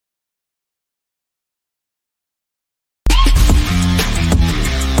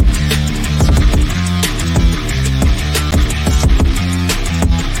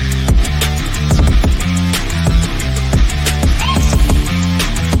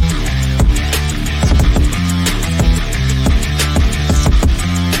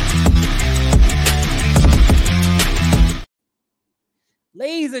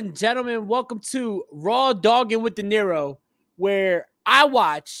and gentlemen, welcome to Raw Doggin with Dinero, where I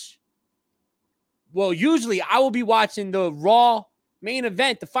watch, usually I will be watching the Raw main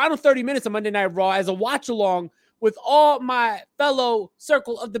event, the final 30 minutes of Monday Night Raw, as a watch along with all my fellow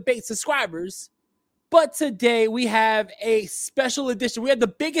Circle of Debate subscribers. But today we have a special edition. We have the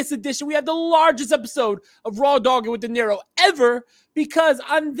biggest edition. We have the largest episode of Raw Dogging with Dinero ever, because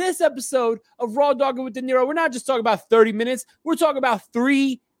on this episode of Raw Dogging with Dinero, we're not just talking about 30 minutes. We're talking about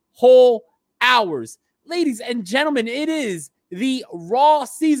 3 whole hours. Ladies and gentlemen, it is the Raw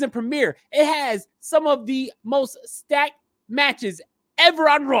season premiere. It has some of the most stacked matches ever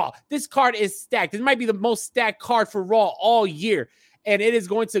on Raw. This card is stacked. This might be the most stacked card for Raw all year. And it is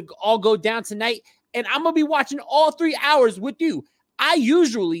going to all go down tonight. And I'm going to be watching all 3 hours with you. I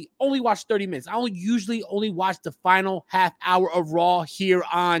usually only watch 30 minutes. I usually only watch the final half hour of Raw here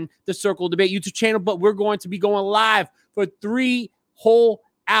on the Circle Debate YouTube channel, but we're going to be going live for 3 whole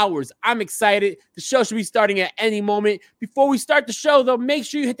hours. I'm excited. The show should be starting at any moment. Before we start the show, though, make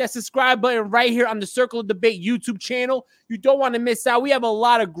sure you hit that subscribe button right here on the Circle Debate YouTube channel. You don't want to miss out. We have a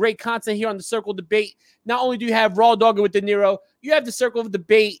lot of great content here on the Circle Debate. Not only do you have Raw Dogging with Dinero, you have the Circle of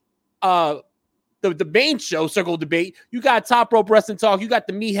Debate, the main show, Circle Debate. You got Top Rope Wrestling Talk. You got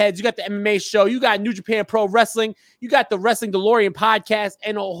the Meatheads. You got the MMA show. You got New Japan Pro Wrestling. You got the Wrestling DeLorean podcast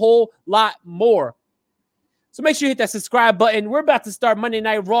and a whole lot more. So make sure you hit that subscribe button. We're about to start Monday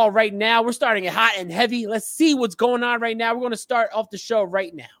Night Raw right now. We're starting it hot and heavy. Let's see what's going on right now. We're going to start off the show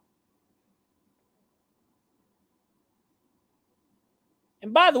right now.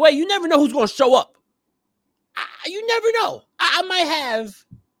 And by the way, you never know who's going to show up. You never know. I might have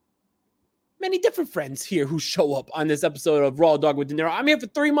many different friends here who show up on this episode of Raw Dog with Dinero. I'm here for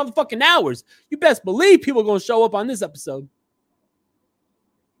 3 motherfucking hours. You best believe people are going to show up on this episode.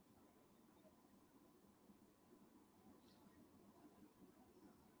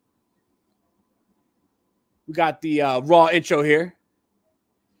 We got the Raw intro here.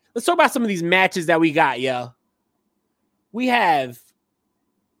 Let's talk about some of these matches that we got, yo. We have,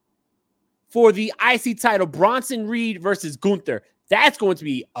 for the IC title, Bronson Reed versus Gunther. That's going to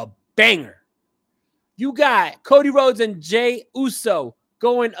be a banger. You got Cody Rhodes and Jey Uso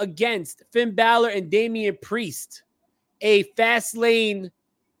going against Finn Balor and Damian Priest. A fast lane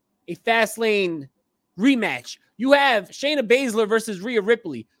rematch. You have Shayna Baszler versus Rhea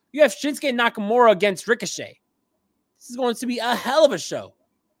Ripley. You have Shinsuke Nakamura against Ricochet. This is going to be a hell of a show.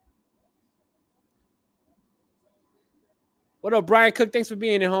 What up, Brian Cook? Thanks for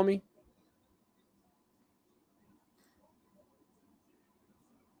being here, homie.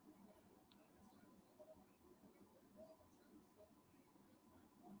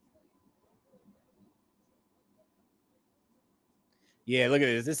 Yeah, look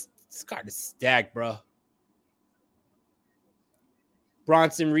at this. This card is stacked, bro.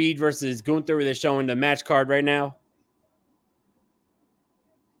 Bronson Reed versus Gunther, where they're showing the match card right now.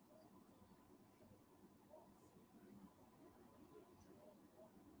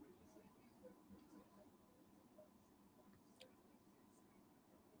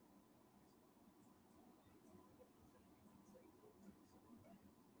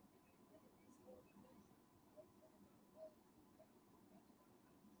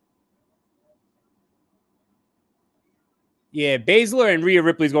 Yeah, Baszler and Rhea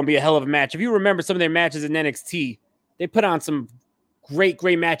Ripley is going to be a hell of a match. If you remember some of their matches in NXT, they put on some great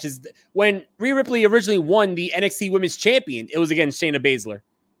matches. When Rhea Ripley originally won the NXT Women's Champion, it was against Shayna Baszler.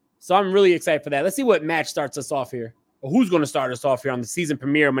 So I'm really excited for that. Let's see what match starts us off here. Or who's going to start us off here on the season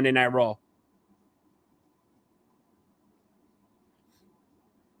premiere of Monday Night Raw.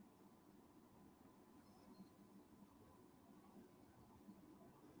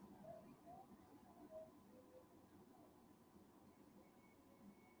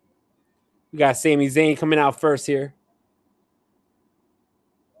 We got Sami Zayn coming out first here.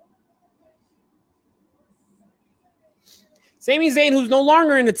 Sami Zayn, who's no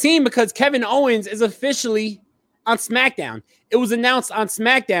longer in the team because Kevin Owens is officially on SmackDown. It was announced on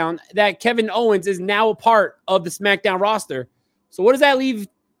SmackDown that Kevin Owens is now a part of the SmackDown roster. So what does that leave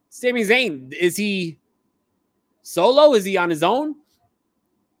Sami Zayn? Is he solo? Is he on his own?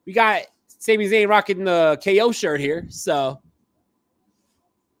 We got Sami Zayn rocking the KO shirt here. So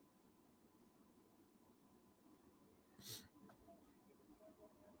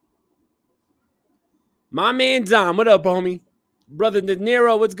my man Dom, what up, homie? Brother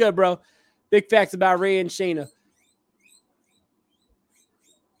Dinero, what's good, bro? Big facts about Rhea and Shayna.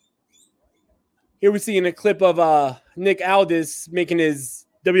 Here we're seeing a clip of Nick Aldis making his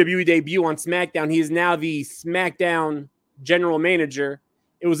WWE debut on SmackDown. He is now the SmackDown general manager.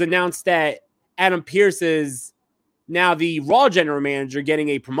 It was announced that Adam Pearce is now the Raw general manager getting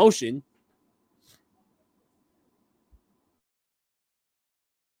a promotion.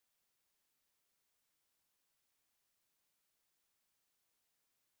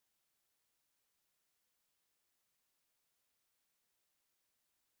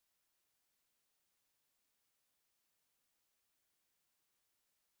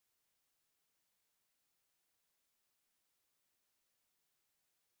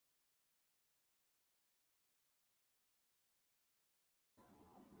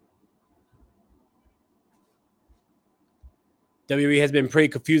 WWE has been pretty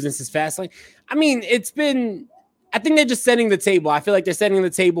confusing since Fastlane. I mean, it's been. I think they're just setting the table. I feel like they're setting the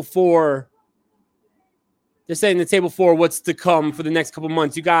table for. They're setting the table for what's to come for the next couple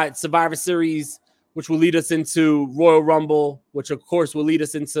months. You got Survivor Series, which will lead us into Royal Rumble, which of course will lead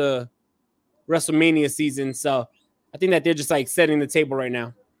us into WrestleMania season. So I think that they're just like setting the table right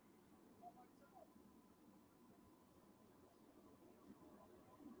now.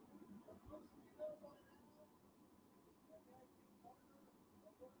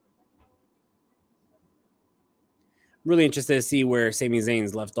 Really interested to see where Sami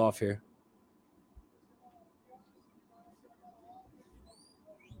Zayn's left off here.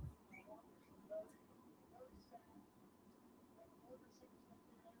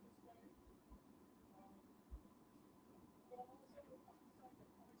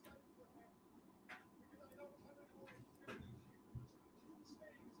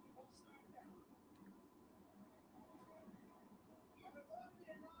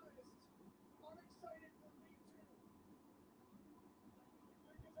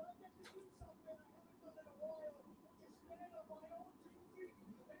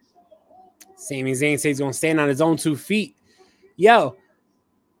 Sami Zayn says he's going to stand on his own 2 feet. Yo,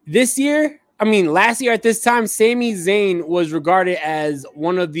 this year, I mean, last year at this time, Sami Zayn was regarded as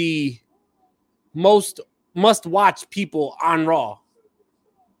one of the most must-watch people on Raw.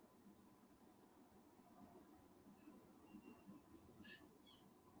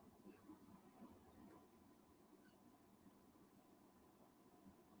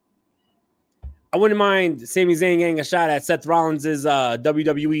 I wouldn't mind Sami Zayn getting a shot at Seth Rollins'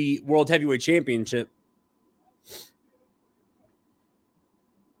 WWE World Heavyweight Championship.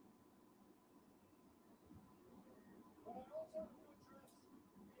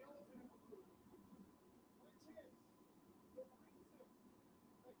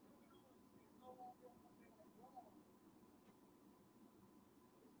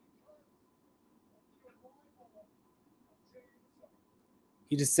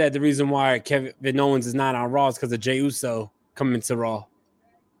 He just said the reason why Kevin Owens is not on Raw is because of Jey Uso coming to Raw.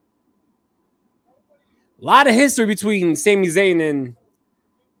 A lot of history between Sami Zayn and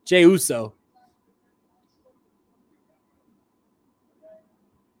Jey Uso.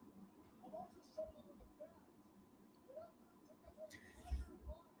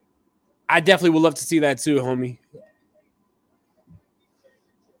 I definitely would love to see that too, homie.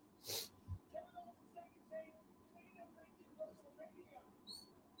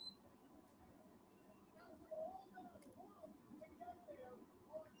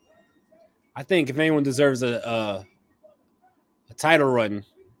 I think if anyone deserves a title run,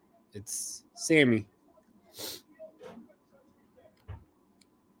 it's Sami.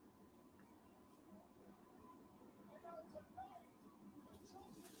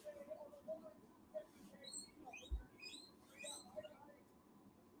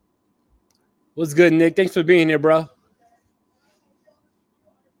 What's good, Nick? Thanks for being here, bro.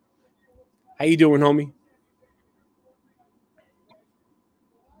 How you doing, homie?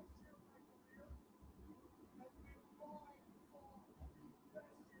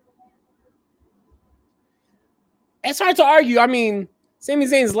 It's hard to argue. I mean, Sami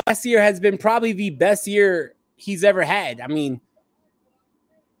Zayn's last year has been probably the best year he's ever had. I mean,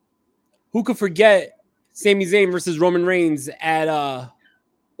 who could forget Sami Zayn versus Roman Reigns at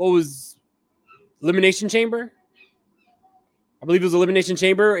what was Elimination Chamber? I believe it was Elimination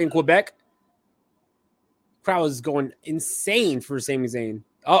Chamber in Quebec. Crowd was going insane for Sami Zayn.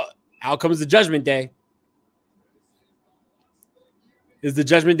 Oh, out comes the Judgment Day. Is the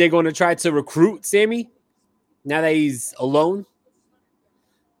Judgment Day going to try to recruit Sami now that he's alone?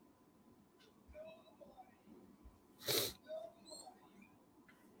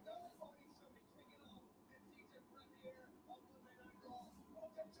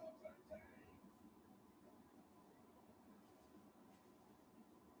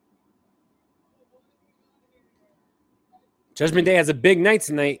 Judgment Day has a big night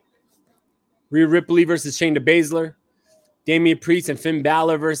tonight. Rhea Ripley versus Shayna Baszler. Damian Priest and Finn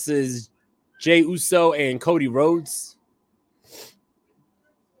Balor versus Jey Uso and Cody Rhodes.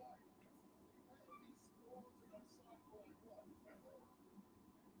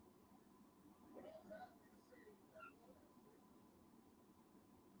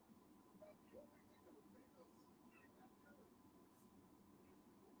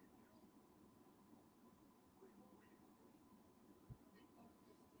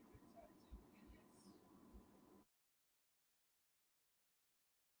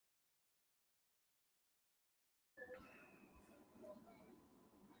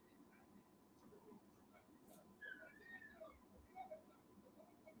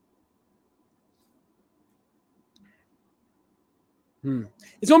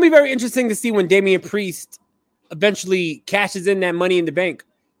 It's going to be very interesting to see when Damian Priest eventually cashes in that Money in the Bank.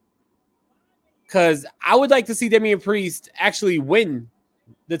 Because I would like to see Damian Priest actually win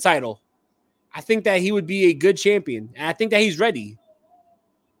the title. I think that he would be a good champion. And I think that he's ready.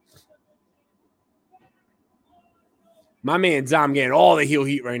 My man Dom getting all the heel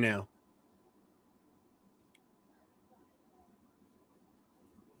heat right now.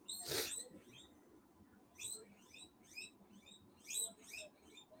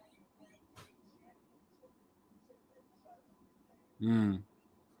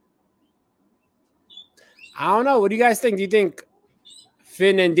 I don't know. What do you guys think? Do you think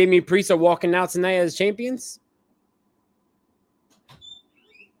Finn and Damian Priest are walking out tonight as champions?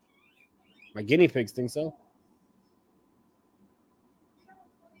 My guinea pigs think so.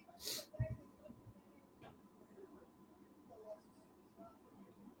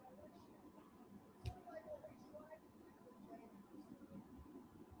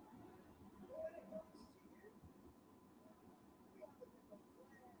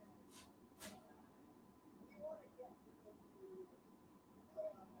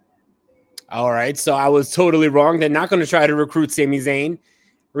 All right, so I was totally wrong. They're not going to try to recruit Sami Zayn.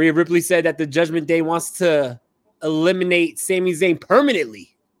 Rhea Ripley said that the Judgment Day wants to eliminate Sami Zayn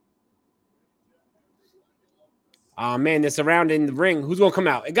permanently. Oh, man, they're surrounding the ring. Who's going to come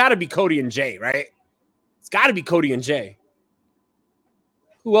out? It got to be Cody and Jay, right? It's got to be Cody and Jay.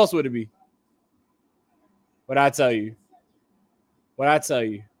 Who else would it be? What I tell you? What I tell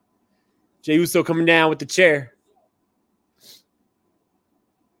you? Jey Uso coming down with the chair.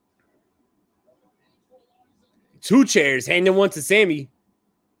 Two chairs, handing one to Sammy.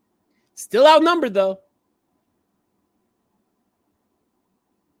 Still outnumbered, though.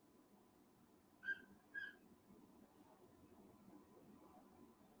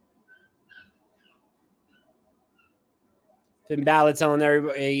 Finn Balor telling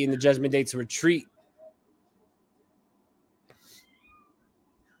everybody in the Judgment Day to retreat.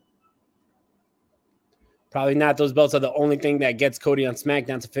 Probably not. Those belts are the only thing that gets Cody on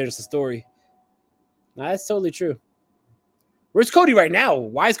SmackDown to finish the story. No, that's totally true. Where's Cody right now?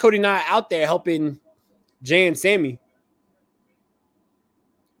 Why is Cody not out there helping Jay and Sammy?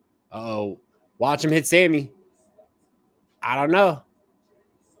 Oh, watch him hit Sammy. I don't know.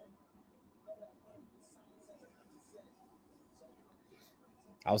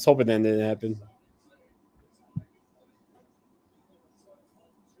 I was hoping that didn't happen.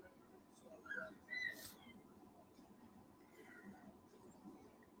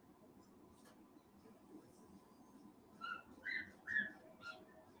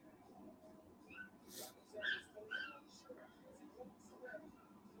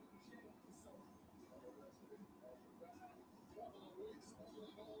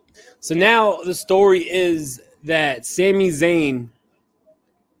 So now the story is that Sami Zayn,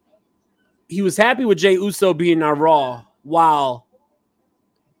 he was happy with Jey Uso being on Raw while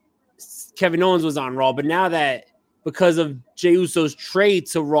Kevin Owens was on Raw. But now that because of Jey Uso's trade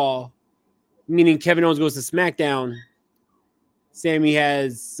to Raw, meaning Kevin Owens goes to SmackDown, Sammy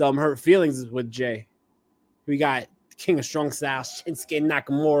has some hurt feelings with Jey. We got King of Strong Style, Shinsuke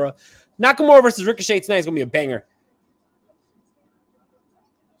Nakamura. Nakamura versus Ricochet tonight is going to be a banger.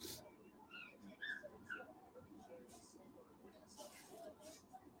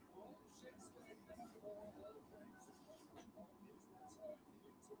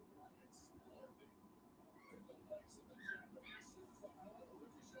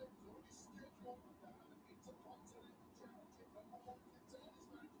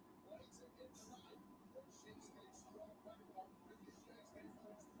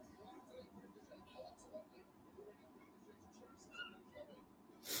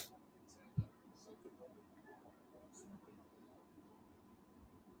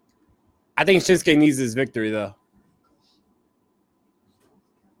 I think Shinsuke needs his victory, though.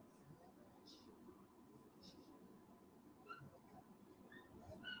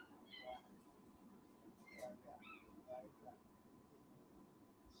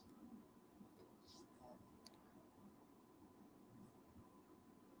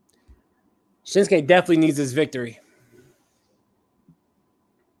 Shinsuke definitely needs his victory.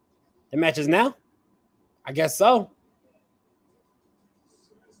 The match is now? I guess so.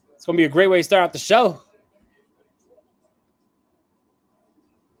 It's going to be a great way to start out the show.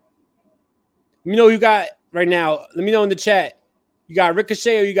 Let me know who you got right now. Let me know in the chat. You got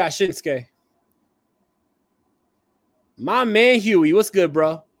Ricochet or you got Shinsuke? My man Huey, what's good,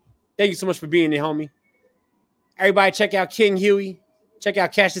 bro? Thank you so much for being here, homie. Everybody check out King Huey. Check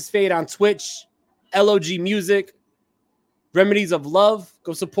out Cassius Fade on Twitch. LOG Music. Remedies of Love.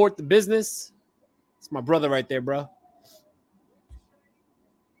 Go support the business. It's my brother right there, bro.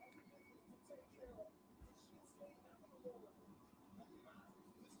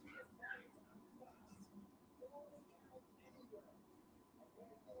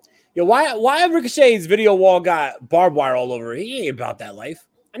 Yo, why Ricochet's video wall got barbed wire all over it? He ain't about that life.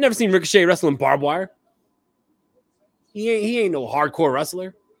 I never seen Ricochet wrestling barbed wire. He ain't no hardcore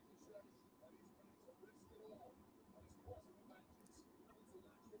wrestler.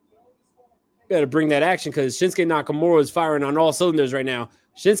 Better bring that action because Shinsuke Nakamura is firing on all cylinders right now.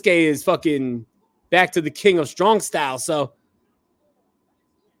 Shinsuke is fucking back to the king of strong style. So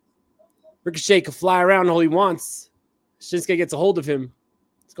Ricochet can fly around all he wants. Shinsuke gets a hold of him.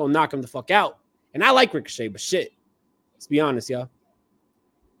 It's gonna knock him the fuck out. And I like Ricochet, but shit. Let's be honest, y'all.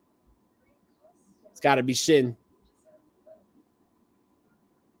 It's gotta be Shin.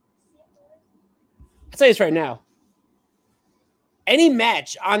 I'll tell you this right now. Any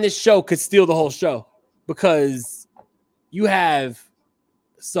match on this show could steal the whole show because you have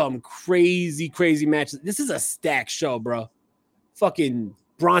some crazy, crazy matches. This is a stacked show, bro. Fucking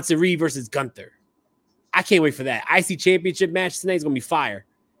Bronson Reed versus Gunther. I can't wait for that. IC Championship match tonight is going to be fire.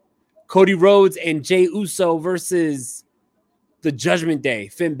 Cody Rhodes and Jey Uso versus the Judgment Day.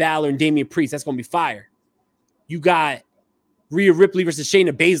 Finn Balor and Damian Priest. That's going to be fire. You got Rhea Ripley versus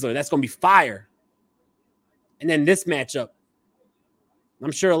Shayna Baszler. That's going to be fire. And then this matchup.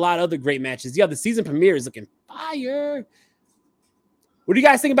 I'm sure a lot of other great matches. Yeah, the season premiere is looking fire. What do you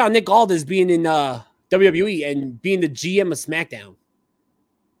guys think about Nick Aldis being in WWE and being the GM of SmackDown?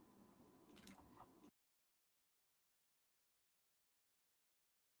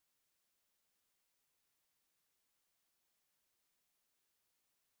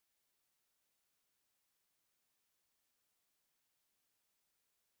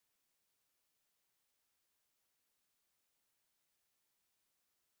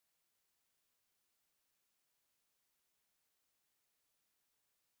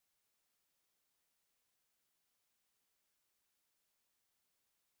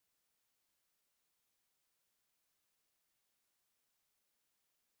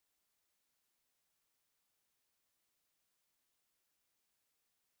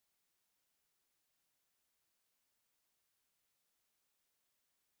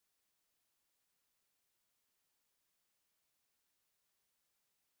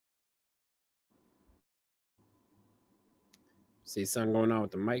 See something going on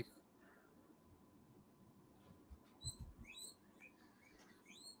with the mic.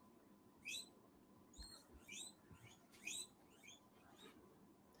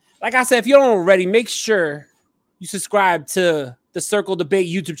 Like I said, if you don't already, make sure you subscribe to the Circle Debate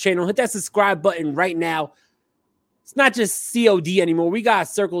YouTube channel. Hit that subscribe button right now. It's not just COD anymore. We got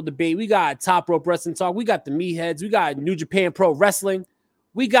Circle Debate. We got Top Rope Wrestling Talk. We got the Meatheads. We got New Japan Pro Wrestling.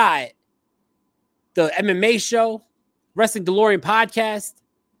 We got the MMA show, Wrestling DeLorean podcast.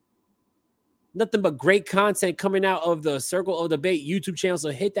 Nothing but great content coming out of the Circle of Debate YouTube channel. So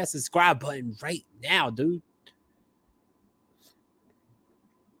hit that subscribe button right now, dude.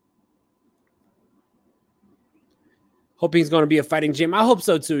 Hoping he's going to be a fighting gym. I hope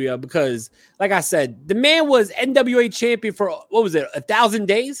so too, yo, because like I said, the man was NWA champion for, what was it, 1,000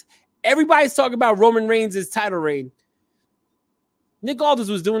 days? Everybody's talking about Roman Reigns' title reign. Nick Aldis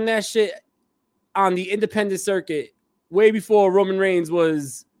was doing that shit on the independent circuit way before Roman Reigns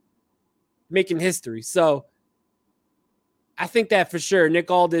was making history. So I think that for sure Nick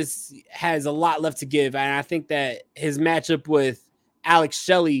Aldis has a lot left to give. And I think that his matchup with Alex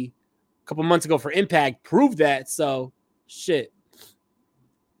Shelley a couple months ago for Impact proved that. So shit.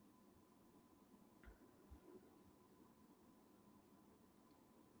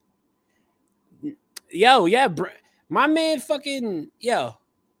 Yo, yeah, my man fucking, yo,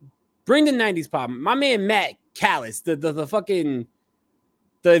 bring the 90s pop. My man Matt Callis, the fucking,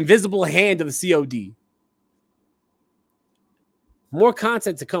 the invisible hand of the COD. More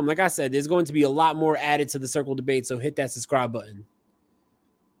content to come. Like I said, there's going to be a lot more added to the Circle Debate, so hit that subscribe button.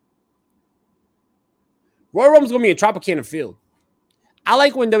 Royal Rumble's going to be in Tropicana Field. I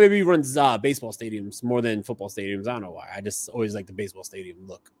like when WWE runs baseball stadiums more than football stadiums. I don't know why. I just always like the baseball stadium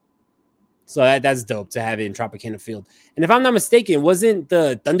look. So that's dope to have it in Tropicana Field. And if I'm not mistaken, wasn't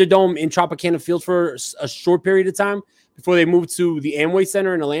the Thunderdome in Tropicana Field for a short period of time before they moved to the Amway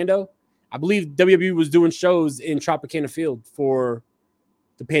Center in Orlando? I believe WWE was doing shows in Tropicana Field for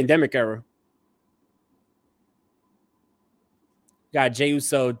the pandemic era. Got Jey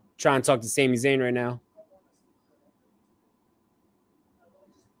Uso trying to talk to Sami Zayn right now.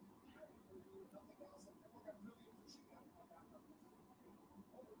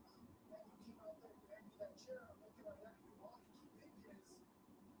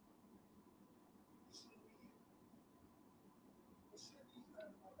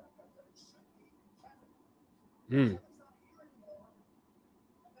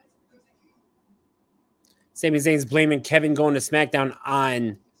 Sami Zayn's blaming Kevin going to SmackDown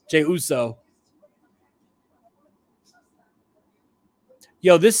on Jay Uso.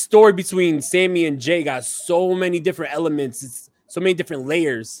 Yo, this story between Sammy and Jay got so many different elements. It's so many different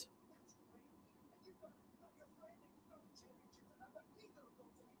layers.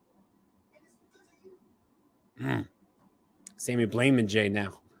 Sammy blaming Jay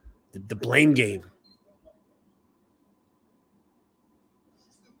now. The blame game.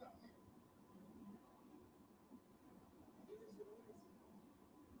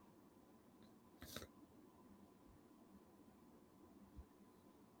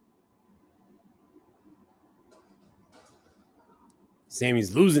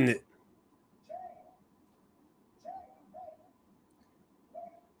 Sammy's losing it.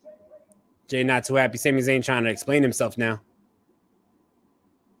 Jay not too happy. Sami Zayn trying to explain himself now.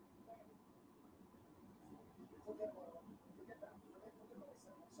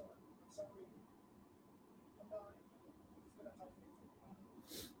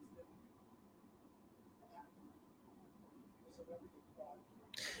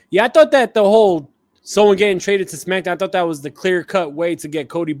 Yeah, I thought that the whole someone getting traded to SmackDown, I thought that was the clear-cut way to get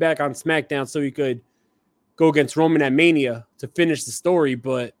Cody back on SmackDown so he could go against Roman at Mania to finish the story.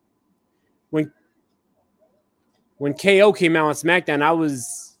 But when KO came out on SmackDown, I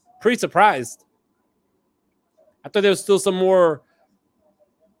was pretty surprised. I thought there was still some more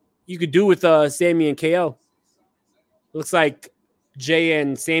you could do with Sammy and KO. Looks like Jay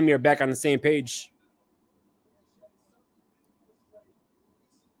and Sammy are back on the same page.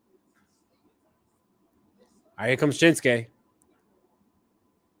 All right, here comes Shinsuke.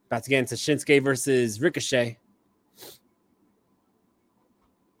 About to get into Shinsuke versus Ricochet.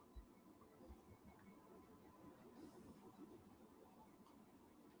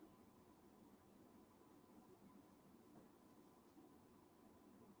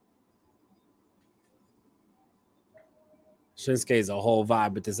 Shinsuke is a whole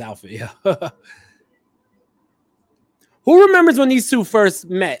vibe with this outfit. Yeah. Who remembers when these two first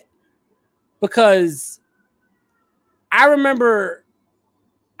met? Because I remember,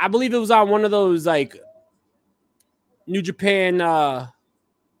 I believe it was on one of those like New Japan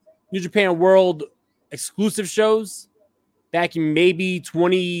World exclusive shows back in maybe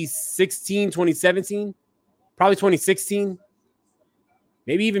 2016, 2017, probably 2016.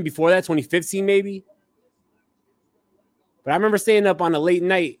 Maybe even before that, 2015 maybe. But I remember staying up on a late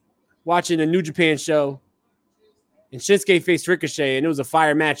night watching a New Japan show, and Shinsuke faced Ricochet, and it was a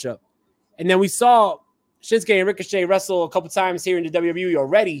fire matchup. And then we saw Shinsuke and Ricochet wrestle a couple times here in the WWE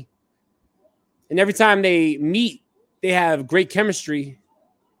already. And every time they meet, they have great chemistry.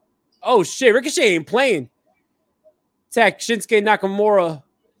 Oh, shit, Ricochet ain't playing. Attacked Shinsuke Nakamura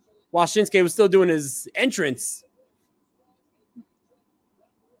while Shinsuke was still doing his entrance.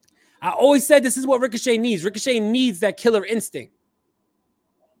 I always said this is what Ricochet needs. Ricochet needs that killer instinct.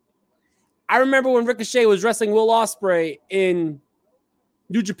 I remember when Ricochet was wrestling Will Ospreay in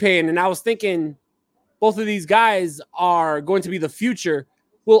New Japan, and I was thinking both of these guys are going to be the future.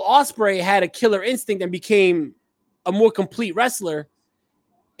 Will Ospreay had a killer instinct and became a more complete wrestler,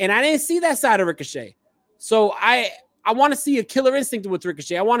 and I didn't see that side of Ricochet. So I want to see a killer instinct with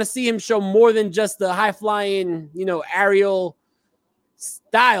Ricochet. I want to see him show more than just the high-flying, aerial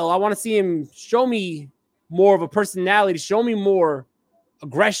style. I want to see him show me more of a personality, show me more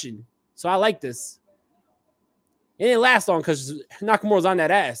aggression. So I like this. It didn't last long because Nakamura's on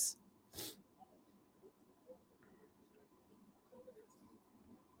that ass.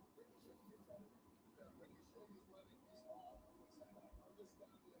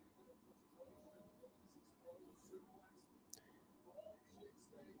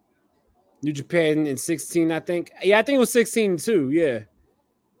 New Japan in 16, I think. Yeah, I think it was 16 too. Yeah.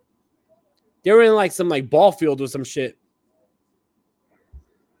 They were in like some like ball field or some shit.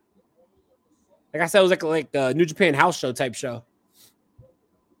 Like I said, it was like a New Japan house show type show.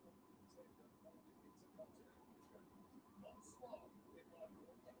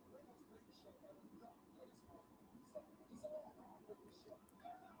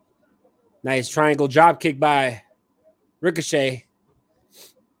 Nice triangle drop kick by Ricochet.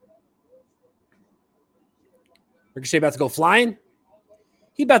 Ricochet about to go flying.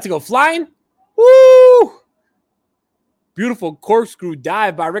 He about to go flying. Woo! Beautiful corkscrew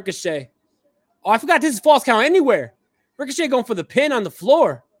dive by Ricochet. Oh, I forgot this is false count anywhere. Ricochet going for the pin on the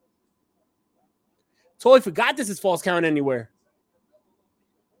floor. Totally forgot this is false count anywhere.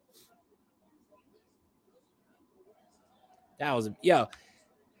 That was, yo.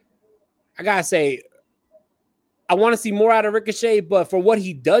 I gotta say, I want to see more out of Ricochet, but for what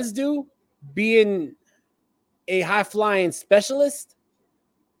he does do, being a high flying specialist,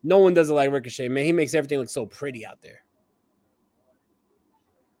 no one does it like Ricochet, man. He makes everything look so pretty out there.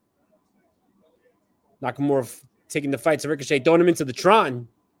 Nakamura taking the fight to Ricochet, throwing him into the Tron.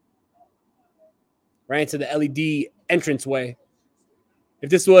 Right into the LED entranceway. If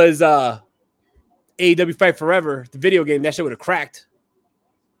this was AEW Fight Forever, the video game, that shit would have cracked.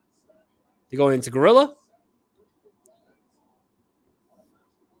 They going into Gorilla.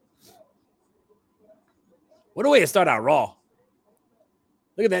 What a way to start out Raw.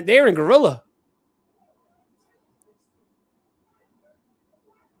 Look at that. They're in Gorilla.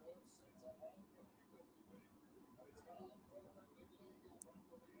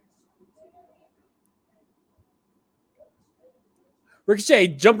 Ricochet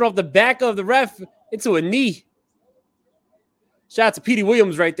jumping off the back of the ref into a knee. Shout out to Petey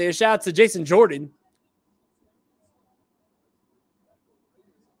Williams right there. Shout out to Jason Jordan.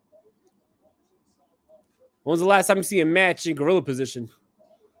 When was the last time you see a match in gorilla position?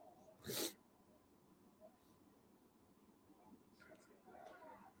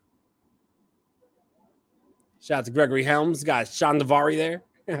 Shout out to Gregory Helms. Got Sean Navari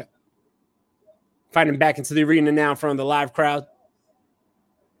there. Fighting back into the arena now in front of the live crowd.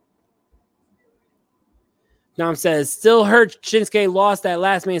 Nam says, still hurt Shinsuke lost that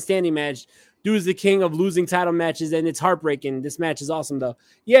last man standing match. Dude is the king of losing title matches, and it's heartbreaking. This match is awesome, though.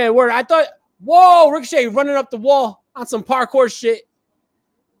 Yeah, word. I thought, whoa, Ricochet running up the wall on some parkour shit.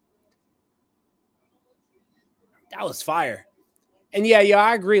 That was fire. And yeah,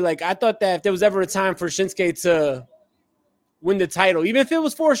 I agree. Like, I thought that if there was ever a time for Shinsuke to win the title, even if it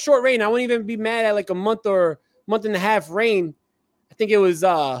was for a short reign, I wouldn't even be mad at like a month or month and a half reign. I think it was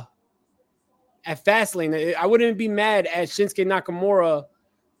at Fastlane. I wouldn't be mad at Shinsuke Nakamura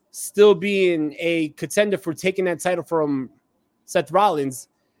still being a contender for taking that title from Seth Rollins.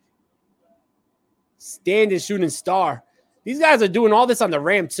 Standing shooting star. These guys are doing all this on the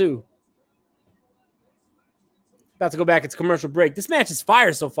ramp too. About to go back into commercial break. This match is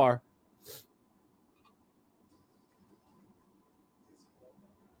fire so far.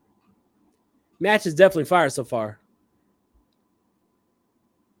 Match is definitely fire so far.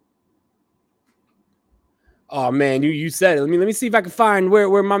 Oh man, you said it. Let me see if I can find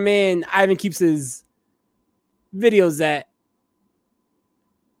where my man Ivan keeps his videos at.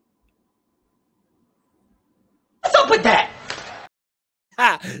 What's up with that?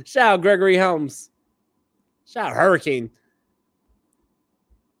 Shout out Gregory Helms. Shout out Hurricane.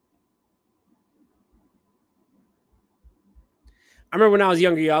 I remember when I was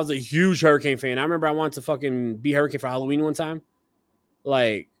younger, I was a huge Hurricane fan. I remember I wanted to fucking be Hurricane for Halloween one time.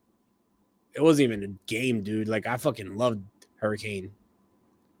 Like, it wasn't even a game, dude. Like, I fucking loved Hurricane.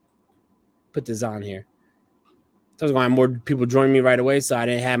 Put this on here. I was going to have more people join me right away, so I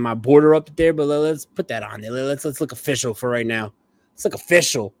didn't have my border up there, but let's put that on there. Let's look official for right now. Let's look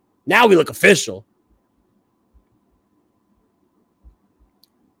official. Now we look official.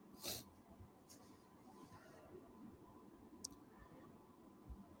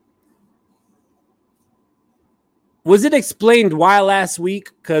 Was it explained why last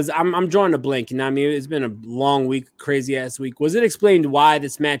week? Because I'm drawing a blank. You know what I mean? It's been a long week, crazy ass week. Was it explained why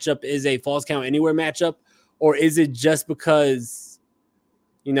this matchup is a Falls Count Anywhere matchup? Or is it just because,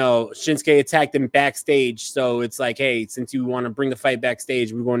 you know, Shinsuke attacked him backstage? So it's like, hey, since you want to bring the fight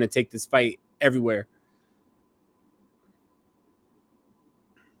backstage, we're going to take this fight everywhere.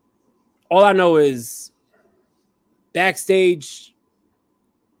 All I know is backstage,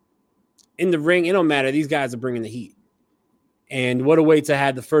 in the ring, it don't matter. These guys are bringing the heat. And what a way to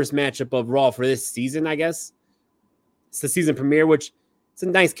have the first matchup of Raw for this season, I guess. It's the season premiere, which it's a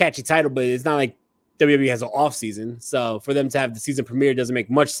nice, catchy title, but it's not like WWE has an off season. So for them to have the season premiere doesn't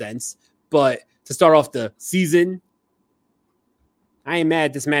make much sense. But to start off the season, I ain't mad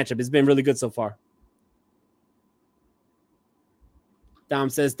at this matchup. It's been really good so far.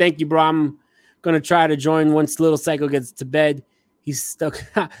 Dom says, thank you, bro. I'm going to try to join once Little Psycho gets to bed. He's stuck.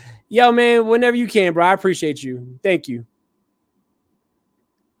 Yo, man, whenever you can, bro. I appreciate you. Thank you.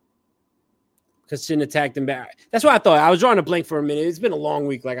 Because Shin attacked him back. That's what I thought. I was drawing a blank for a minute. It's been a long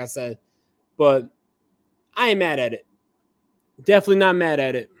week, like I said. But I ain't mad at it. Definitely not mad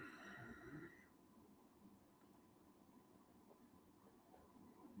at it.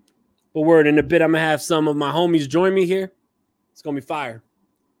 But word, in a bit, I'm going to have some of my homies join me here. It's going to be fire.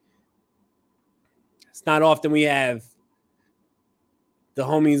 It's not often we have the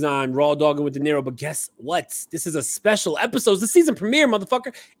homies on Raw Doggin with Dinero, but guess what? This is a special episode. It's the season premiere,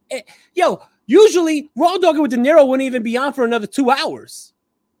 motherfucker. Yo, usually Raw Doggin with Dinero wouldn't even be on for another 2 hours.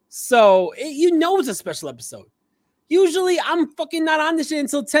 So, you know it's a special episode. Usually, I'm fucking not on this shit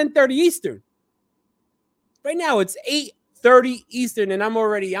until 10:30 Eastern. Right now, it's 8:30 Eastern, and I'm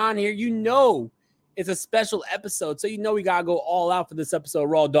already on here. You know It's a special episode, so you know we gotta go all out for this episode of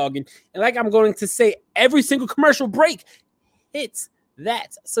Raw Doggin. And like I'm going to say every single commercial break, hit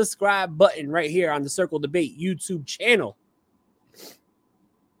that subscribe button right here on the Circle Debate YouTube channel.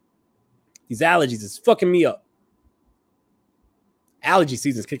 These allergies is fucking me up. Allergy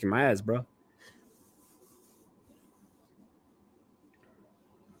season's kicking my ass, bro.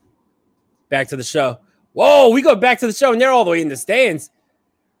 Back to the show. Whoa, we go back to the show, and they're all the way in the stands.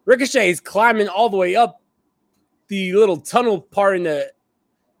 Ricochet is climbing all the way up the little tunnel part in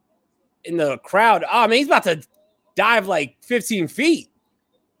the crowd. Oh, man, he's about to dive like 15 feet.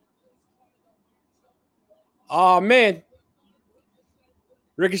 Oh, man.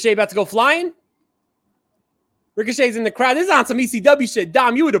 Ricochet about to go flying. Ricochet's in the crowd. This is on some ECW shit.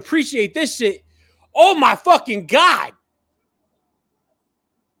 Dom, you would appreciate this shit. Oh, my fucking God.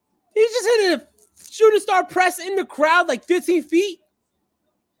 He just hit a shooting star press in the crowd like 15 feet.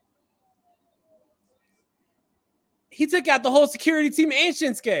 He took out the whole security team and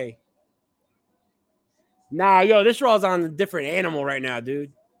Shinsuke. Nah, yo, this Raw's on a different animal right now,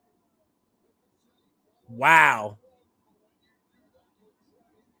 dude. Wow.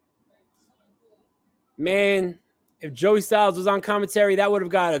 Man, if Joey Styles was on commentary, that would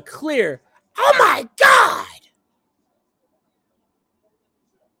have got a clear, oh my God.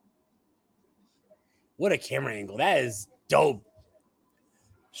 What a camera angle. That is dope.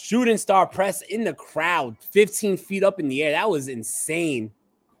 Shooting star press in the crowd, 15 feet up in the air. That was insane.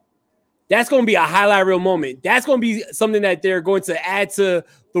 That's going to be a highlight reel moment. That's going to be something that they're going to add to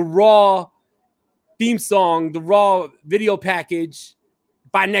the Raw theme song, the Raw video package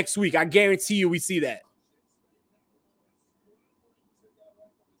by next week. I guarantee you we see that.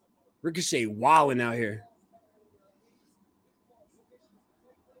 Ricochet wilding out here.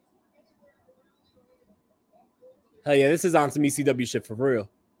 Hell yeah, this is on some ECW shit for real.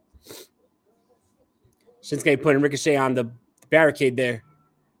 Shinsuke putting Ricochet on the barricade there.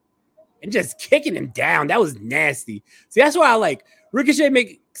 And just kicking him down. That was nasty. See, that's why I like Ricochet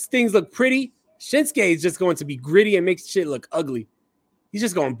makes things look pretty. Shinsuke is just going to be gritty and makes shit look ugly. He's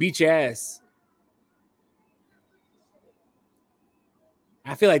just going to beat your ass.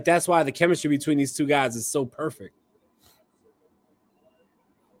 I feel like that's why the chemistry between these two guys is so perfect.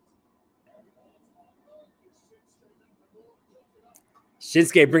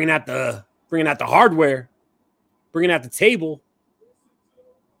 Shinsuke bringing out the hardware, bringing out the table.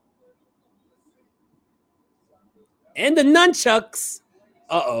 And the nunchucks.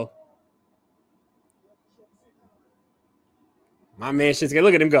 Uh-oh. My man Shinsuke,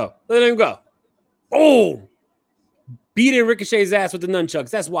 look at him go. Look at him go. Oh! Beating Ricochet's ass with the nunchucks.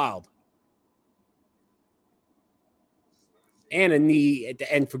 That's wild. And a knee at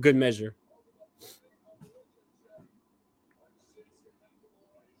the end for good measure.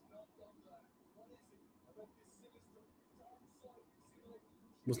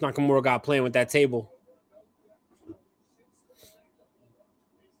 What's Nakamura got playing with that table?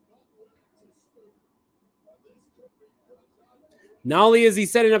 Not only is he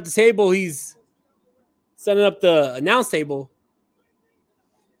setting up the table, he's setting up the announce table.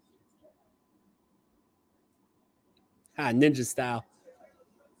 Ninja style.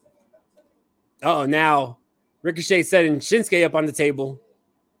 Oh, now Ricochet setting Shinsuke up on the table.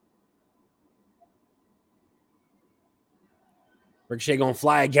 Ricochet gonna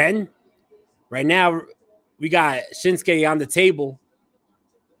fly again. Right now, we got Shinsuke on the table.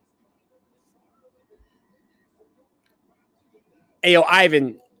 Hey, yo,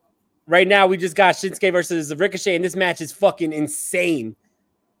 Ivan. Right now, we just got Shinsuke versus Ricochet, and this match is fucking insane.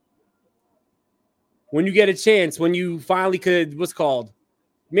 When you get a chance, when you finally could,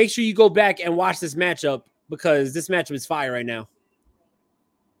 make sure you go back and watch this matchup because this matchup is fire right now.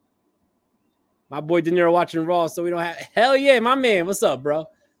 My boy Dinero watching Raw, so we don't have... Hell yeah, my man. What's up, bro?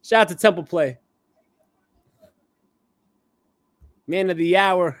 Shout out to Temple Play. Man of the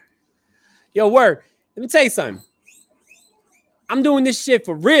hour. Yo, word. Let me tell you something. I'm doing this shit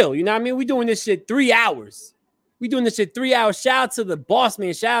for real. You know what I mean? We doing this shit 3 hours. We doing this shit 3 hours. Shout out to the boss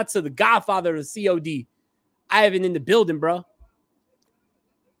man. Shout out to the godfather of the COD. Ivan in the building, bro.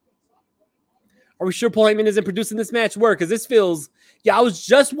 Are we sure Paul Heyman isn't producing this match? Word, because this feels... Yeah, I was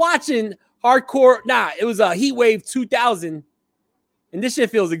just watching Hardcore... Nah, it was a Heatwave 2000. And this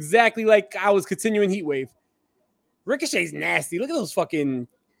shit feels exactly like I was continuing Heatwave. Ricochet's nasty. Look at those fucking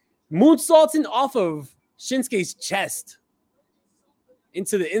moonsaulting off of Shinsuke's chest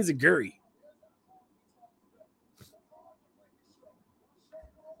into the enziguri.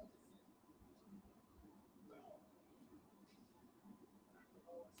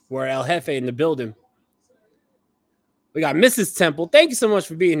 We're El Jefe in the building. We got Mrs. Temple. Thank you so much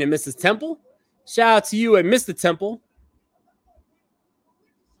for being here, Mrs. Temple. Shout out to you and Mr. Temple.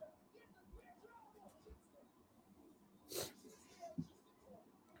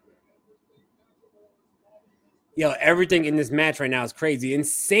 Yo, everything in this match right now is crazy.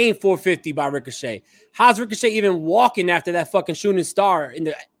 Insane 450 by Ricochet. How's Ricochet even walking after that fucking shooting star in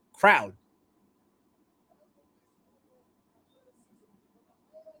the crowd?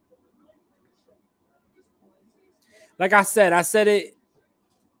 Like I said it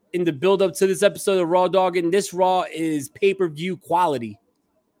in the build up to this episode of Raw Doggin. This Raw is pay-per-view quality.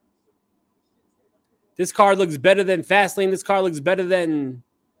 This card looks better than Fastlane. This card looks better than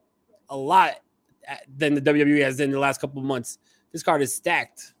a lot than the WWE has in the last couple of months. This card is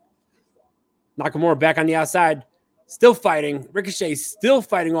stacked. Nakamura back on the outside, still fighting. Ricochet still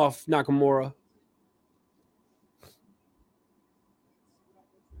fighting off Nakamura.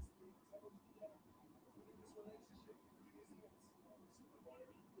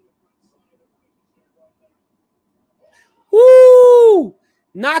 Woo!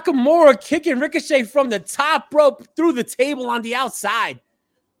 Nakamura kicking Ricochet from the top rope through the table on the outside.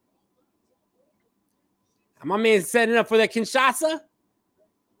 My man setting up for that Kinshasa.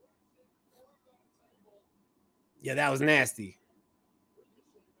 Yeah, that was nasty.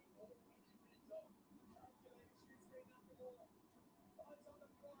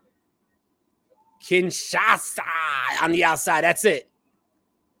 Kinshasa on the outside. That's it.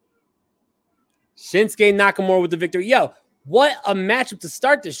 Shinsuke Nakamura with the victory. Yo, what a matchup to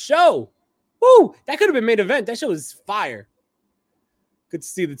start the show. Woo! That could have been main event. That show was fire. Good to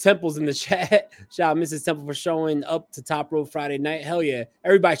see the Temples in the chat. Shout out Mrs. Temple for showing up to Top Rope Friday night. Hell yeah.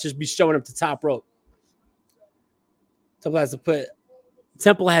 Everybody should be showing up to Top Rope.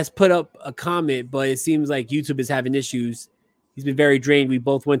 Temple has put up a comment, but it seems like YouTube is having issues. He's been very drained. We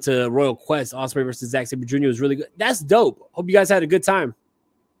both went to Royal Quest. Ospreay versus Zack Sabre Jr. was really good. That's dope. Hope you guys had a good time.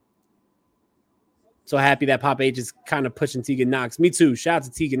 So happy that Pop H is kind of pushing Tegan Knox. Me too. Shout out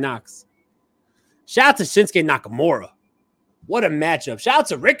to Tegan Knox. Shout out to Shinsuke Nakamura. What a matchup. Shout out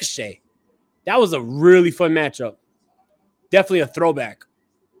to Ricochet. That was a really fun matchup. Definitely a throwback.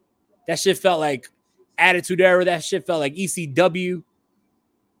 That shit felt like Attitude Era. That shit felt like ECW.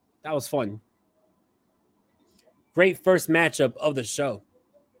 That was fun. Great first matchup of the show.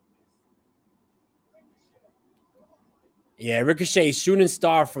 Yeah, Ricochet shooting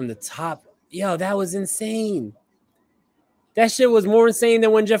star from the top. Yo, that was insane. That shit was more insane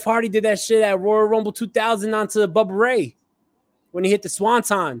than when Jeff Hardy did that shit at Royal Rumble 2000 onto Bubba Ray when he hit the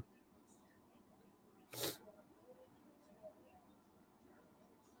Swanton.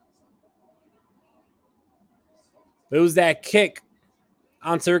 It was that kick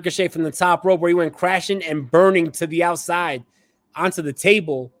onto Ricochet from the top rope where he went crashing and burning to the outside onto the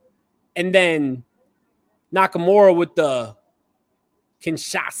table. And then Nakamura with the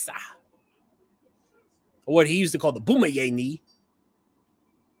Kinshasa, or what he used to call the Boomerang knee.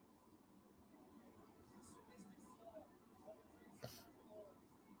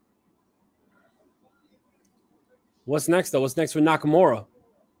 What's next, though? What's next for Nakamura?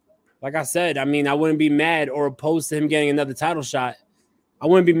 Like I said, I mean, I wouldn't be mad or opposed to him getting another title shot. I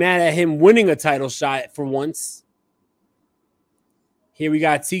wouldn't be mad at him winning a title shot for once. Here we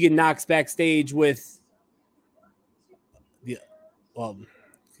got Tegan Knox backstage with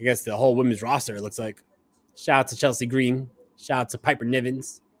I guess the whole women's roster, it looks like. Shout out to Chelsea Green. Shout out to Piper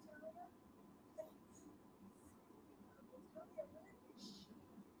Nivens.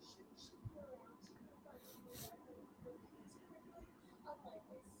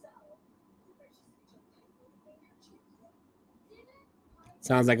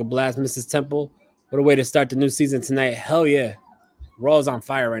 Sounds like a blast, Mrs. Temple. What a way to start the new season tonight. Hell yeah. Raw's on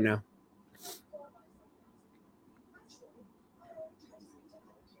fire right now.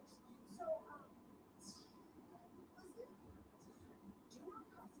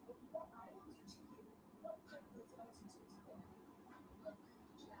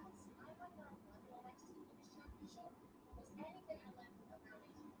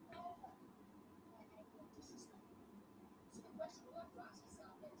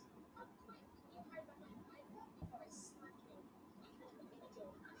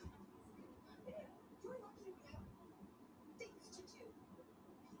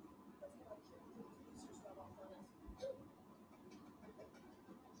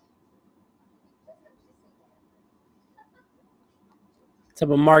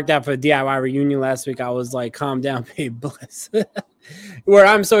 Temple marked out for the DIY reunion last week. I was like, calm down, babe, bless. Where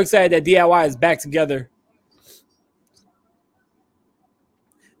I'm so excited that DIY is back together.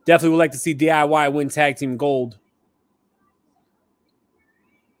 Definitely would like to see DIY win tag team gold.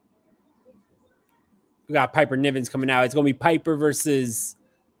 We got Piper Nivens coming out. It's going to be Piper versus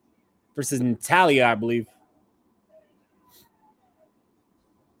versus Natalia, I believe.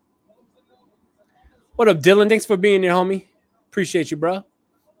 What up, Dylan? Thanks for being here, homie. Appreciate you, bro.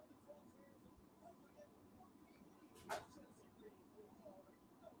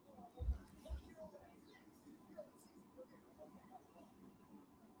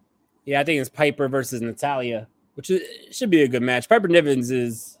 Yeah, I think it's Piper versus Natalia, which should be a good match. Piper Nivens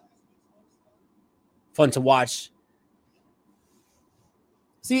is fun to watch.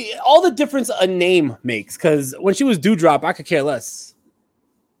 See, all the difference a name makes, because when she was Dewdrop, I could care less.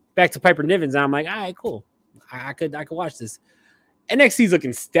 Back to Piper Nivens, I'm like, all right, cool. I could watch this. NXT's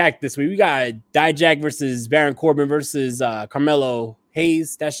looking stacked this week. We got Dijak versus Baron Corbin versus Carmelo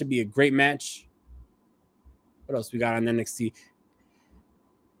Hayes. That should be a great match. What else we got on NXT?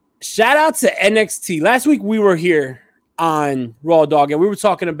 Shout out to NXT. Last week we were here on Raw Dog, and we were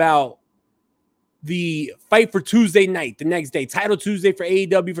talking about the fight for Tuesday night, the next day, Title Tuesday for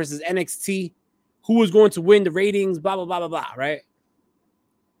AEW versus NXT. Who was going to win the ratings, blah, blah, blah, blah, blah, right?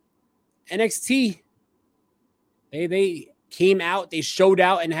 NXT, they came out, they showed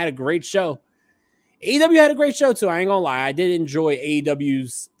out, and had a great show. AEW had a great show, too. I ain't gonna lie. I did enjoy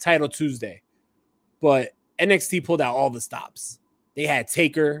AEW's Title Tuesday. But NXT pulled out all the stops. They had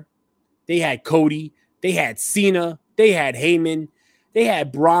Taker. They had Cody. They had Cena. They had Heyman. They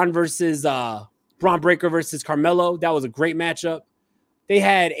had Braun Breaker versus Carmelo. That was a great matchup. They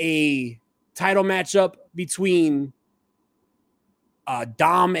had a title matchup between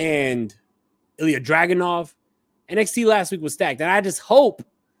Dom and Ilya Dragunov. NXT last week was stacked. And I just hope,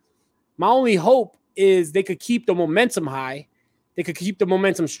 my only hope is they could keep the momentum high. They could keep the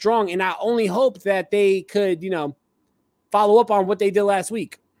momentum strong. And I only hope that they could, follow up on what they did last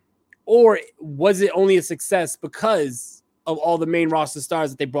week. Or was it only a success because of all the main roster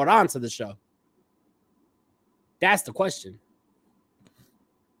stars that they brought onto the show? That's the question.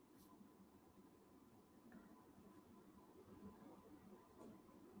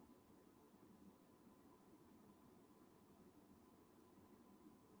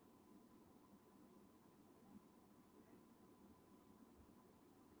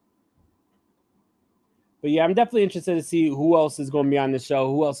 But yeah, I'm definitely interested to see who else is going to be on this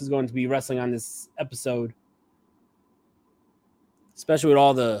show, who else is going to be wrestling on this episode, especially with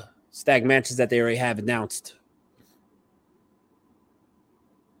all the stag matches that they already have announced.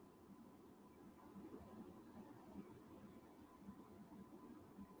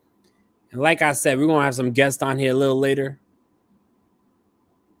 And like I said, we're going to have some guests on here a little later.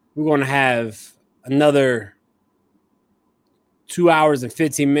 We're going to have another 2 hours and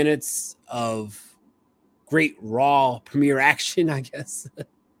 15 minutes of great Raw premiere action, I guess.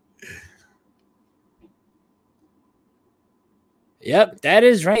 Yep, that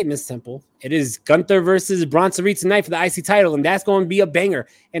is right, Miss Temple. It is Gunther versus Bronson Reed tonight for the IC title, and that's going to be a banger.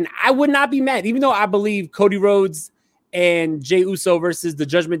 And I would not be mad, even though I believe Cody Rhodes and Jey Uso versus the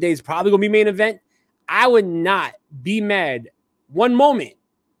Judgment Day is probably going to be main event. I would not be mad one moment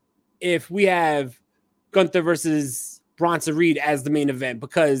if we have Gunther versus Bronson Reed as the main event,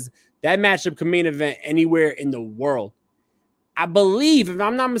 because that matchup can main event anywhere in the world. I believe, if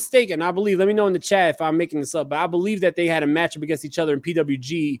I'm not mistaken, let me know in the chat if I'm making this up, but I believe that they had a matchup against each other in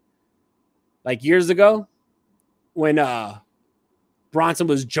PWG like years ago when Bronson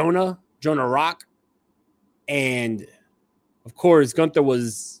was Jonah Rock, and of course Gunther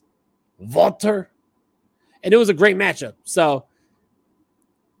was Walter, and it was a great matchup. So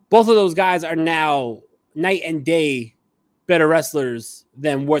both of those guys are now night and day better wrestlers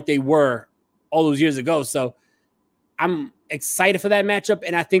than what they were all those years ago. So I'm excited for that matchup,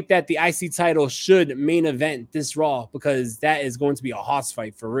 and I think that the IC title should main event this Raw, because that is going to be a hoss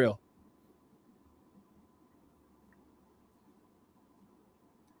fight for real.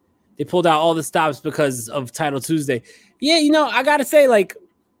 They pulled out all the stops because of Title Tuesday. Yeah, I got to say, like,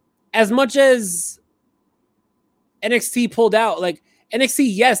 as much as NXT pulled out, like, NXT,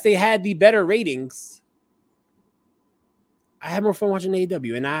 yes, they had the better ratings. I had more fun watching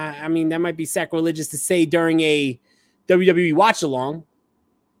AEW, and I mean, that might be sacrilegious to say during a WWE watch along,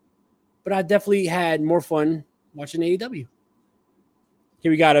 but I definitely had more fun watching AEW.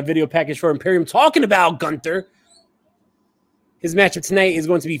 Here we got a video package for Imperium talking about Gunther. His matchup tonight is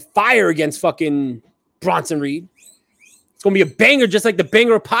going to be fire against fucking Bronson Reed. It's going to be a banger, just like the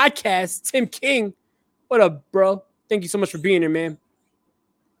Banger podcast. Tim King, what up, bro? Thank you so much for being here, man.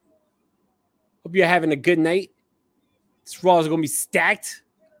 Hope you're having a good night. This Raw is going to be stacked.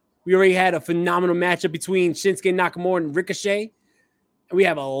 We already had a phenomenal matchup between Shinsuke Nakamura and Ricochet, and we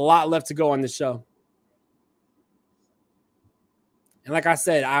have a lot left to go on this show. And like I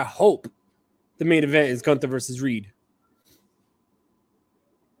said, I hope the main event is Gunther versus Reed.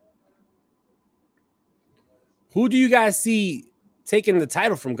 Who do you guys see taking the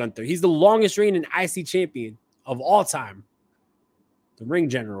title from Gunther? He's the longest reigning IC champion of all time. The ring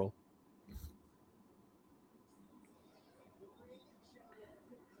general.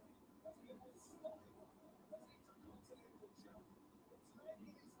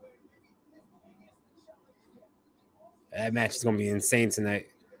 That match is going to be insane tonight.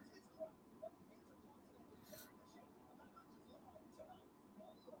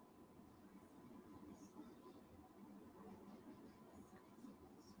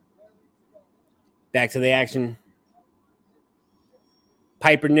 Back to the action.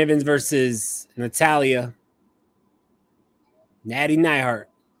 Piper Niven versus Natalya. Natty Neidhart.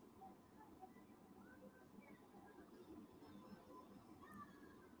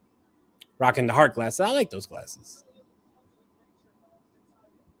 Rocking the heart glasses. I like those glasses.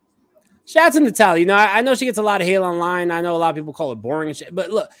 Shout out to Natalya. You know, I know she gets a lot of hate online. I know a lot of people call it boring and shit.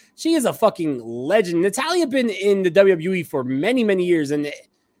 But look, she is a fucking legend. Natalya been in the WWE for many, many years. And I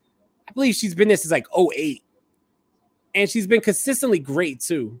believe she's been there since like 2008. And she's been consistently great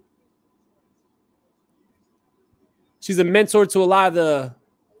too. She's a mentor to a lot of the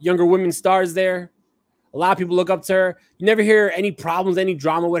younger women stars there. A lot of people look up to her. You never hear any problems, any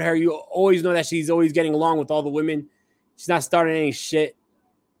drama with her. You always know that she's always getting along with all the women. She's not starting any shit.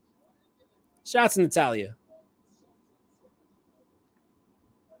 Shout out to Natalya.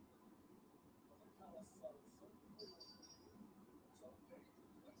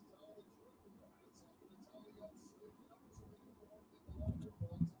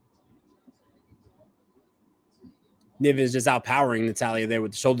 Niven is just outpowering Natalya there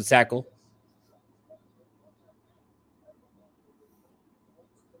with the shoulder tackle.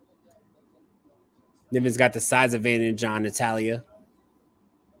 Niven's got the size advantage on Natalya.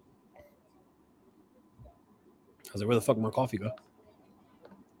 I was like, where the fuck did my coffee go?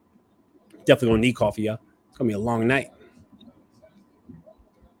 Definitely gonna need coffee, y'all. It's gonna be a long night.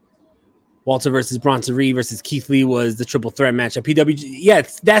 Walter versus Bronson Reed versus Keith Lee was the triple threat match at PWG. Yeah,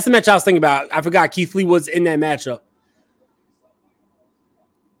 that's the match I was thinking about. I forgot Keith Lee was in that matchup.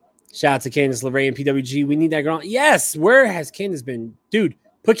 Shout out to Candice LeRae and PWG. We need that girl. Yes, where has Candice been? Dude,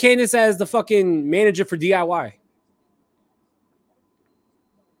 put Candice as the fucking manager for DIY.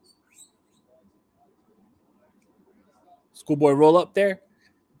 Schoolboy roll up there.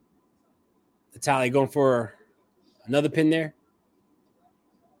 Natalya going for another pin there.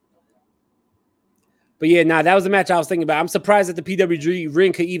 But yeah, that was the match I was thinking about. I'm surprised that the PWG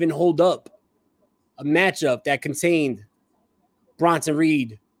ring could even hold up a matchup that contained Bronson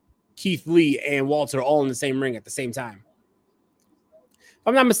Reed, Keith Lee, and Walter all in the same ring at the same time. If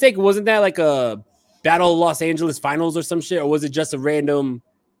I'm not mistaken, wasn't that like a Battle of Los Angeles finals or some shit? Or was it just a random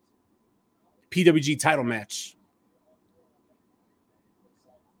PWG title match?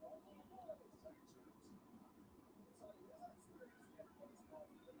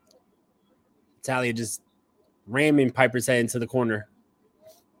 Natalya just ramming Piper's head into the corner.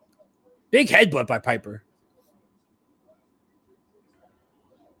 Big headbutt by Piper.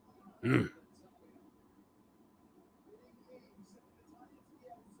 They've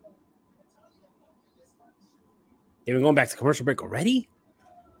been going back to commercial break already?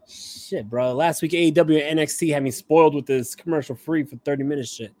 Shit, bro. Last week, AEW and NXT had me spoiled with this commercial free for 30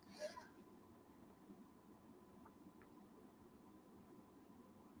 minutes shit.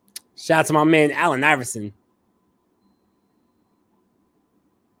 Shout out to my man, Allen Iverson.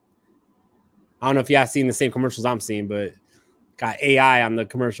 I don't know if y'all seen the same commercials I'm seeing, but got AI on the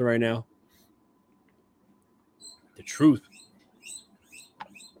commercial right now. The truth.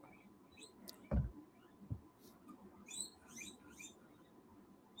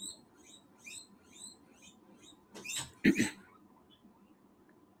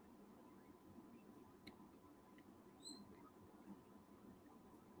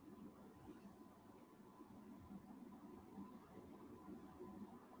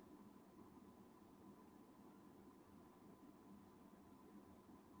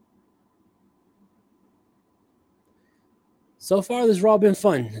 So far, this Raw been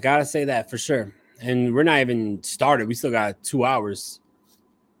fun. Gotta say that for sure. And we're not even started. We still got 2 hours.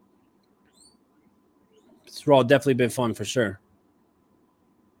 This Raw definitely been fun for sure.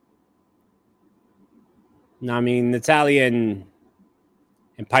 No, I mean, Natalya and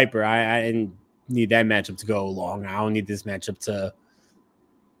Piper, I didn't need that matchup to go long. I don't need this matchup to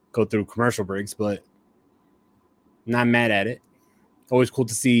go through commercial breaks, but not mad at it. Always cool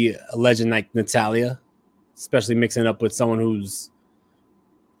to see a legend like Natalya, especially mixing it up with someone who's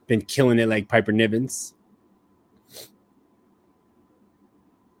been killing it like Piper Nivens.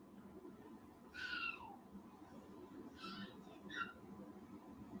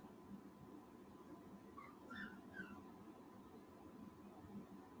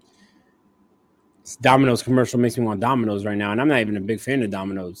 Domino's commercial makes me want Domino's right now, and I'm not even a big fan of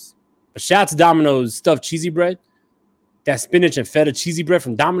Domino's. But shout out to Domino's stuffed cheesy bread. That spinach and feta cheesy bread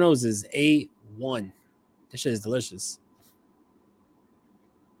from Domino's is A1. That shit is delicious.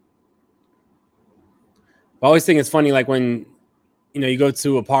 I always think it's funny, like when you go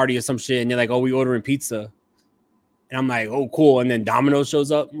to a party or some shit, and they're like, "Oh, we ordering pizza," and I'm like, "Oh, cool," and then Domino's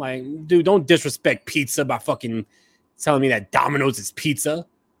shows up. I'm like, dude, don't disrespect pizza by fucking telling me that Domino's is pizza.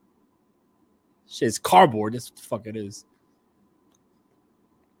 Shit is cardboard. That's what the fuck it is.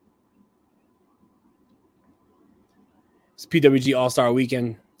 It's PWG All Star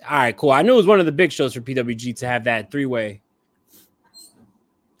Weekend. All right, cool. I knew it was one of the big shows for PWG to have that 3-way.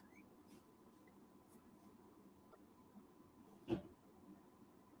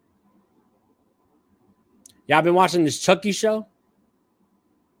 Y'all been watching this Chucky show?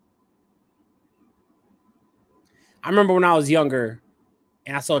 I remember when I was younger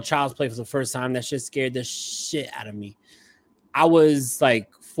and I saw Child's Play for the first time. That shit scared the shit out of me. I was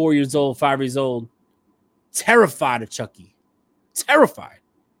like 4 years old, 5 years old, terrified of Chucky. Terrified.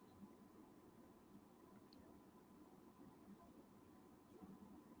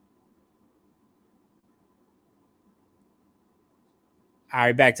 All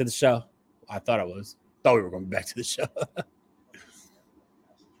right, back to the show. I thought I was. Thought we were going back to the show. All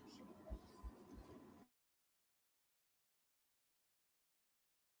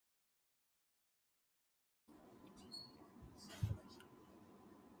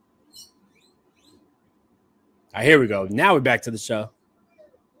right, here we go. Now we're back to the show.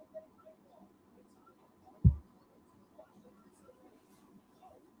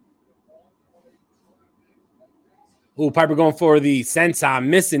 Ooh, Piper going for the senton,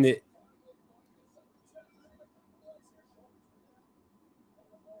 missing it.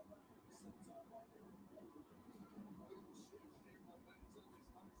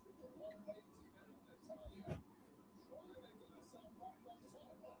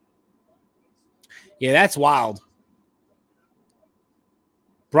 Yeah, that's wild.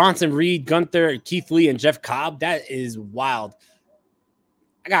 Bronson Reed, Gunther, Keith Lee, and Jeff Cobb. That is wild.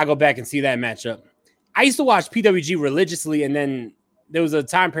 I gotta go back and see that matchup. I used to watch PWG religiously, and then there was a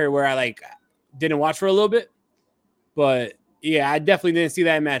time period where I didn't watch for a little bit. But yeah, I definitely didn't see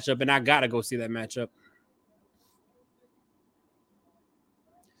that matchup, and I gotta go see that matchup.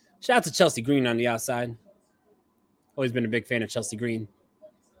 Shout out to Chelsea Green on the outside. Always been a big fan of Chelsea Green.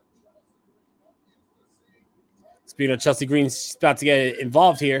 Speaking of Chelsea Green, she's about to get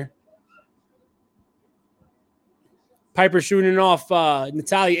involved here. Piper shooting off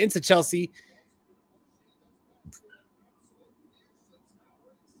Natalia into Chelsea.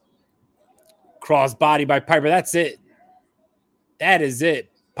 Cross body by Piper. That's it. That is it.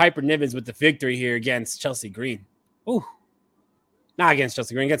 Piper Nivens with the victory here against Chelsea Green. Ooh. Not against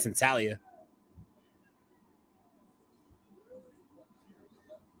Chelsea Green, against Natalia.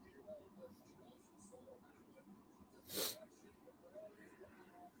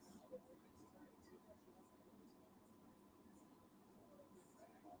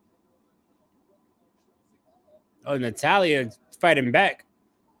 Oh, Natalia fighting back.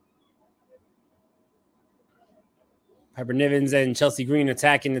 Piper Nivens and Chelsea Green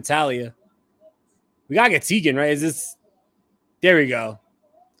attacking Natalia. We gotta get Tegan, right? Is this? There we go.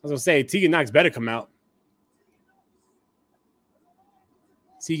 I was gonna say Tegan Knox better come out.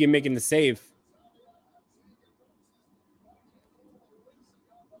 Tegan making the save.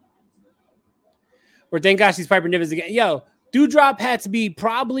 Or thank gosh she's Piper Nivens again. Yo, Doudrop had to be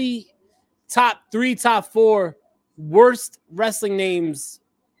probably top 3, top 4 worst wrestling names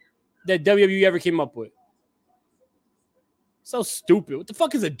that WWE ever came up with. So stupid. What the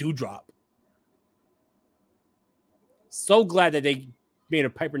fuck is a Doudrop? So glad that they made a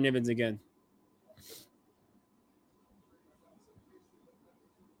Piper Nivens again.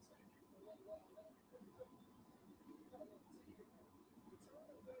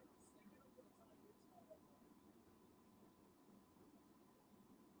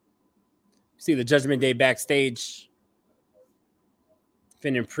 See the Judgment Day backstage.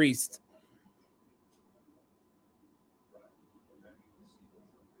 Finn and Priest.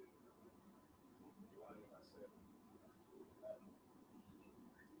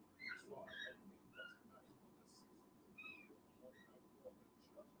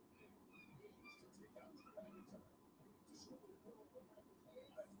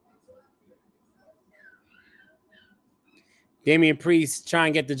 Damian Priest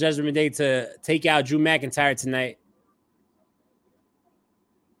trying to get the Judgment Day to take out Drew McIntyre tonight.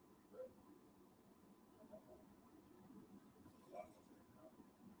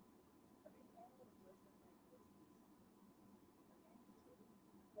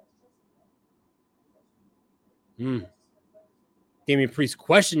 Damian Priest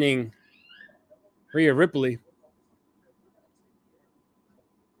questioning Rhea Ripley.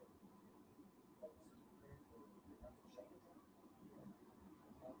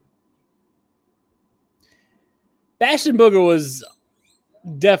 Bastion Booger was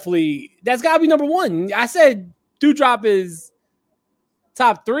definitely, that's got to be number one. I said Doudrop is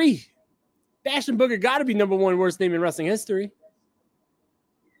top 3. Bastion Booger got to be number 1 worst name in wrestling history.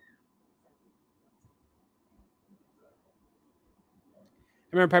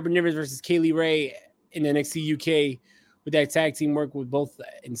 I remember Piper Niven versus Kaylee Ray in NXT UK with that tag team work with both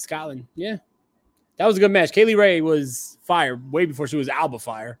in Scotland. Yeah, that was a good match. Kaylee Ray was fire way before she was Alba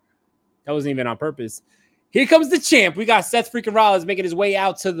Fire. That wasn't even on purpose. Here comes the champ. We got Seth freaking Rollins making his way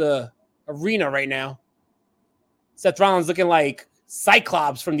out to the arena right now. Seth Rollins looking like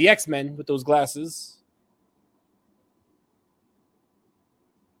Cyclops from the X-Men with those glasses.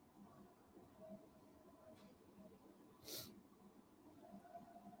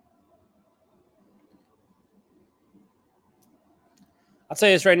 I'll tell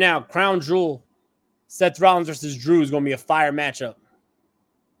you this right now. Crown Jewel, Seth Rollins versus Drew is going to be a fire matchup.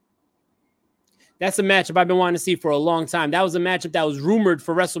 That's a matchup I've been wanting to see for a long time. That was a matchup that was rumored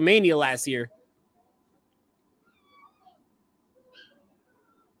for WrestleMania last year.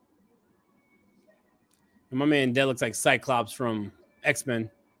 And my man, that looks like Cyclops from X-Men.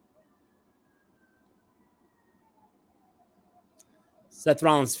 Seth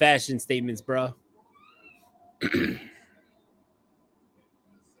Rollins' fashion statements, bro.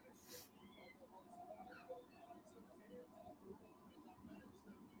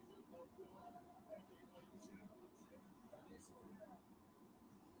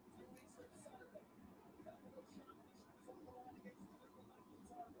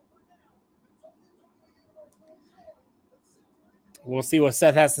 We'll see what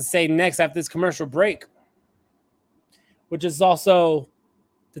Seth has to say next after this commercial break, which is also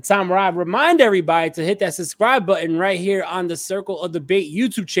the time where I remind everybody to hit that subscribe button right here on the Circle of Debate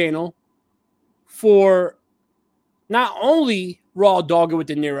YouTube channel for not only Raw Doggin with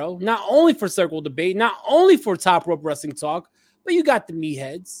Dinero, not only for Circle Debate, not only for Top Rope Wrestling Talk, but you got the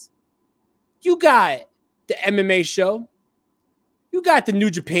Meatheads. You got the MMA show. You got the New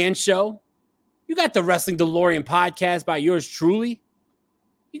Japan show. You got the Wrestling DeLorean podcast by yours truly.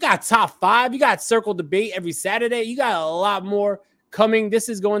 You got Top 5. You got Circle Debate every Saturday. You got a lot more coming. This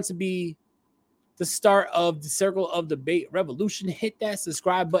is going to be the start of the Circle of Debate revolution. Hit that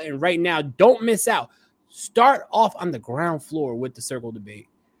subscribe button right now. Don't miss out. Start off on the ground floor with the Circle Debate.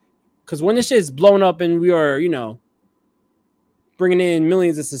 Because when this shit is blown up and we are, bringing in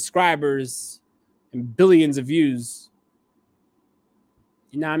millions of subscribers and billions of views,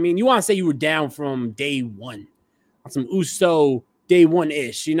 you know what I mean? You want to say you were down from day one on some Uso day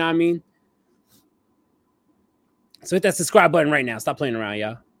one-ish, you know what I mean? So hit that subscribe button right now. Stop playing around,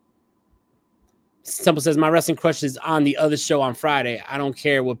 y'all. Temple says, my wrestling crush is on the other show on Friday. I don't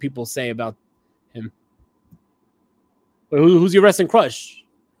care what people say about him. But who's your wrestling crush?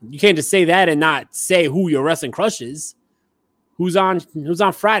 You can't just say that and not say who your wrestling crush is. Who's on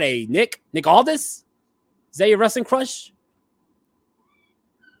Friday? Nick Aldis? Is that your wrestling crush?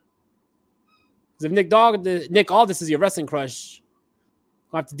 Because if Nick Aldis is your wrestling crush,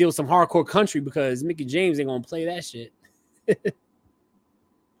 I'll have to deal with some hardcore country because Mickey James ain't gonna play that shit.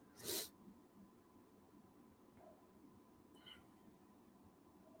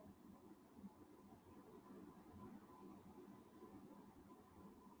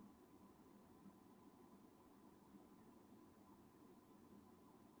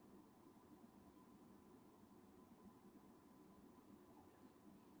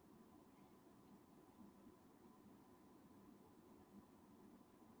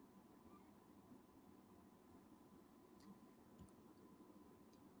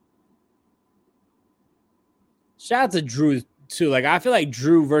 Shout out to Drew too. Like I feel like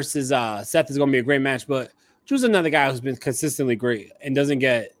Drew versus Seth is gonna be a great match, but Drew's another guy who's been consistently great and doesn't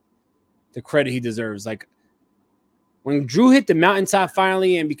get the credit he deserves. Like when Drew hit the mountaintop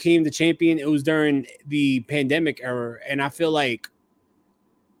finally and became the champion, it was during the pandemic era, and I feel like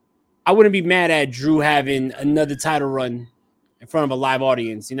I wouldn't be mad at Drew having another title run in front of a live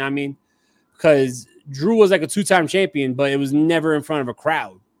audience. You know what I mean? Because Drew was like a 2-time champion, but it was never in front of a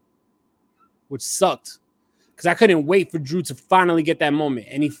crowd, which sucked. Because I couldn't wait for Drew to finally get that moment.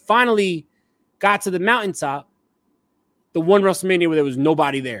 And he finally got to the mountaintop, the one WrestleMania where there was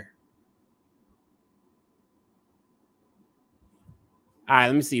nobody there. All right,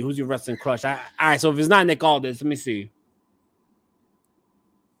 let me see. Who's your wrestling crush? All right, so if it's not Nick Aldis, let me see.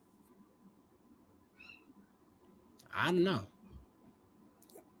 I don't know.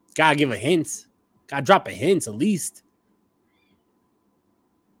 Gotta give a hint. Gotta drop a hint at least.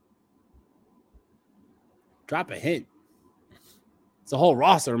 Drop a hint. It's a whole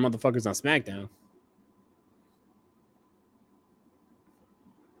roster of motherfuckers on SmackDown.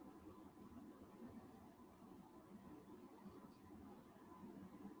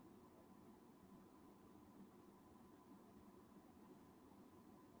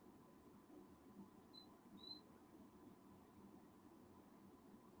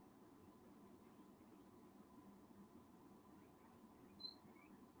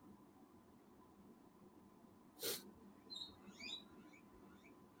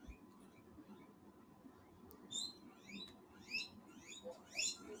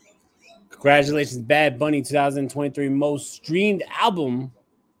 Congratulations, Bad Bunny 2023 most streamed album.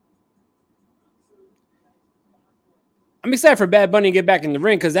 I'm excited for Bad Bunny to get back in the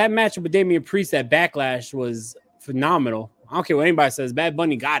ring because that matchup with Damian Priest at Backlash was phenomenal. I don't care what anybody says. Bad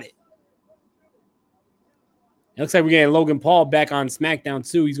Bunny got it. It looks like we're getting Logan Paul back on SmackDown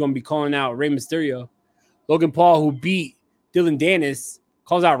too. He's going to be calling out Rey Mysterio. Logan Paul, who beat Dylan Dennis,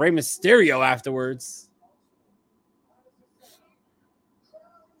 calls out Rey Mysterio afterwards.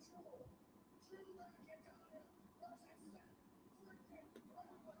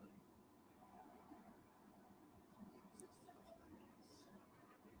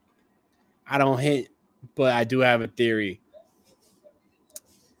 I don't hint, but I do have a theory.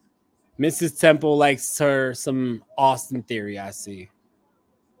 Mrs. Temple likes her some Austin Theory, I see.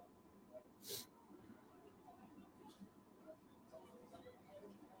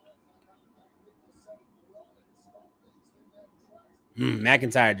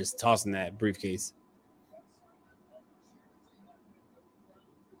 McIntyre just tossing that briefcase.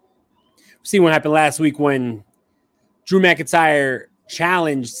 See what happened last week when Drew McIntyre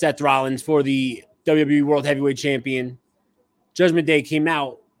challenged Seth Rollins for the WWE World Heavyweight Champion. Judgment Day came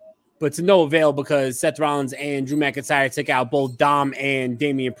out, but to no avail because Seth Rollins and Drew McIntyre took out both Dom and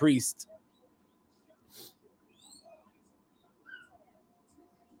Damian Priest.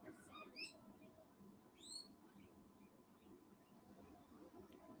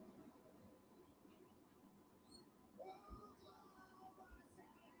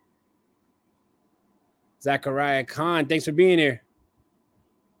 Zachariah Khan, thanks for being here.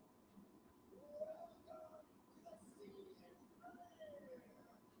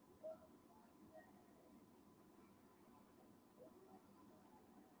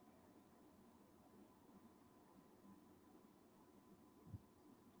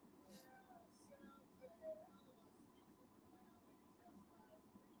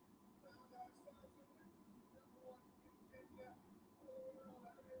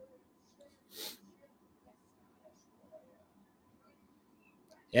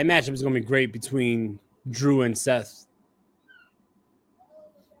 That matchup is going to be great between Drew and Seth.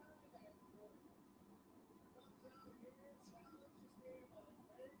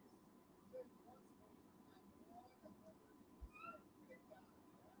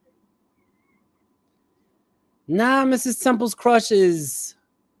 Nah, Mrs. Temple's crush is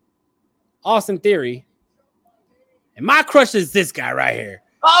Austin Theory. And my crush is this guy right here.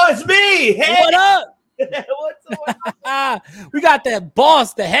 Oh, it's me. Hey. What up? What's up? We got that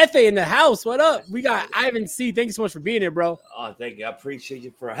boss, the Jefe in the house. What up? We got Ivan C. Thank you so much for being here, bro. Oh, thank you. I appreciate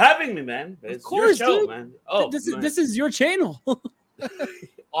you for having me, man. It's of course, your show, dude. man. Oh, this is your channel.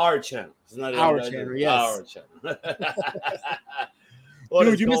 Our channel. It's not our channel, yes. Our channel.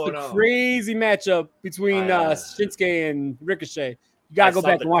 Dude, you missed a crazy matchup between Shinsuke and Ricochet. You gotta go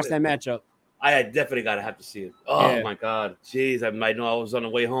back and watch that matchup. I definitely gotta have to see it. Oh yeah. My god, jeez! I might know I was on the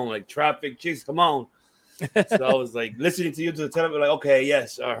way home, like traffic. Jeez, come on. So I was like listening to you to the television, like, okay,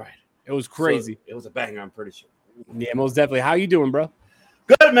 yes, all right. It was crazy. So it was a banger, I'm pretty sure. Yeah, most definitely. How you doing, bro?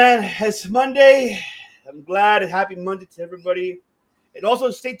 Good, man. It's Monday. I'm glad. Happy Monday to everybody. And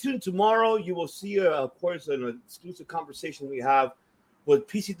also stay tuned tomorrow. You will see, of course, an exclusive conversation we have with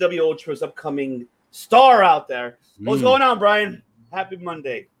PCW Ultra's upcoming star out there. What's going on, Brian? Happy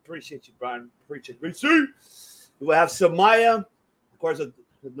Monday. Appreciate you, Brian. Appreciate you. We will have Samaya, of course, the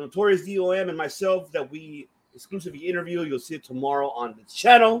Notorious DOM, and myself that we exclusively interview. You'll see it tomorrow on the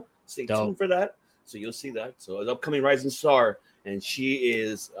channel. Stay tuned for that. So you'll see that. So the upcoming rising star, and she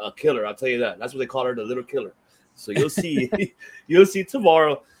is a killer. I'll tell you that. That's what they call her, the little killer. So you'll see, you'll see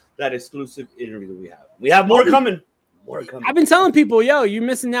tomorrow that exclusive interview that we have. We have more coming. More coming. I've been telling people, yo, you're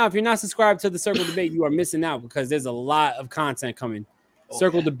missing out. If you're not subscribed to the Circle Debate, you are missing out because there's a lot of content coming. Okay.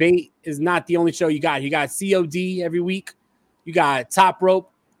 Circle Debate is not the only show you got. You got COD every week. You got Top Rope.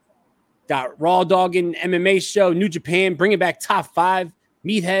 Got Raw Doggin MMA show, New Japan, bringing back Top 5,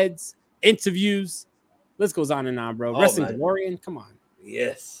 Meatheads, interviews. List goes on and on, bro. Wrestling DeLorean, come on.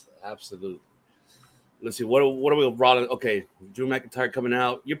 Yes, absolutely. let's see. What are we rolling? Okay, Drew McIntyre coming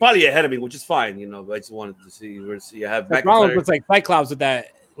out. You're probably ahead of me, which is fine. But I just wanted to see. Where to see. I have Seth Rollins McIntyre. looks like Cyclops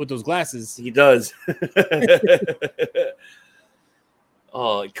with those glasses. He does.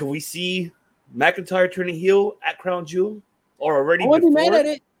 Oh, can we see McIntyre turning heel at Crown Jewel or already? I wouldn't be before? mad at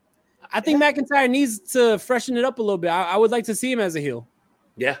it. I think McIntyre needs to freshen it up a little bit. I would like to see him as a heel.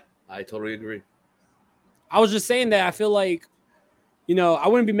 Yeah, I totally agree. I was just saying that I feel like, I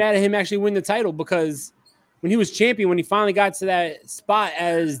wouldn't be mad at him actually winning the title because when he was champion, when he finally got to that spot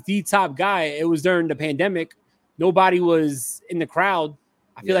as the top guy, it was during the pandemic. Nobody was in the crowd.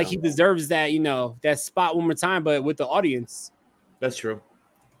 I feel like he deserves that, that spot one more time, but with the audience. That's true.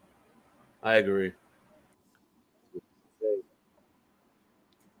 I agree.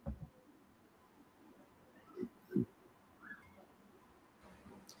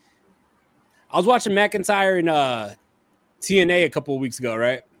 I was watching McIntyre in TNA a couple of weeks ago,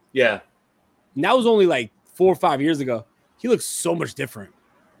 right? Yeah. And that was only like 4 or 5 years ago. He looks so much different.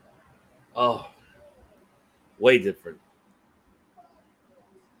 Oh, way different.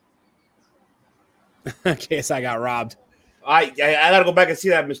 I guess I got robbed. I gotta go back and see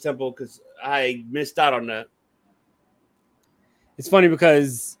that, Miss Temple, because I missed out on that. It's funny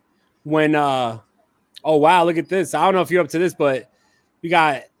because when oh wow, look at this. I don't know if you're up to this, but we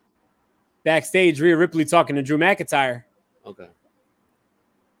got backstage Rhea Ripley talking to Drew McIntyre. Okay.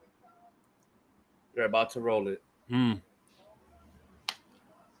 They're about to roll it.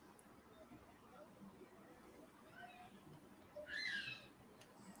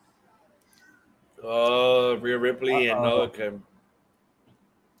 Oh, Rhea Ripley and okay.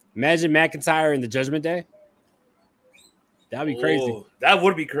 Imagine McIntyre in the Judgment Day. That'd be crazy. That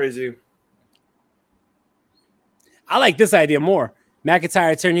would be crazy. I like this idea more.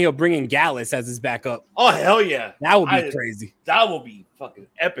 McIntyre turn heel, bringing Gallus as his backup. Oh, hell yeah. That would be crazy. That will be fucking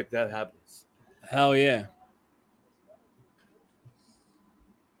epic. That happens. Hell yeah.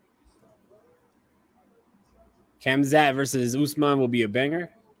 Khamzat versus Usman will be a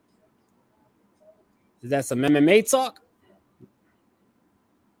banger. Is that some MMA talk?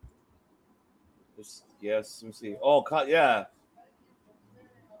 Yes, let me see. Oh, yeah.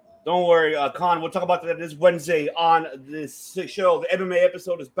 Don't worry, Con. We'll talk about that this Wednesday on this show. The MMA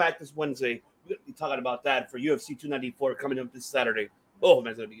episode is back this Wednesday. We're going to be talking about that for UFC 294 coming up this Saturday. Oh,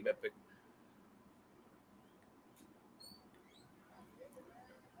 man, it's going to be epic.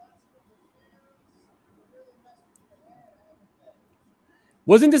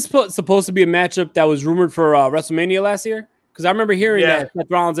 Wasn't this supposed to be a matchup that was rumored for WrestleMania last year? Because I remember hearing that Seth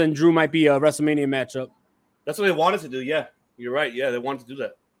Rollins and Drew might be a WrestleMania matchup. That's what they wanted to do, yeah. You're right. Yeah, they wanted to do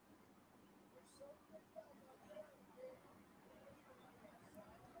that.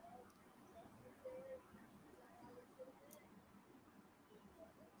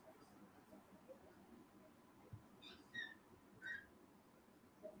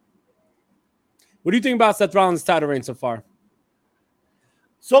 What do you think about Seth Rollins' title reign so far?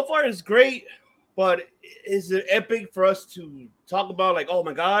 So far, it's great, but is it epic for us to talk about? Like, oh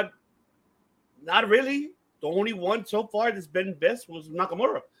my God, not really. The only one so far that's been best was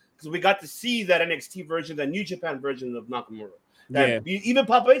Nakamura because we got to see that NXT version, that New Japan version of Nakamura. Even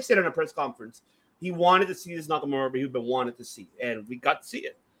Papa H said in a press conference he wanted to see this Nakamura, but he'd been wanting to see, and we got to see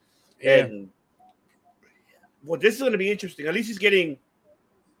it. Yeah. And well, this is going to be interesting. At least he's getting,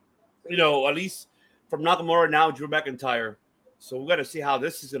 at least from Nakamura now, Drew McIntyre. So we got to see how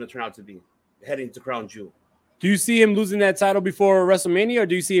this is going to turn out to be heading to Crown Jewel. Do you see him losing that title before WrestleMania, or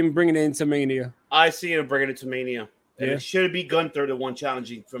do you see him bringing it into Mania? I see him bringing it to Mania. And it should be Gunther, the one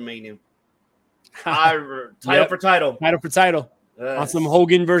challenging for Mania. Title for title. Title for title. On some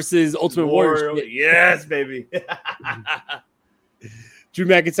Hogan versus Ultimate Warrior. Yes, baby. Drew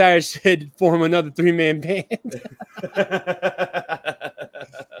McIntyre should form another 3-man band.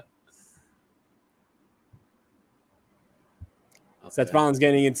 Seth Rollins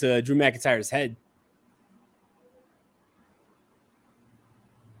getting into Drew McIntyre's head.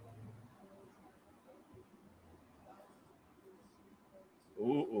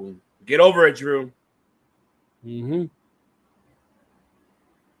 Ooh. Get over it, Drew. Mm-hmm.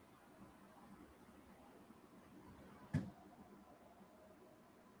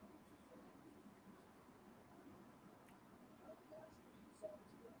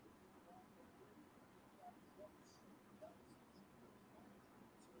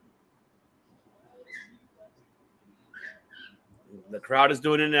 The crowd is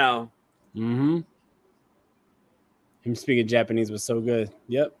doing it now. Mm-hmm. Him speaking Japanese was so good.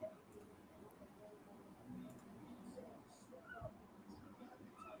 Yep.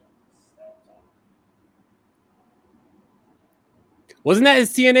 Wasn't that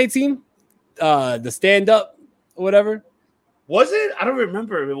his TNA team? the stand up or whatever. Was it? I don't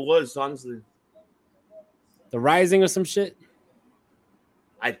remember if it was, honestly. The Rising or some shit.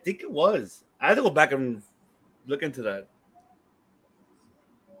 I think it was. I have to go back and look into that.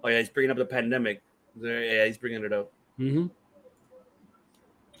 Oh yeah, he's bringing up the pandemic. Yeah, he's bringing it up. Mm-hmm.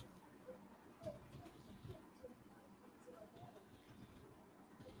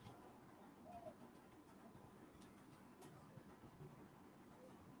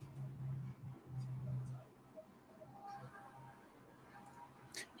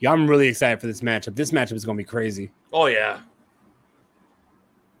 Yeah, I'm really excited for this matchup. This matchup is going to be crazy. Oh, yeah.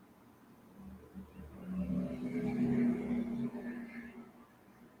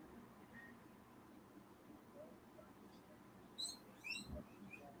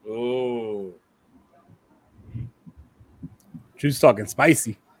 Oh. Drew's talking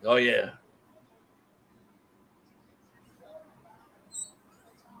spicy. Oh, yeah.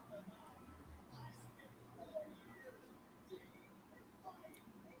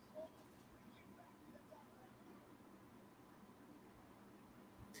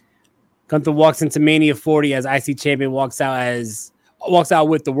 Gunther walks into Mania 40 as IC champion, walks out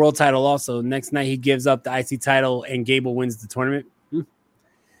with the world title also. Next night he gives up the IC title and Gable wins the tournament.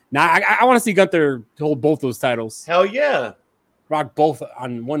 Now I want to see Gunther hold both those titles. Hell yeah. Rock both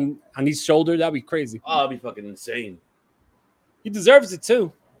on each shoulder. That'd be crazy. Oh, that'd be fucking insane. He deserves it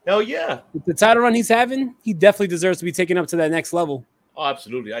too. Hell yeah. With the title run he's having, he definitely deserves to be taken up to that next level. Oh,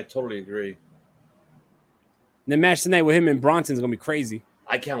 absolutely. I totally agree. And the match tonight with him and Bronson is going to be crazy.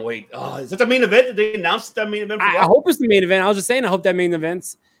 I can't wait. Oh, is that the main event? Did they announce that main event? I hope it's the main event. I was just saying, I hope that main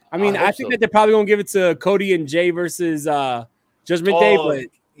event's. I mean, I think that they're probably going to give it to Cody and Jay versus Judgment Day. But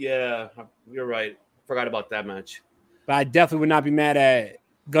yeah, you're right. Forgot about that match. But I definitely would not be mad at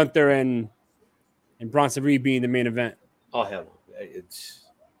Gunther and Bronson Reed being the main event. Oh, hell no. It's...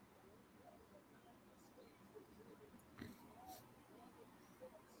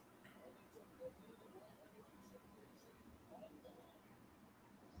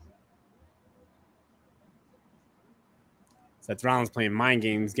 Seth Rollins playing mind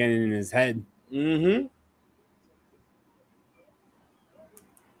games, getting in his head. Mm-hmm.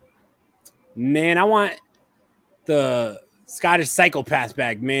 Man, I want the Scottish psychopath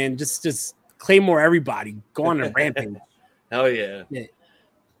back, man. Just Claymore everybody. Go on a rampage. Hell yeah.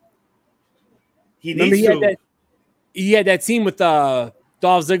 He had that team with Dolph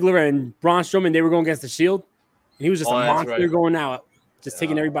Ziggler and Braun Strowman. They were going against the Shield. And he was just a monster going out, just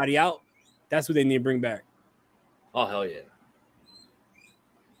taking everybody out. That's what they need to bring back. Oh, hell yeah.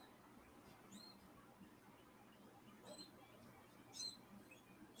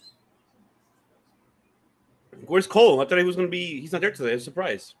 Where's Cole? I thought he was going to be... He's not there today. It's a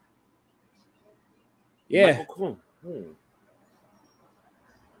surprise. Yeah. Cool. Let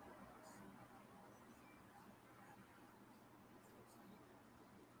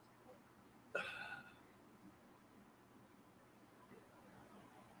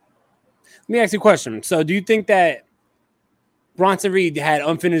me ask you a question. So do you think that Bronson Reed had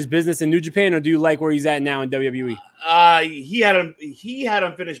unfinished business in New Japan, or do you like where he's at now in WWE? He had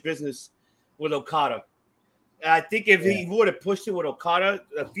unfinished business with Okada. I think if he would have pushed it with Okada,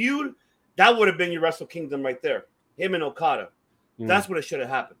 a feud, that would have been your Wrestle Kingdom right there. Him and Okada. That's what it should have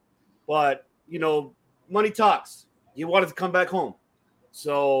happened. But, money talks. He wanted to come back home.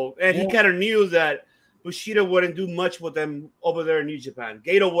 So, and he kind of knew that Bushido wouldn't do much with them over there in New Japan.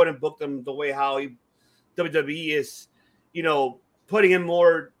 Gato wouldn't book them the way how WWE is, putting in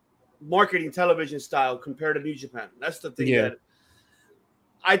more marketing television style compared to New Japan. That's the thing that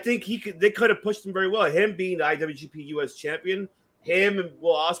I think they could have pushed him very well. Him being the IWGP US champion, him and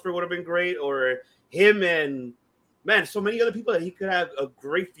Will Ospreay would have been great, or him and so many other people that he could have a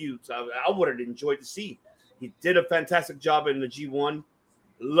great feud. So I would have enjoyed to see. He did a fantastic job in the G1.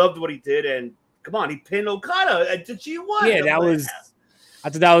 Loved what he did, and come on, he pinned Okada at the G1. Yeah, I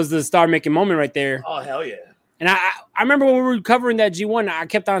thought that was the star-making moment right there. Oh, hell yeah. And I remember when we were covering that G1, I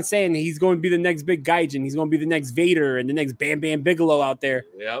kept on saying he's going to be the next big Gaijin. He's going to be the next Vader and the next Bam Bam Bigelow out there.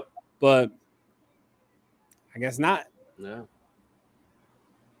 Yep. But I guess not. No.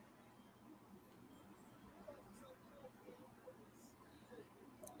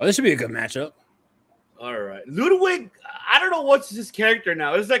 Oh, this should be a good matchup. All right. Ludwig, I don't know what's his character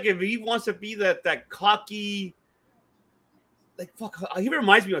now. It's like if he wants to be that cocky, he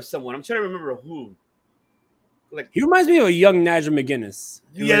reminds me of someone. I'm trying to remember who. He reminds me of a young Nigel McGuinness.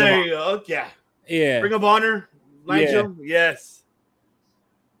 Yeah, there you go. Yeah. Yeah. Ring of Honor, Nigel. Yeah. Yes.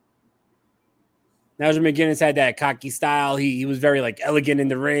 Nigel McGuinness had that cocky style. He was very elegant in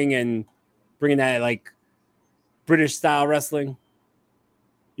the ring and bringing that British style wrestling.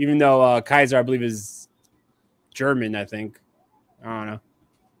 Even though Kaiser, I believe, is German, I think. I don't know.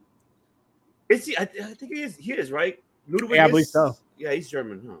 Is he? I think he is. He is, right? Ludwig Yeah, I believe so. Yeah, he's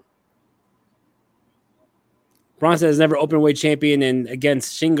German, huh? Bronson is never open weight champion, and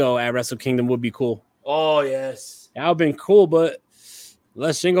against Shingo at Wrestle Kingdom would be cool. Oh, yes. That would have been cool, but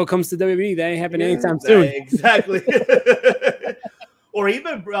unless Shingo comes to WWE, that ain't happening anytime soon. Exactly. Or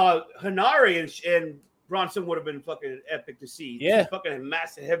even Hanare and Bronson would have been fucking epic to see. Yeah. Fucking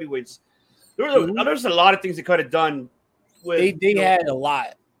massive heavyweights. There's a lot of things they could have done. They had a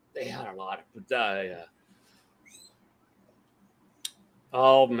lot. They had a lot. But, yeah.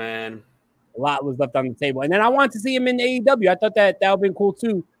 Oh, man. A lot was left on the table. And then I wanted to see him in AEW. I thought that would have been cool,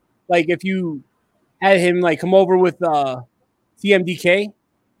 too. Like, if you had him, like, come over with TMDK,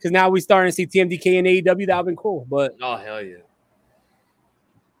 because now we're starting to see TMDK in AEW. That would have been cool. But oh, hell yeah.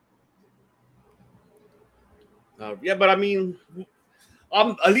 Yeah, but I mean,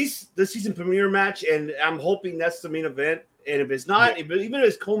 at least the season premiere match, and I'm hoping that's the main event. And if it's not, even if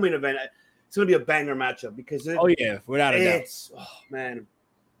it's co-main event, it's going to be a banger matchup because without a doubt. Oh, man.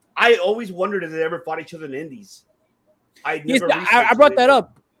 I always wondered if they ever fought each other in the Indies. I brought that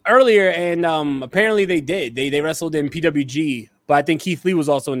up earlier, and apparently they did. They wrestled in PWG, but I think Keith Lee was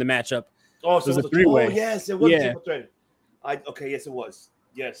also in the matchup. Oh, so it was a three-way. Oh, yes, it was a triple threat. Yes, it was.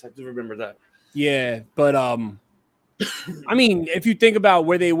 Yes, I do remember that. Yeah, but I mean, if you think about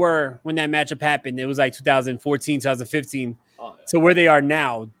where they were when that matchup happened, it was like 2014, 2015. So where they are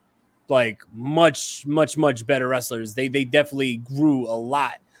now, like much, much, much better wrestlers. They definitely grew a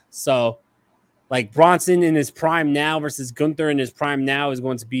lot. So like Bronson in his prime now versus Gunther in his prime now is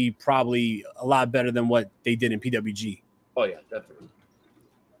going to be probably a lot better than what they did in PWG. Oh, yeah, definitely.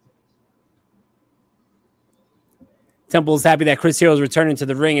 Temple is happy that Chris Hero is returning to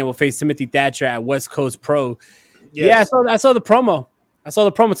the ring and will face Timothy Thatcher at West Coast Pro. Yes. Yeah, I saw the promo.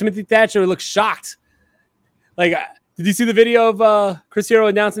 Timothy Thatcher looked shocked. Like, did you see the video of Chris Hero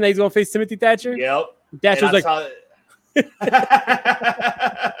announcing that he's going to face Timothy Thatcher? Yep. Thatcher's like,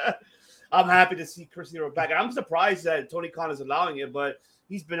 I'm happy to see Chris Hero back. And I'm surprised that Tony Khan is allowing it, but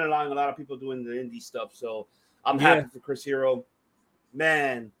he's been allowing a lot of people doing the indie stuff. So I'm happy for Chris Hero.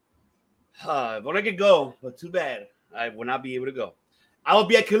 Man, I want to go, but too bad. I will not be able to go. I will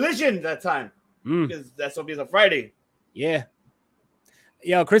be at Collision that time because that's going to be on Friday. Yeah.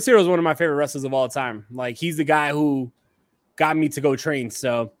 Yeah, Chris Hero is one of my favorite wrestlers of all time. Like, he's the guy who got me to go train.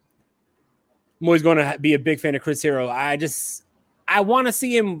 So I'm always going to be a big fan of Chris Hero. I want to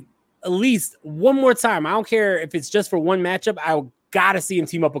see him at least one more time. I don't care if it's just for one matchup. I got to see him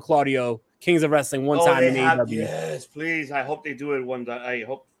team up with Claudio, Kings of Wrestling, one time in AEW. Yes, please. I hope they do it one time. I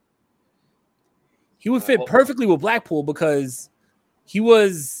hope. He would fit perfectly with Blackpool because he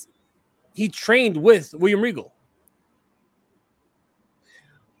trained with William Regal.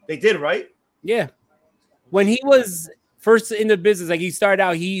 They did, right? Yeah. When he was first in the business, like he started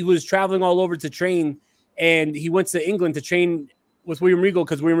out, he was traveling all over to train, and he went to England to train with William Regal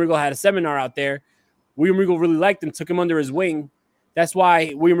because William Regal had a seminar out there. William Regal really liked him, took him under his wing. That's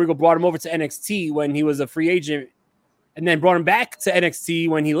why William Regal brought him over to NXT when he was a free agent, and then brought him back to NXT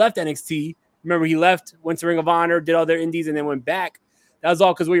when he left NXT. Remember, he left, went to Ring of Honor, did all their indies, and then went back. That was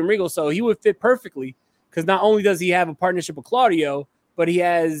all because William Regal. So he would fit perfectly because not only does he have a partnership with Claudio, but he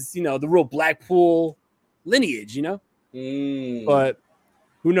has, the real Blackpool lineage, But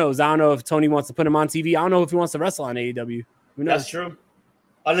who knows? I don't know if Tony wants to put him on TV. I don't know if he wants to wrestle on AEW. Who knows? That's true.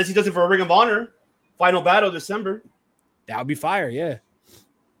 Unless he does it for a Ring of Honor. Final Battle, December. That would be fire, yeah.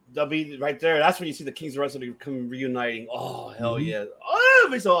 That'll be right there. That's when you see the Kings of Wrestling come reuniting. Oh, hell yeah. Oh,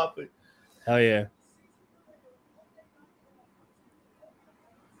 it'll be so happy. Hell yeah.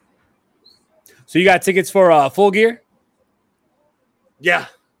 So you got tickets for Full Gear? Yeah.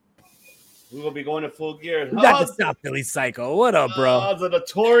 We will be going to Full Gear. We got the South Philly Psycho. What up, bro? The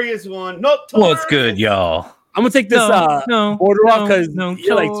notorious one. What's good, y'all? I'm going to take this border off because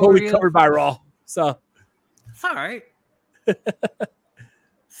you're like totally covered by Raw. So it's all right.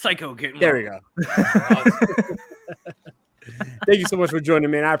 Psycho getting there we go. Thank you so much for joining,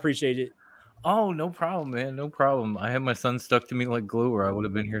 man. I appreciate it. Oh, no problem, man. No problem. I had my son stuck to me like glue, or I would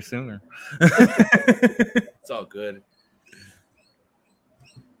have been here sooner. It's all good.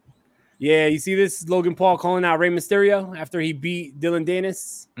 Yeah, you see this? Logan Paul calling out Rey Mysterio after he beat Dylan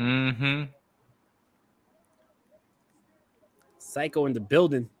Danis. Mm-hmm. Psycho in the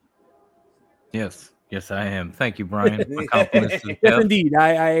building. Yes, I am. Thank you, Brian. My compliments to yes, indeed.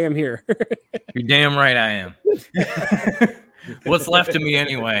 I am here. You're damn right I am. What's left of me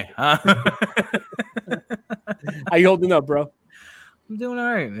anyway? Huh? How you holding up, bro? I'm doing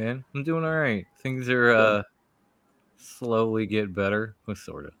all right, man. I'm doing all right. Things are slowly get better. Well,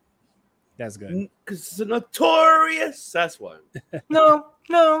 sort of. That's good. Because it's notorious. That's why. No.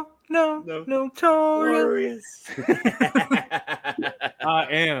 Notorious. I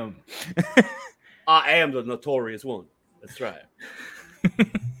am. I am the notorious one. That's right.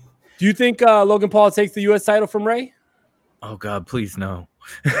 Do you think Logan Paul takes the U.S. title from Ray? Oh God, please no.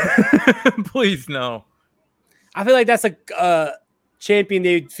 Please no. I feel like that's a champion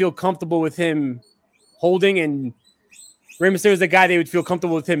they would feel comfortable with him holding, and Rey Mysterio is the guy they would feel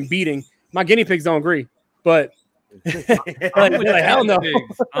comfortable with him beating. My guinea pigs don't agree, but I'm with like, hell no.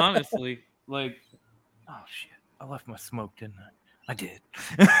 pigs, honestly. Like, oh shit, I left my smoke, didn't I? I did.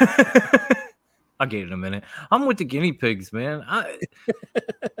 I'll get it in a minute. I'm with the guinea pigs, man.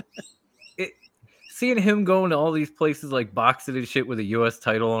 Seeing him going to all these places like boxing and shit with a U.S.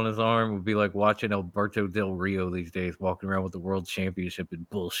 title on his arm would be like watching Alberto Del Rio these days, walking around with the world championship in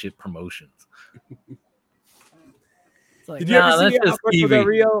bullshit promotions. Like, did you ever see Alberto Del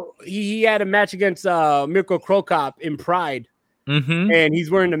Rio? He had a match against Mirko Krokop in Pride, and he's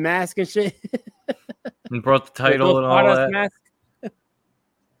wearing the mask and shit. And brought the title and all that. Mask.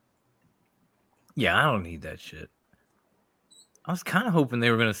 Yeah, I don't need that shit. I was kind of hoping they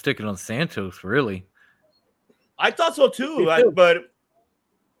were going to stick it on Santos, really. I thought so too, but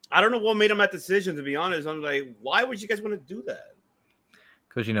I don't know what made him that decision, to be honest. I'm like, why would you guys want to do that?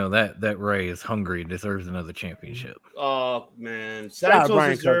 Because, you know, that Ray is hungry and deserves another championship. Oh, man.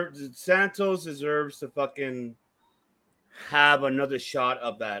 Santos deserves to fucking have another shot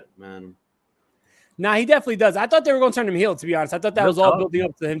of that, man. Nah, he definitely does. I thought they were going to turn him heel, to be honest. I thought that was all building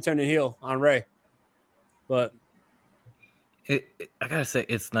up to him turning heel on Ray. But I gotta say,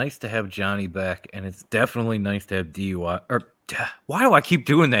 it's nice to have Johnny back, and it's definitely nice to have DUI. Or why do I keep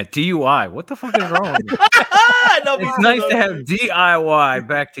doing that? DUI. What the fuck is wrong with me? It's nice to have DIY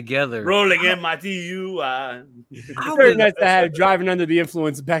back together. Rolling in my DUI. It's very nice to have driving under the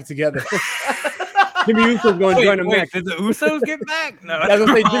influence back together. Jimmy Uso's going to join them next. Did the Usos get back? No. That's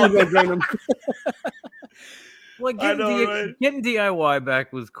what they Jimmy's going to join them. Like getting DIY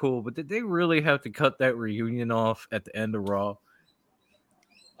back was cool, but did they really have to cut that reunion off at the end of Raw?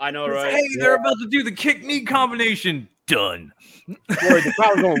 I know, right? Hey, they're about to do the kick knee combination. Done. The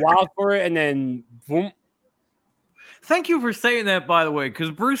crowd was going wild for it, and then boom. Thank you for saying that, by the way,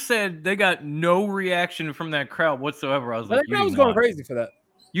 because Bruce said they got no reaction from that crowd whatsoever. I was like, that crowd was going crazy for that.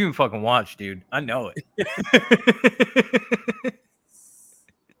 You can fucking watch, dude. I know it.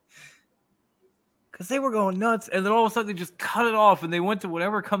 Because they were going nuts, and then all of a sudden they just cut it off, and they went to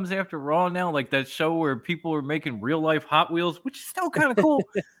whatever comes after Raw now, like that show where people are making real-life Hot Wheels, which is still kind of cool.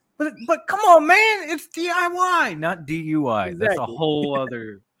 but come on, man, it's DIY, not DUI. Exactly. That's a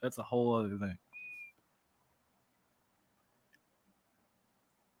whole other thing.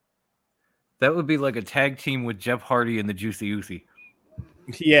 That would be like a tag team with Jeff Hardy and the Juicy Uzi.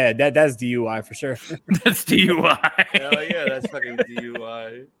 Yeah, that's DUI for sure. That's DUI. Hell yeah, that's fucking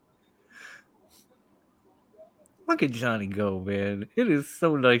DUI. Look at Johnny go, man. It is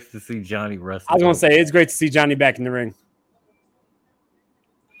so nice to see Johnny wrestle. I was going to say, it's great to see Johnny back in the ring.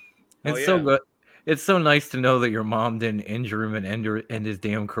 It's so good. It's so nice to know that your mom didn't injure him and end his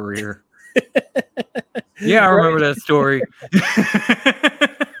damn career. Yeah, I remember that story.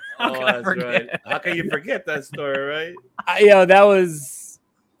 That's right. How can you forget that story, right? That was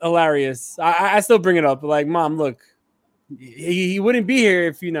hilarious. I still bring it up. Like, Mom, look, he wouldn't be here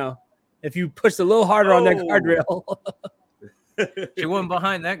if you pushed a little harder on that guardrail. She wasn't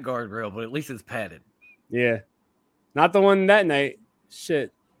behind that guardrail, but at least it's padded. Yeah. Not the one that night.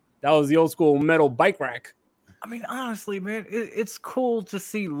 Shit. That was the old school metal bike rack. I mean, honestly, man, it's cool to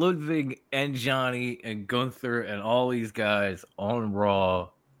see Ludwig and Johnny and Gunther and all these guys on Raw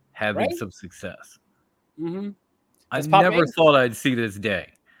having some success. Mm-hmm. I never thought I'd see this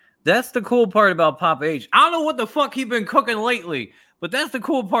day. That's the cool part about Papa H. I don't know what the fuck he's been cooking lately, but that's the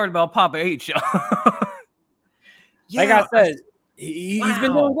cool part about Papa H. Like I said, he's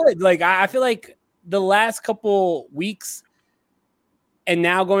been doing good. Like, I feel like the last couple weeks and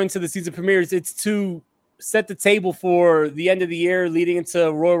now going to the season premieres, it's to set the table for the end of the year leading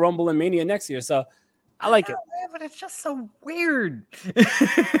into Royal Rumble and Mania next year. So I like it. Man, but it's just so weird.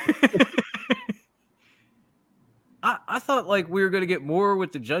 I thought like we were going to get more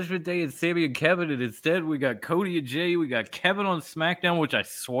with the Judgment Day and Sammy and Kevin, and instead we got Cody and Jay. We got Kevin on SmackDown, which I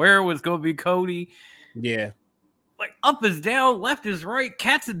swear was going to be Cody. Yeah. Like up is down, left is right.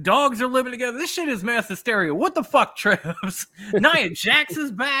 Cats and dogs are living together. This shit is mass hysteria. What the fuck, Trebs? Nia Jax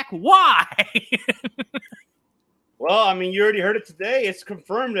is back. Why? Well, I mean, you already heard it today. It's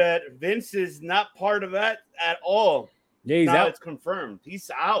confirmed that Vince is not part of that at all. Yeah, he's out. It's confirmed. He's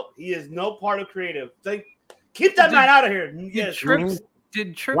out. He is no part of creative. Keep that man out of here. Yes.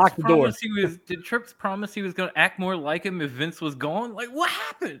 Did Lock Trips the door. promise he was going to act more like him if Vince was gone? Like, what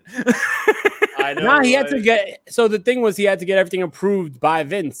happened? I know. Nah, he had to get. So the thing was, he had to get everything approved by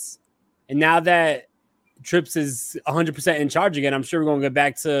Vince, and now that Trips is 100% in charge again, I'm sure we're going to get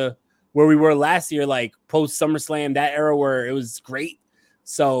back to where we were last year, like post SummerSlam, that era where it was great.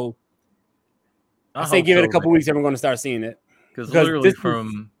 So I say give it a couple weeks, and we're going to start seeing it. Because literally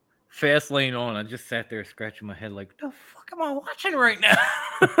from Fastlane on, I just sat there scratching my head like, what the fuck am I watching right now?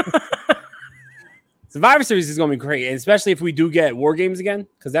 Survivor Series is going to be great, and especially if we do get War Games again,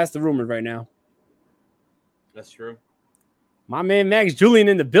 because that's the rumor right now. That's true. My man Max Julian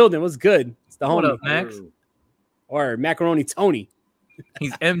in the building. What's good? It's the What homie. up, Max? Or Macaroni Tony.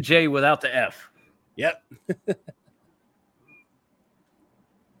 He's MJ without the F. Yep.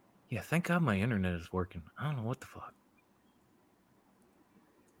 Yeah, thank God my internet is working. I don't know what the fuck.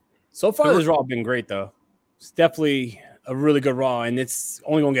 So far, this Raw been great, though. It's definitely a really good Raw, and it's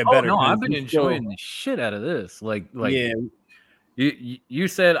only going to get better. No, I've been enjoying the shit out of this. Like, yeah. You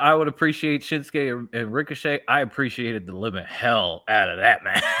said I would appreciate Shinsuke and Ricochet. I appreciated the living hell out of that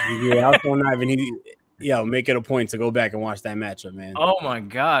match. Yeah, I was going Ivan. Make it a point to go back and watch that matchup, man. Oh my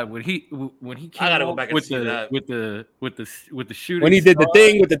God, when he came I gotta go back and with see that. with the shooting, when he did the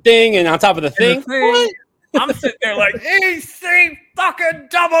thing with the thing and on top of the thing, what? I'm sitting there like EC fucking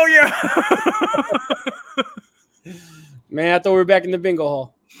W. Man, I thought we were back in the bingo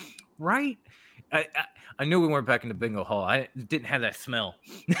hall. Right? I knew we weren't back in the bingo hall. I didn't have that smell.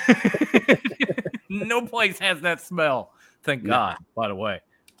 No place has that smell. Thank God, by the way.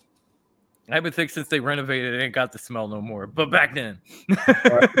 I would think since they renovated, it ain't got the smell no more. But back then.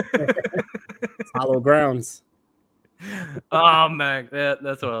 It's hollow grounds. Oh, man.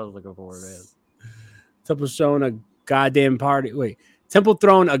 That's what I was looking for, man. Temple showing a goddamn party. Wait. Temple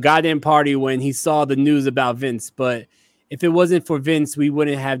throwing a goddamn party when he saw the news about Vince. But if it wasn't for Vince, we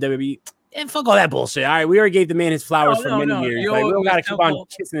wouldn't have WWE. And fuck all that bullshit. All right, we already gave the man his flowers for many years. Like, we don't gotta keep on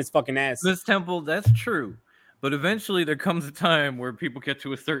kissing his fucking ass. Miss Temple, that's true. But eventually there comes a time where people get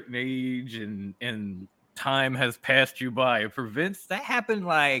to a certain age and time has passed you by. For Vince, that happened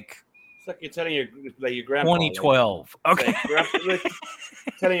like it's like you're telling your grandpa. 2012. Okay.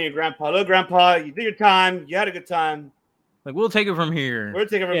 Telling your grandpa, look, grandpa, you did your time. You had a good time. Like, we'll take it from here. We'll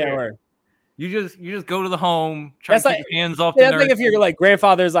take it from here. Right. You just go to the home, try to keep your hands off the nurse. That's like if your like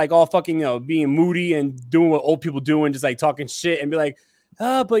grandfather's like all fucking being moody and doing what old people do and just like talking shit and be like,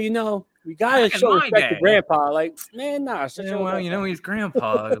 but we gotta show respect to grandpa. Like, man, nah. He's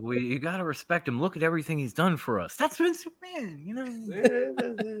grandpa. You gotta respect him. Look at everything he's done for us. That's Vince McMahon,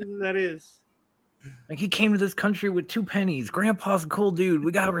 That is. Like, he came to this country with 2 pennies. Grandpa's a cool dude.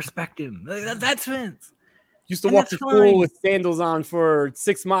 We gotta respect him. That's Vince. Used to walk to school with sandals on for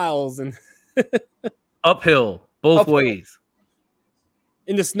 6 miles and uphill both ways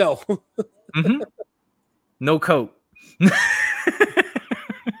in the snow. Mm-hmm. No coat.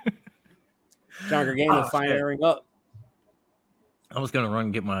 John Gargano firing up. I was gonna run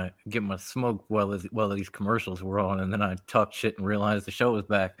and get my smoke while these commercials were on, and then I talked shit and realized the show was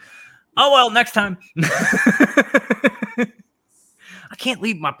back. Oh well, next time. I can't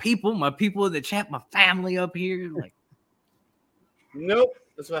leave my people in the chat, my family up here. Like, nope.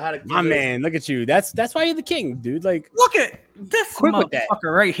 That's what I had to do. My man, look at you. That's why you're the king, dude. Like, look at this motherfucker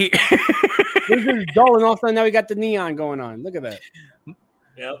right here. Dull, and all of a sudden now we got the neon going on. Look at that.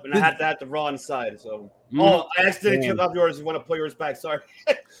 Yep, and I had to have the raw inside. So, I accidentally took off yours and want to pull yours back. Sorry.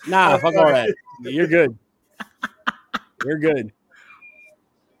 Nah, fuck all that. You're good. You're good.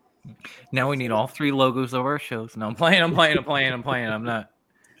 Now we need all 3 logos of our shows. No, I'm playing. I'm not.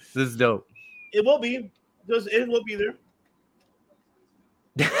 This is dope. It will be. It will be there.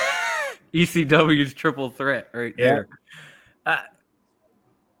 ECW's triple threat right there. I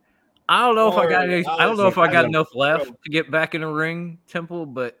don't know if I got enough left to get back in the ring, Temple,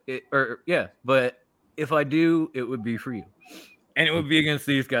 but if I do, it would be for you. And it would be against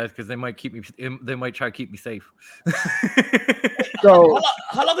these guys because they might try to keep me safe. So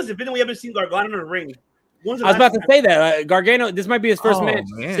how long has it been we haven't seen Gargano in the ring? I was about to say that Gargano. This might be his first match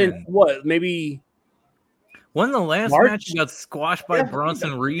since what? Maybe. Wasn't the last match he got squashed by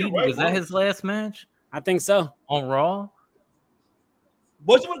Bronson Reed? Was that his last match? I think so. On Raw?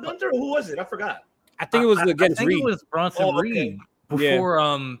 Was it with Gunther or who was it? I forgot. I think it was against Reed. It was Bronson Reed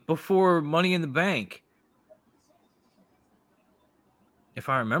before Money in the Bank. If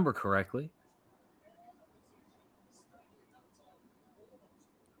I remember correctly.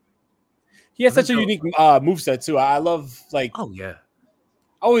 He has such a unique moveset too. I love I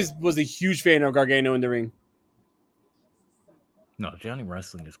always was a huge fan of Gargano in the ring. No, Johnny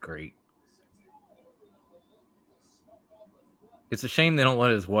Wrestling is great. It's a shame they don't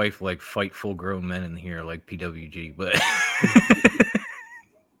let his wife like fight full-grown men in here like PWG, but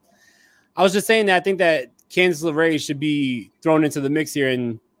I was just saying that I think that Candice LeRae should be thrown into the mix here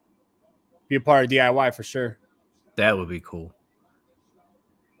and be a part of DIY for sure. that would be cool.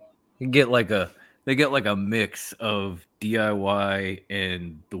 You get like a mix of DIY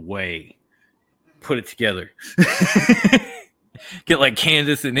and The Way. Put it together. Get like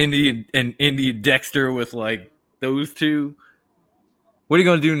Candice and Indy Dexter with like those two. What are you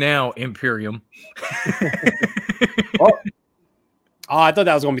gonna do now, Imperium? Oh, I thought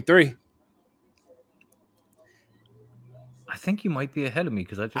that was gonna be 3. I think you might be ahead of me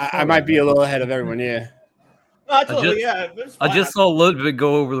because I might be a little ahead of everyone. Yeah. I just saw Ludwig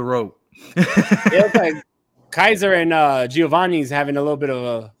go over the rope. Yeah, like Kaiser and Giovanni's having a little bit of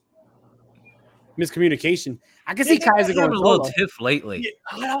a miscommunication. I can see Kaiser going a little tiff lately.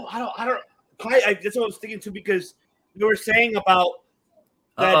 Yeah, that's what I was thinking too, because you were saying about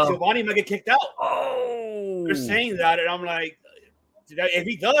that Giovanni might get kicked out. Oh, you're saying that, and I'm like, if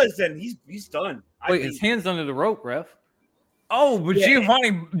he does, then he's done. Wait, his hand's under the rope, ref. Oh, but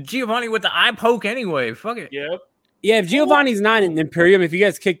Giovanni with the eye poke anyway. Fuck it. Yep. Yeah, if Giovanni's not in Imperium, if he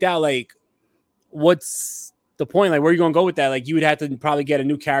gets kicked out, like, what's the point? Like, where are you going to go with that? Like, you would have to probably get a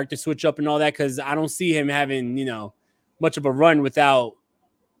new character switch up and all that, because I don't see him having, much of a run without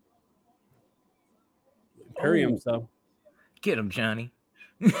Imperium. So get him, Johnny.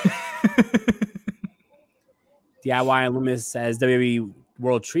 DIY and Loomis as WWE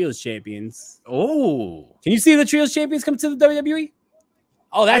World Trios Champions. Oh, can you see the Trios Champions come to the WWE?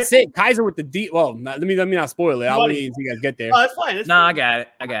 Oh, that's it. Kaiser with the D. Well, let me not spoil it. I'll wait until you guys get there. Oh, that's fine. No, I got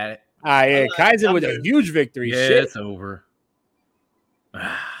it. Yeah, Kaiser with a huge victory. Yeah, shit. It's over.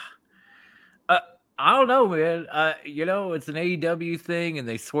 I don't know, man. It's an AEW thing, and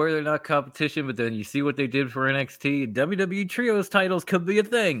they swear they're not competition, but then you see what they did for NXT. WWE Trios titles could be a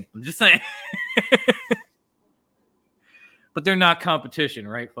thing. I'm just saying. But they're not competition,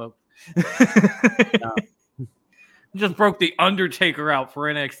 right, folks? No. Just broke the Undertaker out for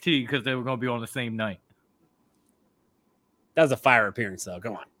NXT because they were going to be on the same night. That was a fire appearance, though.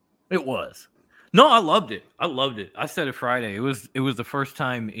 Come on. It was. No, I loved it. I said it Friday. It was the first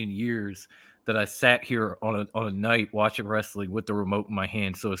time in years that I sat here on a night watching wrestling with the remote in my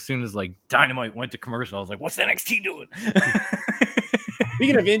hand. So as soon as like Dynamite went to commercial, I was like, "What's NXT doing?"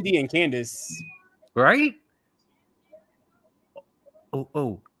 Speaking of Indy and Candice, right?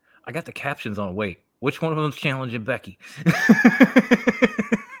 Oh! I got the captions on. Wait, which one of them's challenging Becky?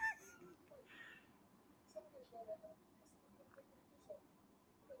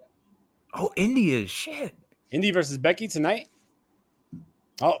 Oh, Indy is shit. Indy versus Becky tonight.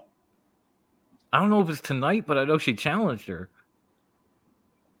 Oh, I don't know if it's tonight, but I know she challenged her.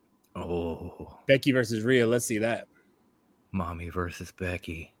 Oh, Becky versus Rhea. Let's see that. Mommy versus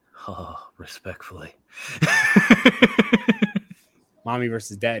Becky. Oh, respectfully. Mommy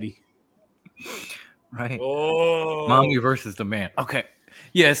versus Daddy. Right. Oh, Mommy versus the man. Okay.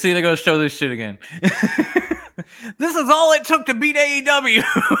 Yeah, see, they're going to show this shit again. This is all it took to beat AEW.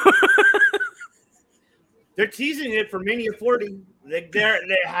 They're teasing it for Mania 40.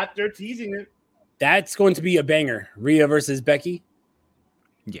 They're teasing it. That's going to be a banger. Rhea versus Becky.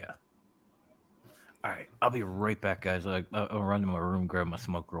 Yeah. All right. I'll be right back, guys. I'll run to my room, grab my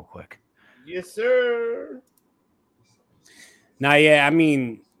smoke real quick. Yes, sir. Now, yeah, I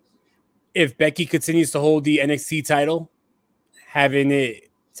mean, if Becky continues to hold the NXT title, having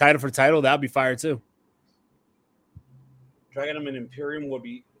it title for title, that'll be fire too. Dragging them in Imperium would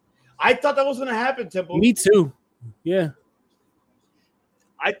be. I thought that was going to happen, Temple. Me too. Yeah.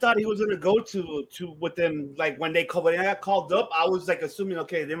 I thought he was going to go to with them. Like when I got called up, I was like assuming,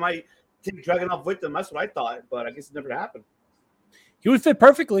 okay, they might take Dragunov with them. That's what I thought, but I guess it never happened. He would fit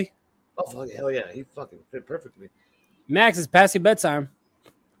perfectly. Oh, hell yeah. He fucking fit perfectly. Max, is past your bedtime.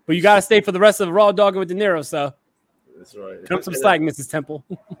 But you got to stay for the rest of the Raw Doggin with Dinero, so. That's right. Come some slack, Mrs. Temple.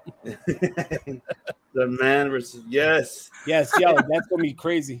 The man versus, yes. Yes, yo, that's going to be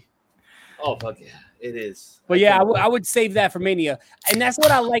crazy. Oh, fuck yeah. It is. But yeah, I would save that for Mania. And that's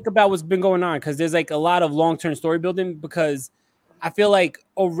what I like about what's been going on, because there's like a lot of long-term story building, because I feel like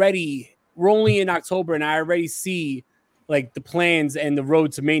already we're only in October and I already see like the plans and the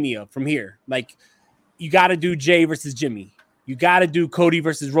road to Mania from here. Like you got to do Jay versus Jimmy. You got to do Cody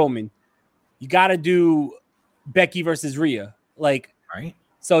versus Roman. You got to do Becky versus Rhea. Like, right.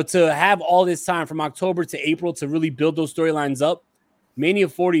 So to have all this time from October to April to really build those storylines up, Mania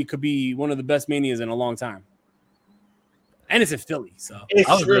 40 could be one of the best Manias in a long time. And it's in Philly, so. It's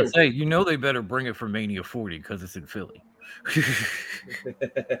I was true. going to say, they better bring it for Mania 40 because it's in Philly.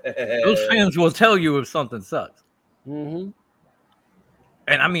 Those fans will tell you if something sucks. Mm-hmm.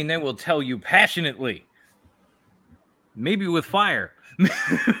 And I mean, they will tell you passionately, maybe with fire.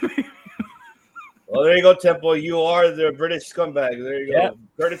 Well, there you go, Temple. You are the British scumbag. There you go. Yep.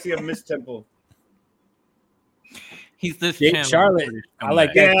 Courtesy of Miss Temple. He's this Jake channel. Charlotte. I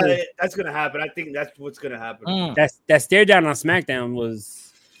like that. Yeah, that's gonna happen. I think that's what's gonna happen. That stare down on SmackDown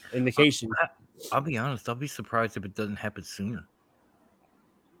was indication. I'll be honest. I'll be surprised if it doesn't happen sooner.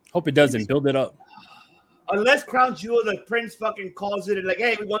 Hope it doesn't. Build it up. Unless Crown Jewel, the Prince, fucking calls it and like,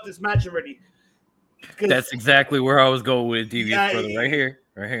 hey, we want this match already. That's exactly where I was going with Devious brother. Right here.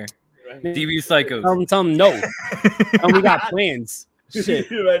 Devious Psychos. Tell them no. And we got plans. Shit.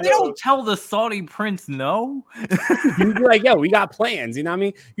 They don't tell the Saudi Prince no. You'd be like, yo, we got plans. You know what I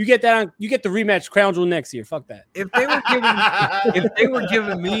mean? You get that. You get the rematch Crown Jewel next year. Fuck that. If they were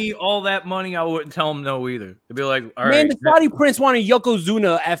giving me all that money, I wouldn't tell them no either. They'd be like, all right. The Saudi Prince wanted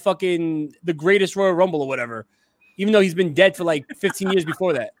Yokozuna at fucking the greatest Royal Rumble or whatever, even though he's been dead for like 15 years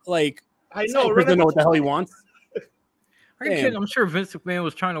before that. Like, I know. He doesn't know what the hell he wants. Are you kidding? I'm sure Vince McMahon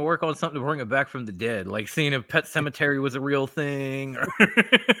was trying to work on something to bring it back from the dead, like seeing if Pet Cemetery was a real thing. Or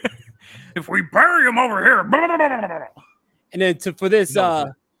if we bury him over here. And then for this,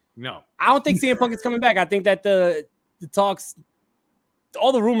 no, I don't think CM Punk is coming back. I think that the talks,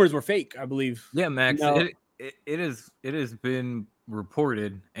 all the rumors were fake, I believe. Yeah, Max. It has been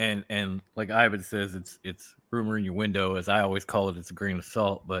reported, and like Ivan says, it's rumor in your window, as I always call it. It's a grain of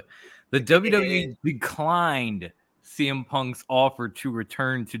salt, but the WWE declined CM Punk's offer to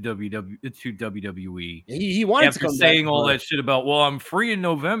return to WWE. He wanted after to come saying back, all that shit about, well, I'm free in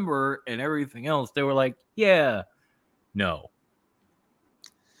November and everything else. They were like, yeah, no.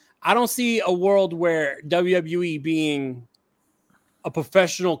 I don't see a world where WWE being a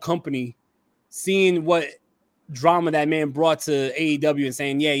professional company, seeing what drama that man brought to AEW and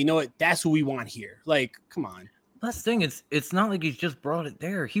saying, yeah, you know what, that's who we want here. Like, come on. That's the thing. It's not like he's just brought it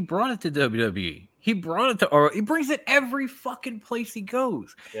there. He brought it to WWE. He brought it to, or he brings it every fucking place he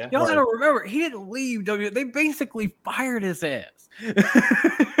goes. Yeah, y'all gotta remember, he didn't leave WWE. They basically fired his ass.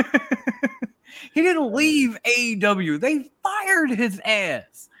 He didn't leave AEW. They fired his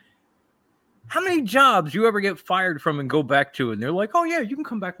ass. How many jobs you ever get fired from and go back to, and they're like, oh yeah, you can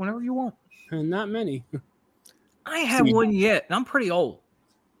come back whenever you want? Not many. I have one yet, and I'm pretty old.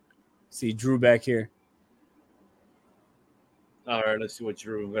 See Drew back here. All right, let's see what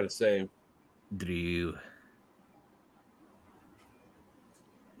Drew got to say. Drew.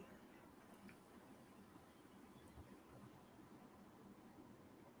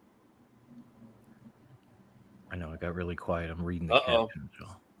 I know I got really quiet. I'm reading the caption. So.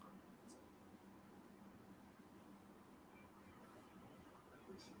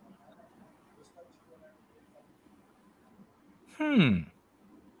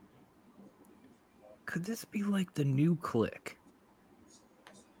 Could this be like the new Click?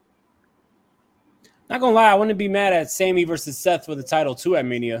 Not gonna lie, I wouldn't be mad at Sammy versus Seth for the title too at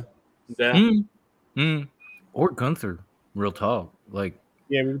Mania. Yeah. Or Gunther, real talk. Like,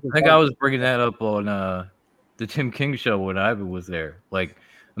 yeah, I think I was bringing that up on the Tim King show when Ivan was there. Like,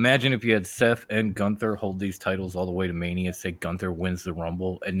 imagine if you had Seth and Gunther hold these titles all the way to Mania, say Gunther wins the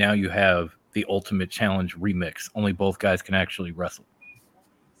Rumble, and now you have the Ultimate Challenge remix. Only both guys can actually wrestle.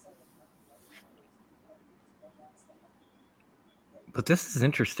 But this is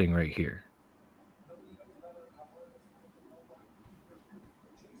interesting right here.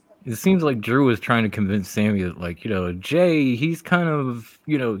 It seems like Drew is trying to convince Sammy that, like, Jay, he's kind of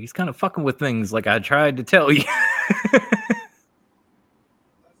fucking with things like I tried to tell you.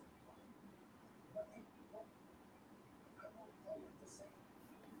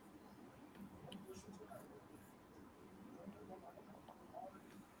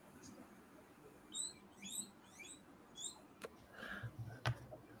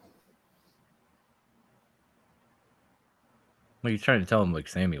 Well, he's trying to tell him, like,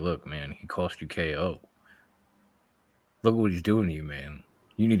 Sammy, look, man, he cost you KO. Look what he's doing to you, man.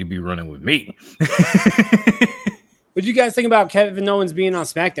 You need to be running with me. What do you guys think about Kevin Owens being on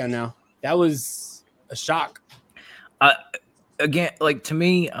SmackDown now? That was a shock. Again, like, to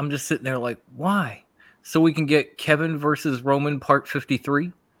me, I'm just sitting there like, why? So we can get Kevin versus Roman part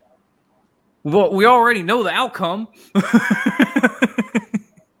 53? Well, we already know the outcome.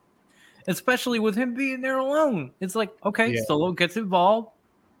 Especially with him being there alone. It's like, okay, yeah. Solo gets involved.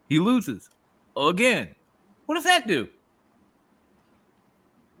 He loses. Again. What does that do?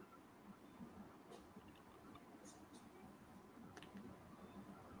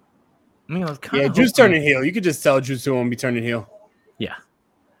 I mean, I was kind of Drew's turning heel. You could just tell Drew's going to be turning heel. Yeah.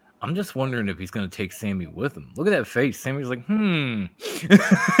 I'm just wondering if he's going to take Sammy with him. Look at that face. Sammy's like,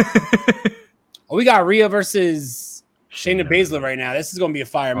 Oh, we got Rhea versus Shayna Baszler right now. This is going to be a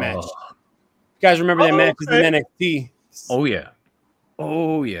fire match. Oh. You guys remember that match okay. in NXT? Oh yeah.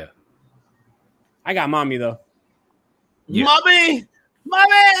 Oh yeah. I got mommy though. Yeah. Mommy.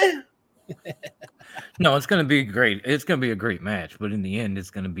 No, it's gonna be great. It's gonna be a great match, but in the end,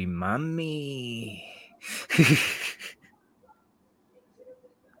 it's gonna be mommy.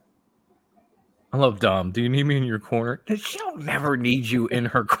 I love Dom. Do you need me in your corner? She'll never need you in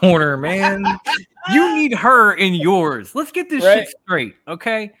her corner, man. You need her in yours. Let's get this shit straight,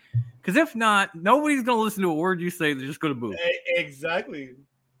 okay? Because if not, nobody's gonna listen to a word you say. They're just gonna boo. Exactly.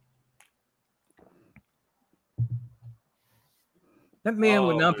 That man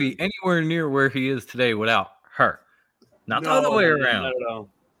would not be anywhere near where he is today without her. Not the other way around. Not at all.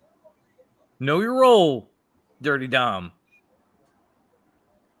 Know your role, Dirty Dom.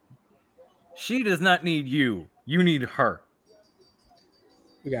 She does not need you. You need her.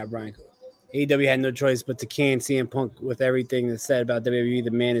 We got Brian. AEW had no choice but to can CM Punk with everything that's said about WWE. The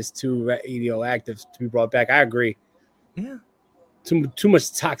man is too radioactive to be brought back. I agree. Yeah. Too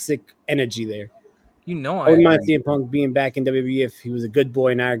much toxic energy there. You know, I wouldn't mind CM Punk being back in WWE if he was a good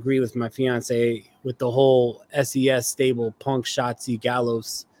boy, and I agree with my fiance with the whole SES stable, Punk, Shotzi,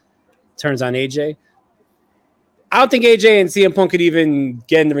 Gallows turns on AJ. I don't think AJ and CM Punk could even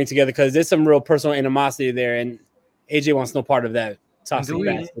get in the ring together because there's some real personal animosity there, and AJ wants no part of that.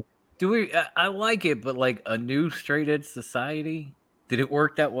 I like it, but like a new straight edge society, did it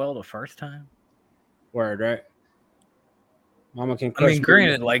work that well the first time? Word, right? Mama can crush. I mean,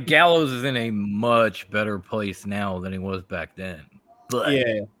 granted, like Gallows is in a much better place now than he was back then. But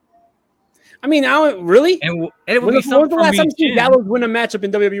yeah, I mean, I don't really. And it would be something. When's the last time you seen Gallows win a matchup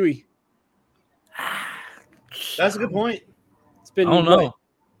in WWE? That's a good point. It's been. I don't know.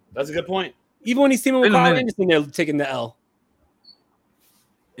 That's a good point. Even when he's teaming with Carl Anderson, they're taking the L.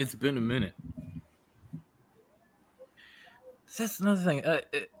 It's been a minute. That's another thing.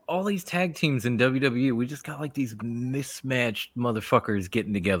 All these tag teams in WWE, we just got like these mismatched motherfuckers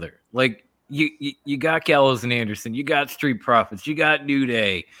getting together. Like you got Gallows and Anderson, you got Street Profits, you got New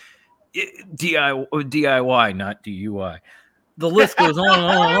Day, DIY, not DUI. The list goes on and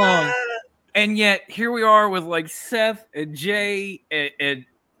on and on. And yet here we are with like Seth and Jay and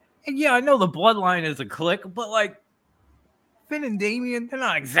yeah, I know the Bloodline is a clique, but like Finn and Damian, they're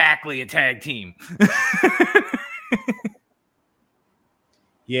not exactly a tag team.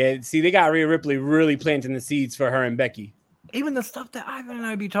 Yeah, see, they got Rhea Ripley really planting the seeds for her and Becky. Even the stuff that Ivan and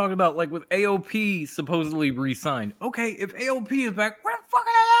I be talking about, like with AOP supposedly re-signed. Okay, if AOP is back, where the fuck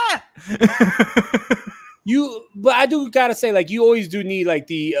are they at? But I do gotta say, like, you always do need like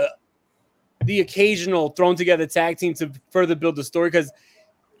the occasional thrown together tag team to further build the story, because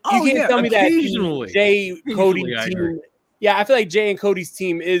you can't tell me that Jay Cody team. Yeah, I feel like Jay and Cody's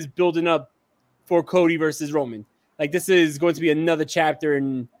team is building up for Cody versus Roman. Like, this is going to be another chapter,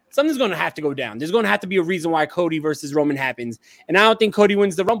 and something's going to have to go down. There's going to have to be a reason why Cody versus Roman happens. And I don't think Cody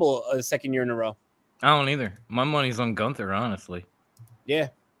wins the Rumble a second year in a row. I don't either. My money's on Gunther, honestly. Yeah.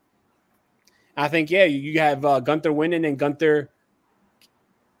 I think, you have Gunther winning, and Gunther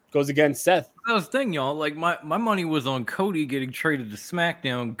goes against Seth. That was the thing, y'all. Like, my money was on Cody getting traded to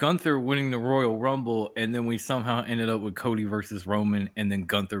SmackDown, Gunther winning the Royal Rumble, and then we somehow ended up with Cody versus Roman, and then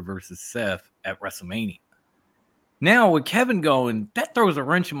Gunther versus Seth at WrestleMania. Now, with Kevin going, that throws a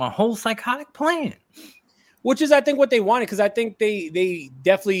wrench in my whole psychotic plan. Which is, I think, what they wanted, because I think they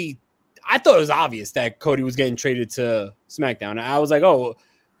definitely... I thought it was obvious that Cody was getting traded to SmackDown. I was like, oh,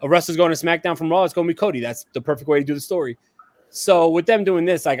 a wrestler's going to SmackDown from Raw, it's going to be Cody. That's the perfect way to do the story. So with them doing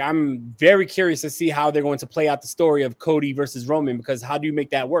this, like, I'm very curious to see how they're going to play out the story of Cody versus Roman, because how do you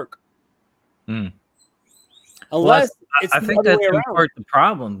make that work? Unless I think that's in part the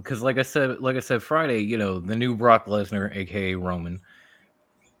problem, because like I said Friday, the new Brock Lesnar, aka Roman,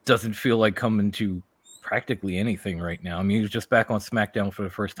 doesn't feel like coming to practically anything right now. I mean, he was just back on SmackDown for the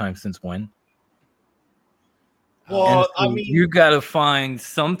first time since when? Well, so you got to find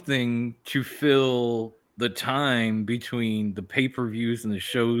something to fill the time between the pay-per-views and the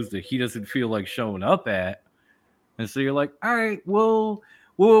shows that he doesn't feel like showing up at, and so you're like, all right, we'll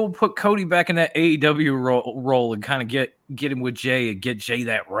put Cody back in that AEW role and kind of get him with Jay and get Jay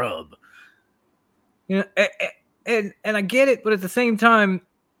that rub. And I get it, but at the same time,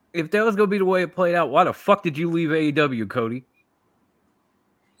 if that was going to be the way it played out, why the fuck did you leave AEW, Cody?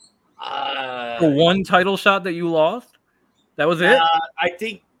 For one title shot that you lost? That was it? I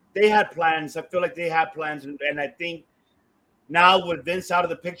think they had plans. I feel like they had plans, and I think now with Vince out of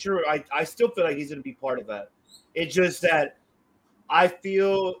the picture, I still feel like he's going to be part of that. It's just that I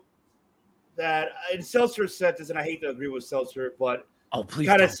feel that, and Seltzer said this, and I hate to agree with Seltzer, but please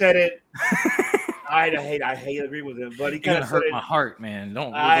kind of said it. I hate agree with him, but he You're kind gonna of hurt my heart, man.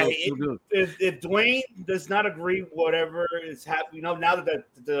 Don't. if Dwayne does not agree, whatever is happening, now that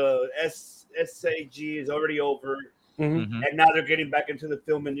the SAG is already over, Mhm. and now they're getting back into the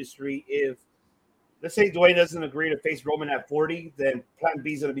film industry. If let's say Dwayne doesn't agree to face Roman at 40, then Plan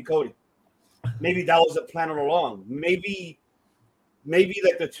B is gonna be Cody. Maybe that was a plan all along. Maybe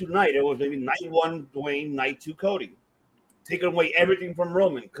like the night it was maybe night 1 Dwayne, night 2 Cody, taking away everything from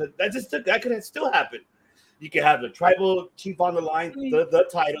Roman, because that could still happen. You can have the tribal chief on the line, the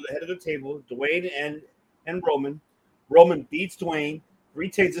title, the head of the table, Dwayne and Roman. Roman beats Dwayne,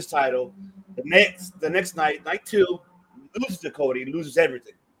 retains his title. The next night, night 2, loses to Cody, loses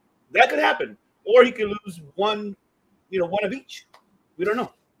everything. That could happen, or he could lose one of each. We don't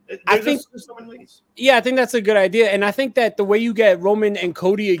know. I think there's so many ways. Yeah, I think that's a good idea, and I think that the way you get Roman and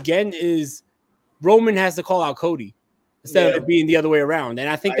Cody again is Roman has to call out Cody instead of it being the other way around. And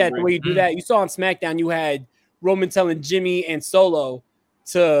I think that the way you do that, you saw on SmackDown, you had Roman telling Jimmy and Solo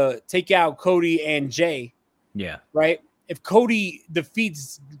to take out Cody and Jay. Yeah. Right? If Cody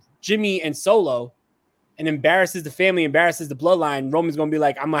defeats Jimmy and Solo and embarrasses the family, embarrasses the bloodline, Roman's going to be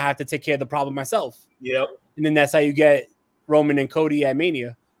like, I'm going to have to take care of the problem myself. Yep. And then that's how you get Roman and Cody at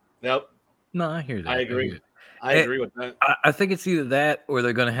Mania. Yep. No, I hear that. I agree. I agree with that. I think it's either that or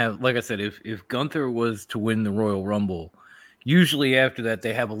they're going to have, like I said, if Gunther was to win the Royal Rumble, usually after that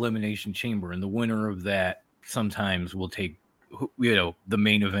they have Elimination Chamber, and the winner of that sometimes will take, the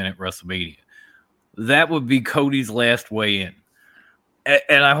main event at WrestleMania. That would be Cody's last way in.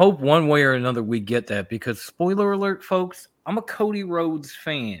 And I hope one way or another we get that, because spoiler alert, folks, I'm a Cody Rhodes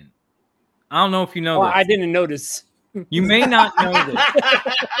fan. I don't know if you know that. I didn't notice. You may not know this.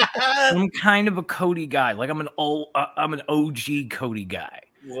 I'm kind of a Cody guy. Like I'm an OG Cody guy.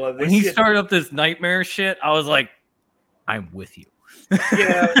 Well, when he started up this nightmare shit, I was like, I'm with you.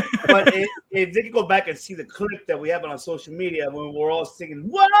 Yeah, but if they could go back and see the clip that we have on social media when we're all singing,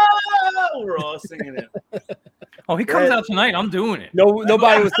 whoa, we're all singing it. Oh, he comes out tonight. I'm doing it.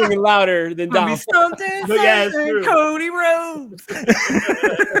 Nobody was singing louder than Dom. Cody Rhodes.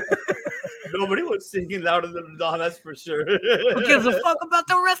 Nobody was singing louder than Don, that's for sure. Who gives a fuck about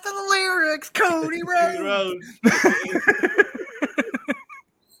the rest of the lyrics? Cody Rhodes.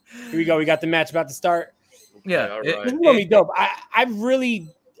 Here we go. We got the match about to start. Yeah, right. This is gonna be dope. I don't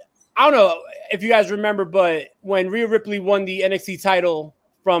know if you guys remember, but when Rhea Ripley won the NXT title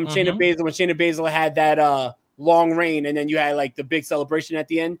from Shayna Baszler, when Shayna Baszler had that long reign, and then you had like the big celebration at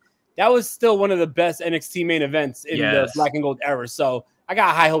the end, that was still one of the best NXT main events in the Black and Gold era. So I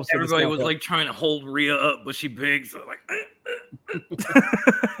got high hopes. Everybody was like trying to hold Rhea up, but she big, so like.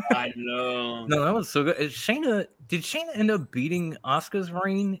 I know. No, that was so good. Did Shayna end up beating Asuka's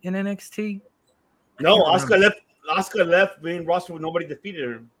reign in NXT? No, Asuka left main roster with nobody defeated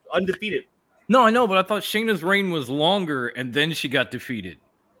her, undefeated. No, I know, but I thought Shayna's reign was longer, and then she got defeated.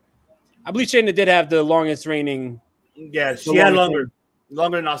 I believe Shayna did have the longest reigning. Yeah, she had longer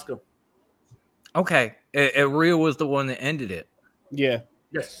than Asuka. Okay, and Rhea was the one that ended it. Yeah.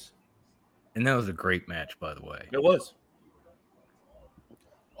 Yes. And that was a great match, by the way. It was.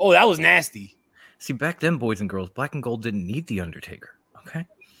 Oh, that was nasty. See, back then, boys and girls, Black and Gold didn't need The Undertaker. Okay.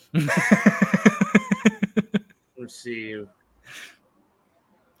 Let's see.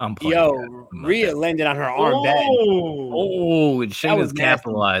 I'm playing. Rhea landed on her arm bad. Oh, and Shayna's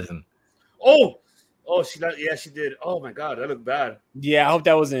capitalizing. Oh, she did. Oh my God, that looked bad. Yeah, I hope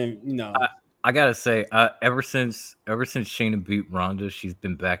that wasn't. I gotta say, ever since Shayna beat Ronda, she's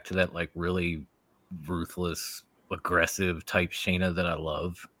been back to that like really ruthless, aggressive type Shayna that I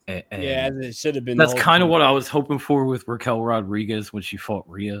love. And yeah, it should have been. That's kind of what I was hoping for with Raquel Rodriguez when she fought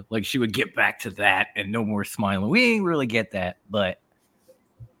Rhea. Like she would get back to that and no more smiling. We ain't really get that, but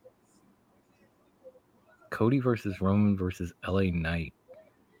Cody versus Roman versus LA Knight.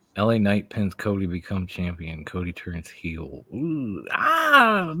 LA Knight pins Cody to become champion. Cody turns heel. Ooh,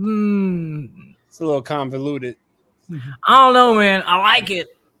 It's a little convoluted. I don't know, man. I like it.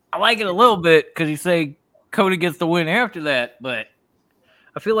 I like it a little bit because you say Cody gets the win after that, but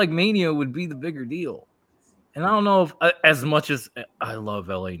I feel like Mania would be the bigger deal. And I don't know if, as much as I love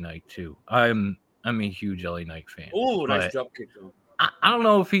LA Knight too, I'm a huge LA Knight fan. Ooh, nice drop kick though. I don't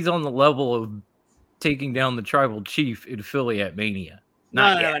know if he's on the level of taking down the tribal chief in Philly at Mania.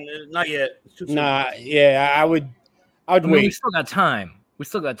 Not yet. I would wait. We still got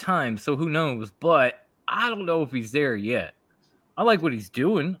time. So who knows? But I don't know if he's there yet. I like what he's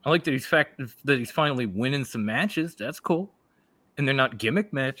doing. I like that he's finally winning some matches. That's cool. And they're not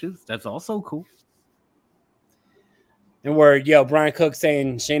gimmick matches. That's also cool. And Brian Cook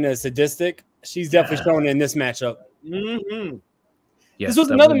saying Shayna is sadistic. She's definitely showing it in this matchup. Mm-hmm. This was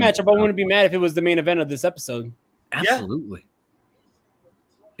another matchup. I wouldn't be mad if it was the main event of this episode. Absolutely.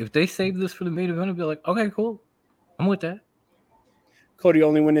 Yeah. If they saved this for the main event, I'd be like, okay, cool. I'm with that. Cody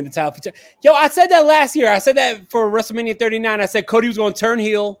only winning the title. Yo, I said that last year. I said that for WrestleMania 39. I said Cody was going to turn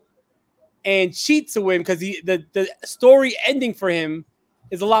heel and cheat to win because the story ending for him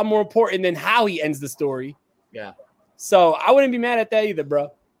is a lot more important than how he ends the story. Yeah. So I wouldn't be mad at that either,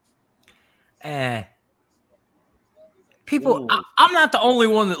 bro. People, I'm not the only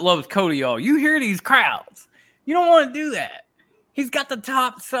one that loves Cody, y'all. You hear these crowds. You don't want to do that. He's got the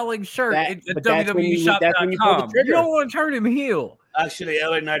top selling shirt at WWEshop.com. You don't want to turn him heel. Actually,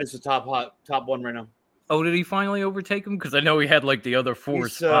 LA Knight is the top one right now. Oh, did he finally overtake him? Because I know he had like the other four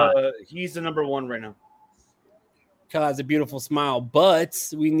spots. He's the number one right now. Kyle has a beautiful smile, but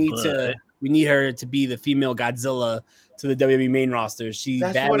we need her to be the female Godzilla to the WWE main roster. She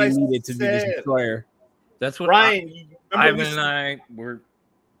badly needed to be the destroyer. That's what Brian, Ivan and I were.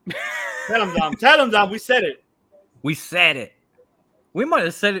 Tell him, Dom. We said it. We said it. We might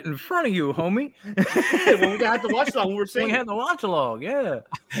have said it in front of you, homie. When we had to watch along, we were saying we had to watch along. Yeah.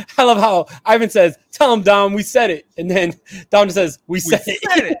 I love how Ivan says, "Tell him, Dom, we said it," and then Dom just says, "We said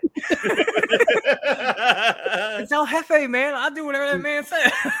it." It's El Jefe, man. I'll do whatever that man said.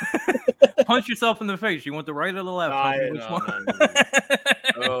 Punch yourself in the face. You want the right or the left? Which one?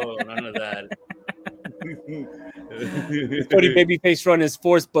 Oh, none of that. Cody babyface run is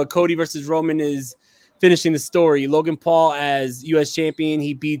forced, but Cody versus Roman is finishing the story. Logan Paul as U.S. champion.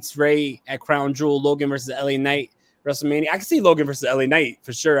 He beats Ray at Crown Jewel. Logan versus LA Knight WrestleMania. I can see Logan versus LA Knight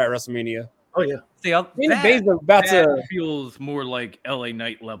for sure at WrestleMania. Oh yeah. See, that feels more like LA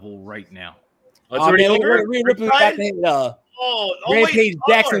Knight level right now. Rhea Ripley about to hit Rampage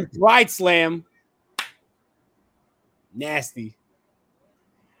Jackson Pride Slam. Nasty.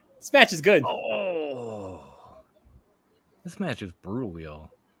 This match is good. Oh, this match is brutal,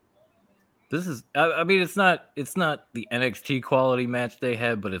 y'all. This is, I mean, it's not the NXT quality match they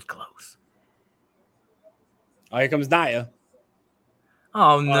had, but it's close. Oh, here comes Nia.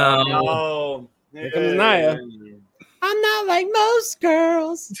 Oh, no. Here comes Nia. I'm not like most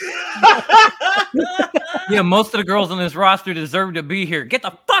girls. Yeah, most of the girls on this roster deserve to be here. Get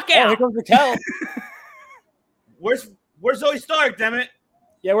the fuck out. Here comes Raquel. Where's Zoe Stark, damn it?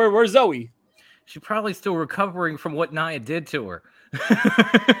 Yeah, where's Zoe? She's probably still recovering from what Nia did to her.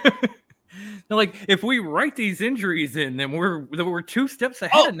 Like, if we write these injuries in, then we're 2 steps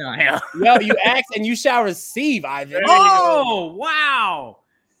ahead of Nia. Yo, you ask and you shall receive, Ivan. Oh, wow.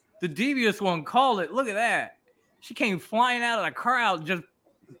 The devious one called it. Look at that. She came flying out of the crowd, just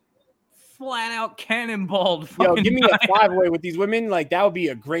flat out cannonballed. Yo, give me a 5-way with these women. Like, that would be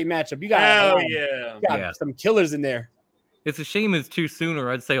a great matchup. You got some killers in there. It's a shame it's too soon,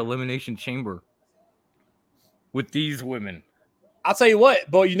 or I'd say Elimination Chamber with these women. I'll tell you what,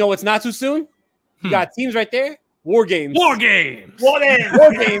 but you know what's not too soon? You got teams right there. War games. War games.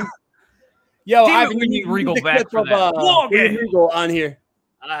 Yo, Ivan, we need Regal back for that. War games. Regal on here.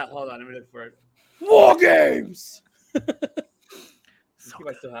 Hold on, let me look for it. War games. See if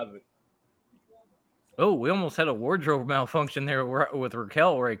I still have it. Oh, we almost had a wardrobe malfunction there with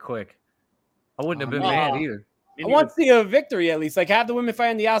Raquel right quick. I wouldn't have been mad either. I want to see a victory at least. Like, have the women fight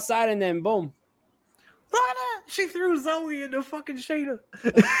on the outside and then boom. Look at that. She threw Zoe into fucking Shayna.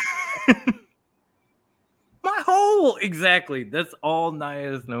 My hole. Exactly. That's all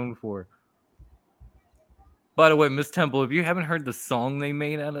Nia is known for. By the way, Miss Temple, if you haven't heard the song they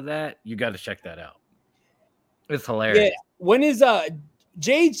made out of that, you got to check that out. It's hilarious. Yeah. When is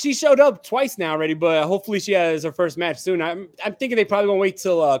Jade? She showed up twice now already, but hopefully she has her first match soon. I'm thinking they probably gonna wait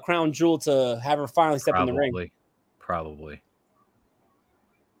till Crown Jewel to have her finally step in the ring. Probably.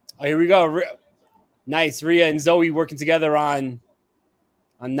 Oh, here we go. Nice, Rhea and Zoe working together on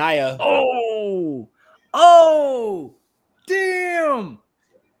Nia. Oh, damn!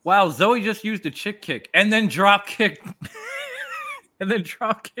 Wow, Zoe just used a chick kick and then drop kick,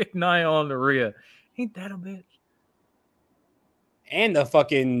 Nia on the Rhea. Ain't that a bitch? And the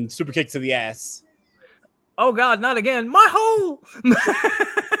fucking super kick to the ass. Oh God, not again! My hole.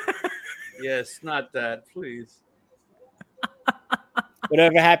 Yes, not that, please.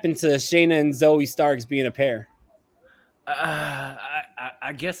 Whatever happened to Shayna and Zoe Starks being a pair?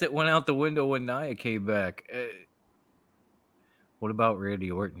 I guess it went out the window when Nia came back. What about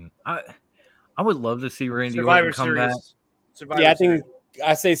Randy Orton? I would love to see Randy Orton come back. I think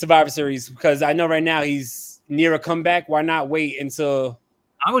I say Survivor Series because I know right now he's near a comeback. Why not wait until?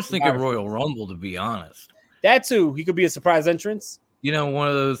 I was thinking Royal Rumble, to be honest. That too. He could be a surprise entrance. You know, one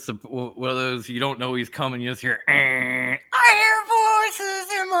of those you don't know he's coming. You just hear, I hear voices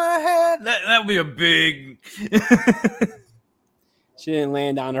in my head. That would be a big. She didn't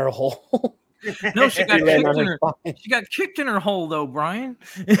land on her hole. No, she got Land kicked on in her her. spine. She got kicked in her hole though, Brian.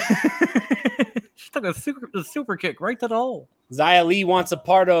 She took a super kick right to the hole. Xia Li wants a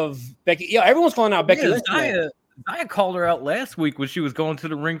part of Becky. Yo, everyone's calling out Becky Lynch. Xia called her out last week when she was going to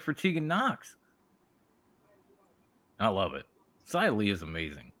the ring for Tegan Knox. I love it. Xia Li is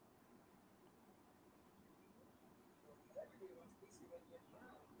amazing.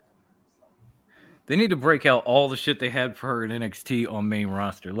 They need to break out all the shit they had for her in NXT on main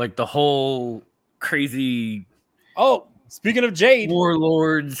roster. Like the whole crazy Speaking of Jade.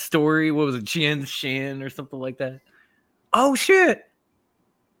 Warlord story. What was it? Jian Shan or something like that. Oh, shit.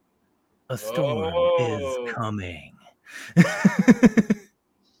 A storm is coming.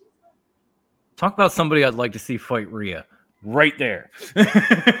 Talk about somebody I'd like to see fight Rhea. Right there.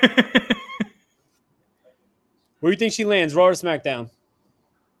 Where do you think she lands? Raw or SmackDown?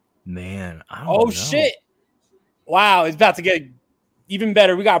 Man, I don't know. Shit. Wow, it's about to get even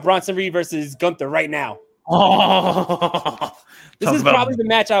better. We got Bronson Reed versus Gunther right now. Oh, this is probably the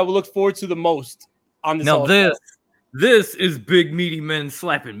match I would look forward to the most on this. Now this is big meaty men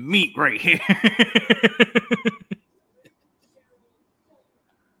slapping meat right here.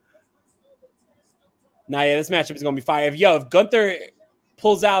 This matchup is gonna be fire. If Gunther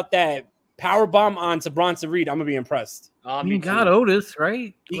pulls out that power bomb onto Bronson Reed, I'm gonna be impressed. You got Otis,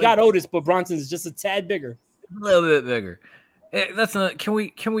 right? He got Otis, but Bronson's just a tad bigger. A little bit bigger. That's not. Can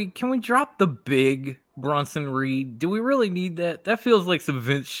we drop the big Bronson Reed? Do we really need that? That feels like some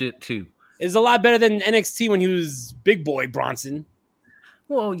Vince shit too. It's a lot better than NXT when he was Big Boy Bronson.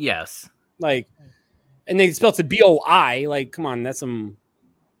 Well, yes. Like, and they spelled it B-O-I. Like, come on, that's some.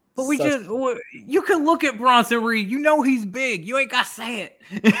 But you can look at Bronson Reed. You know he's big. You ain't got to say it.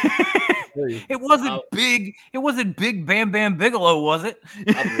 It wasn't big. It wasn't Big Bam Bam Bigelow, was it?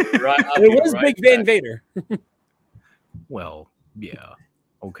 It was Big Van Vader. Well, yeah.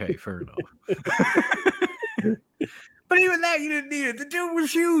 Okay, fair enough. But even that, you didn't need it. The dude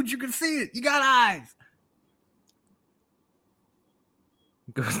was huge. You can see it. You got eyes.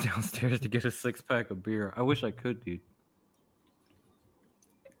 Goes downstairs to get a 6-pack of beer. I wish I could, dude.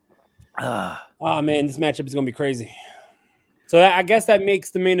 Oh man, this matchup is gonna be crazy. So I guess that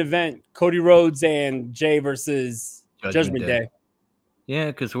makes the main event Cody Rhodes and Jay versus Judgment Day. Yeah,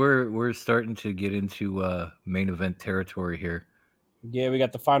 because we're starting to get into main event territory here. Yeah, we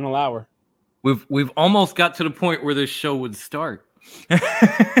got the final hour. We've almost got to the point where this show would start.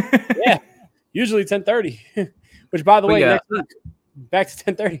 Yeah, usually 10:30. Which, by the way, next week back to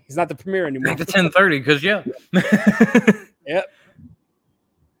 10:30. It's not the premiere anymore. Back to 10:30 because Yep.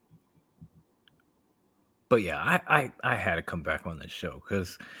 But yeah, I had to come back on this show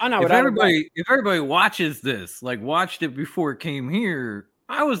because if everybody watches this, like watched it before it came here,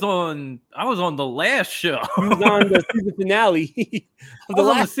 I was on the last show. He was on the season finale.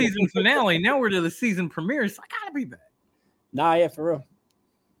 On the season finale. Now we're to the season premiere. So I gotta be back. Nah, yeah, for real.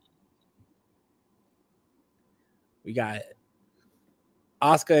 We got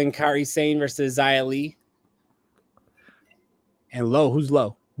Asuka and Kairi Sane versus Xia Li. And Low, who's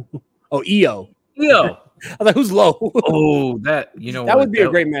Low? Oh, Io. Io. I was like, who's Low? Oh, that would be a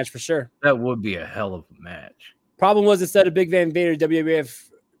great match for sure. That would be a hell of a match. Problem was, instead of Big Van Vader, WWF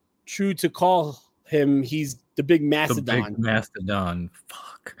true to call him, he's the big Mastodon. The big Mastodon.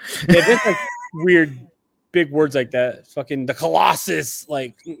 Fuck. Yeah, there's like weird big words like that. Fucking the Colossus.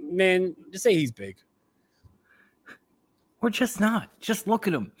 Like, man, just say he's big. Or just not. Just look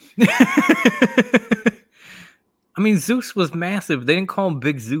at him. I mean, Zeus was massive. They didn't call him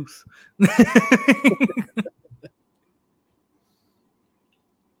Big Zeus.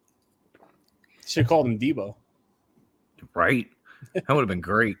 Should have called him Debo. Right. That would have been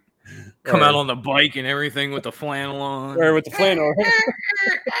great. Come out on the bike and everything with the flannel on. Or with the flannel.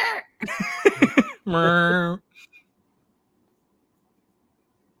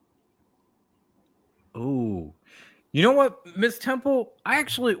 Oh. You know what, Miss Temple?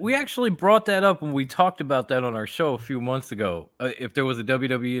 We actually brought that up when we talked about that on our show a few months ago. If there was a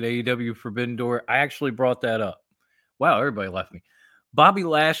WWE and AEW Forbidden Door, I actually brought that up. Wow, everybody left me. Bobby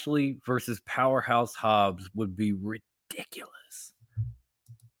Lashley versus Powerhouse Hobbs would be ridiculous.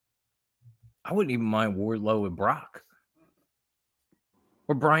 I wouldn't even mind Wardlow and Brock.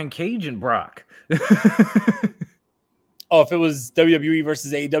 Or Brian Cage and Brock. Oh, if it was WWE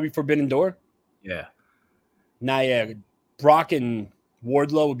versus AEW Forbidden Door? Yeah. Nah, yeah. Brock and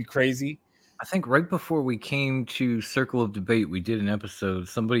Wardlow would be crazy. I think right before we came to Circle of Debate, we did an episode.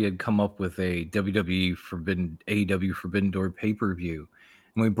 Somebody had come up with a AEW Forbidden Door pay-per-view.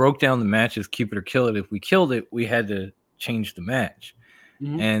 And we broke down the matches, keep it or kill it. If we killed it, we had to change the match.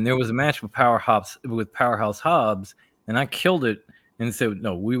 Mm-hmm. And there was a match with Powerhouse Hobbs, and I killed it. And so,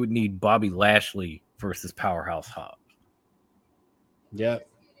 no, we would need Bobby Lashley versus Powerhouse Hobbs. Yep.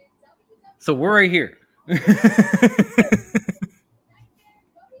 So we're right here.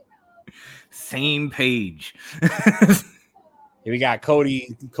 Same page. We got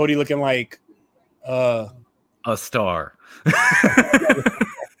Cody looking like a star.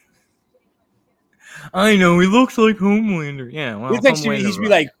 I know he looks like Homelander. Yeah, well, he should be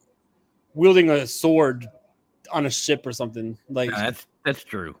like wielding a sword on a ship or something. Like that's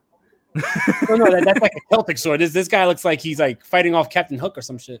true. No, that's like a Celtic sword. This guy looks like he's like fighting off Captain Hook or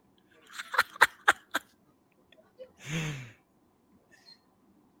some shit.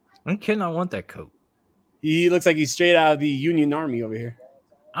 I'm kidding. I want that coat. He looks like he's straight out of the Union Army over here.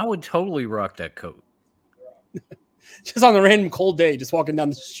 I would totally rock that coat. Just on a random cold day, just walking down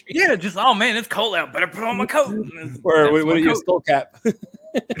the street. Yeah, just, oh man, it's cold out. Better put on my coat. Or what are your skull cap? With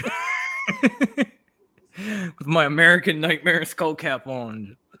my American Nightmare skull cap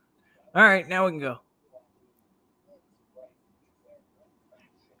on. All right, now we can go.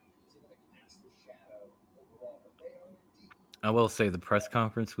 I will say the press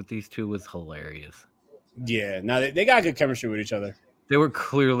conference with these two was hilarious. Yeah, now they got good chemistry with each other. They were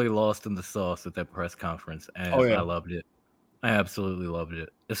clearly lost in the sauce at that press conference, and I loved it. I absolutely loved it.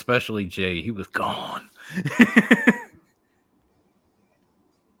 Especially Jay. He was gone.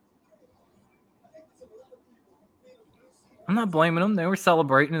 I'm not blaming them. They were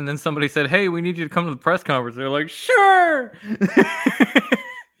celebrating, and then somebody said, hey, we need you to come to the press conference. They're like, sure.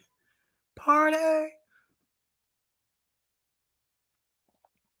 Party.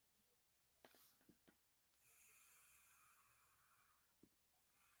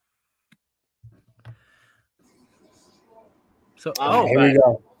 So, here we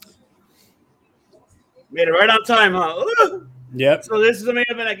go. Made it right on time, huh? Ooh. Yep. So this is the main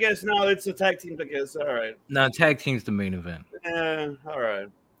event, I guess. Now it's a tag team, I guess. All right. No, tag team's the main event. Yeah, all right.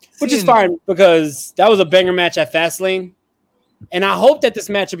 Which is fine because that was a banger match at Fastlane. And I hope that this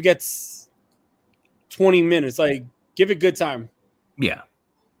matchup gets 20 minutes. Like, give it good time. Yeah.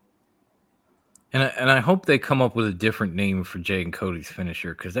 And I hope they come up with a different name for Jay and Cody's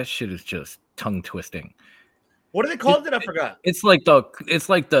finisher because that shit is just tongue twisting. What do they call it? I forgot. It's like the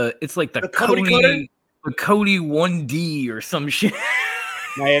Cody cutter? The Cody 1D or some shit.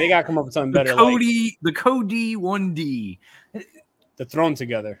 Nah, yeah, they gotta come up with something better. The Cody 1D. The thrown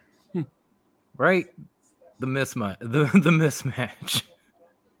together. Right? The mismatch.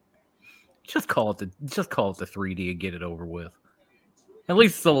 Just call it the 3D and get it over with. At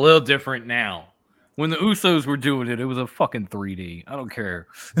least it's a little different now. When the Usos were doing it, it was a fucking 3D. I don't care.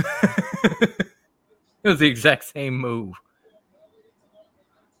 It was the exact same move.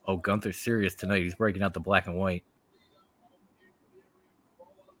 Oh, Gunther's serious tonight. He's breaking out the black and white.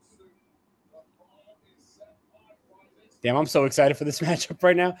 Damn, I'm so excited for this matchup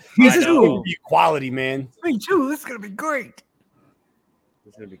right now. This is going to be quality, man. Me too. This is going to be great.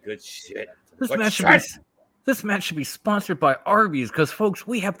 This is going to be good shit. This match should be sponsored by Arby's because, folks,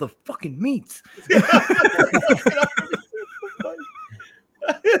 we have the fucking meats.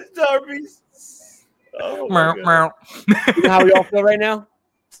 Arby's. Oh, meow, meow. You know how we all feel right now?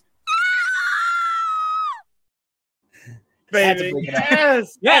 Baby,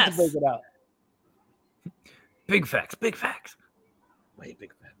 yes. Had to break it out. Big facts. Wait,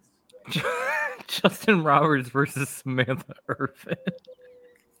 big facts. Justin Roberts versus Samantha Irvin.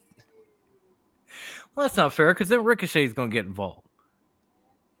 Well, that's not fair because then Ricochet's going to get involved.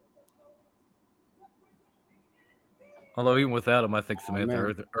 Although even without him, I think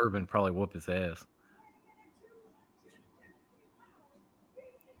Samantha Irvin probably whoop his ass.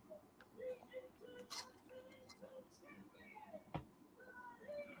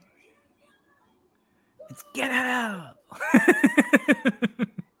 Let's get out.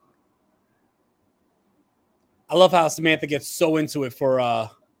 I love how Samantha gets so into it for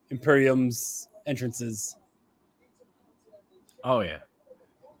Imperium's entrances. Oh, yeah.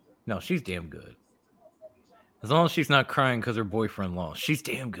 No, she's damn good. As long as she's not crying because her boyfriend lost. She's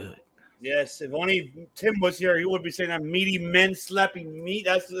damn good. Yes, if only Tim was here, he would be saying that meaty men slapping meat.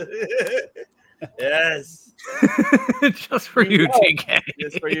 That's yes. Just for you, TK.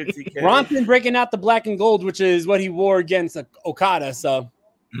 Just for you, TK. Bronson breaking out the black and gold, which is what he wore against Okada. So,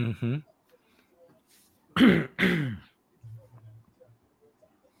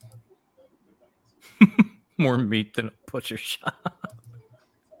 more meat than a butcher shop.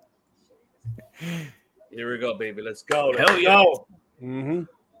 Here we go, baby. Let's go. Hell yeah.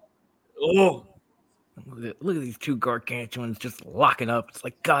 Oh, look at these two gargantuans just locking up. It's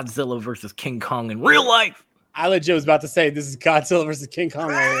like Godzilla versus King Kong in real life. I legit was about to say this is Godzilla versus King Kong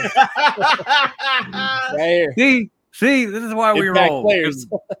right here. See, See, this is why we Impact roll. players.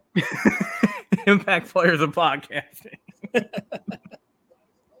 Impact players of podcasting. I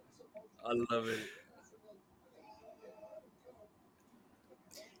love it.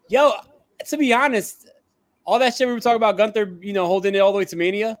 Yo, to be honest, all that shit we were talking about Gunther, holding it all the way to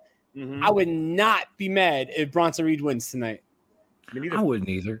Mania, Mm-hmm. I would not be mad if Bronson Reed wins tonight. I wouldn't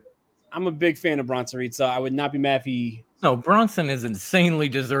either. I'm a big fan of Bronson Reed, so I would not be mad if he... No, Bronson is insanely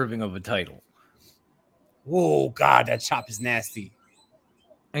deserving of a title. Whoa, God, that chop is nasty.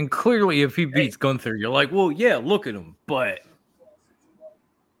 And clearly, if he beats Gunther, you're like, well, yeah, look at him. But...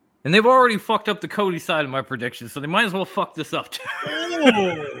 And they've already fucked up the Cody side of my prediction, so they might as well fuck this up,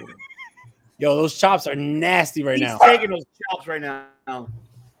 too. Yo, those chops are nasty right now. He's taking those chops right now.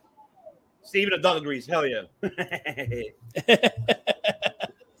 Steven the Doggin agrees. Hell yeah.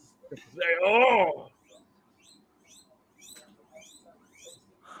 Oh.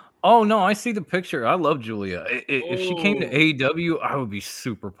 Oh, no, I see the picture. I love Julia. If she came to AEW, I would be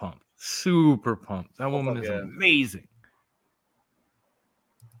super pumped. Super pumped. That woman is amazing.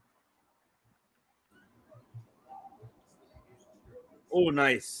 Oh,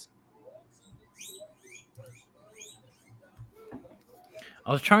 nice.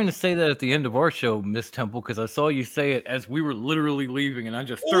 I was trying to say that at the end of our show, Miss Temple, because I saw you say it as we were literally leaving, and I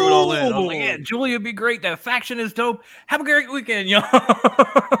just threw it all in. I was like, yeah, Julia would be great. That faction is dope. Have a great weekend, y'all.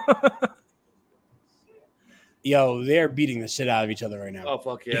 Yo, they're beating the shit out of each other right now. Oh,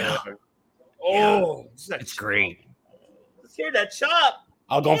 fuck yeah. Oh, it's great. Let's hear that chop.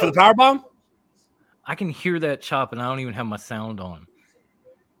 I'll go for the powerbomb. I can hear that chop, and I don't even have my sound on.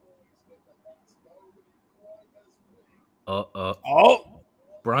 Oh.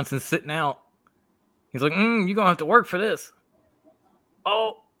 Bronson's sitting out. He's like, you're going to have to work for this.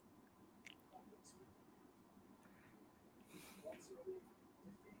 Oh.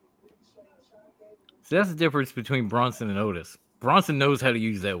 See, that's the difference between Bronson and Otis. Bronson knows how to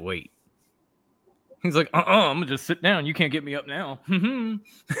use that weight. He's like, I'm going to just sit down. You can't get me up now.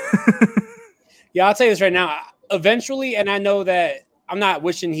 Yeah, I'll tell you this right now. Eventually, and I know that I'm not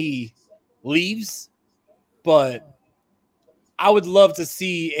wishing he leaves, but I would love to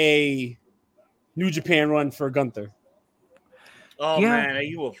see a New Japan run for Gunther. Oh, man,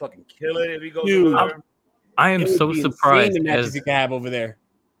 you will fucking kill it if he goes Dude, over there. I am so surprised. The matches he could have over there.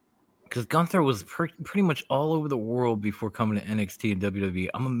 Because Gunther was pretty much all over the world before coming to NXT and WWE.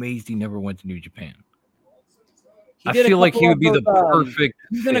 I'm amazed he never went to New Japan. I feel like he would be the perfect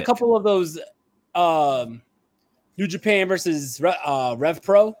He's in a couple of those New Japan versus Rev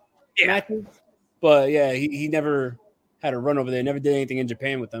Pro matches. But yeah, he never had a run over there. Never did anything in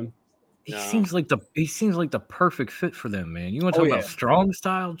Japan with them. He seems like the perfect fit for them, man. You want to talk about strong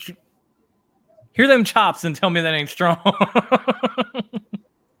style? Hear them chops and tell me that ain't strong.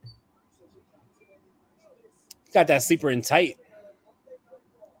 Got that sleeper in tight.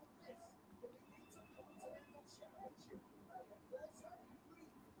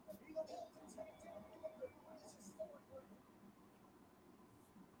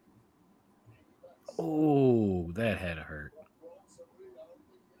 Oh, that had to hurt.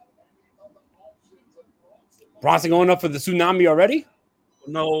 Bronson going up for the tsunami already?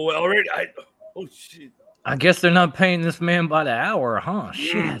 No, already. Oh, shit. I guess they're not paying this man by the hour, huh?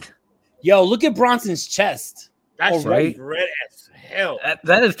 Shit. Yo, look at Bronson's chest. That's right. Red as hell.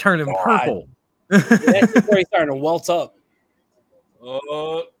 That is turning purple. That's where he's starting to welt up.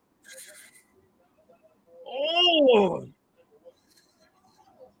 Oh.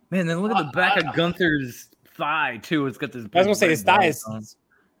 Man, then look at the back of Gunther's thigh, too. It's got this. I was going to say his thigh is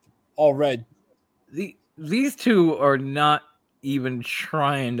all red. These two are not even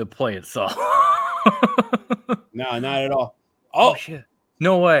trying to play it soft. No, not at all. Oh shit.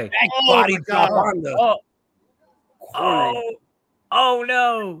 No way. Body drop on the Oh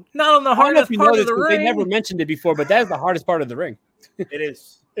no. Not on the hardest part of the ring. They never mentioned it before, but that is the hardest part of the ring. It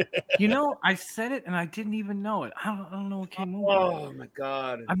is. I said it and I didn't even know it. I don't know what came over. Oh my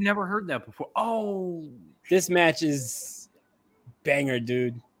god. I've never heard that before. Oh, this match is banger,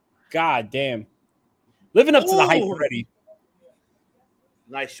 dude. God damn. Living up to the hype already.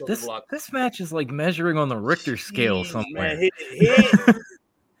 Nice shoulder block. This match is like measuring on the Richter scale somewhere. Man, hit.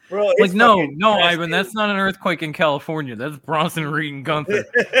 Bro, like no, Ivan, that's not an earthquake in California. That's Bronson Reed and Gunther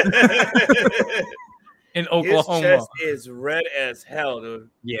in Oklahoma. His chest is red as hell, dude.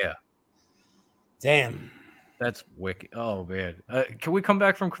 Yeah. Damn. That's wicked. Oh man, can we come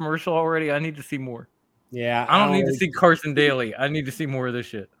back from commercial already? I need to see more. Yeah, I don't need to see Carson Daly. I need to see more of this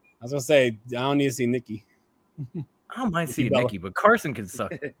shit. I was gonna say I don't need to see Nikki. I don't mind seeing Nikki, but Carson can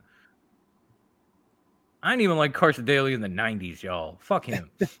suck. I didn't even like Carson Daly in the 90s, y'all. Fuck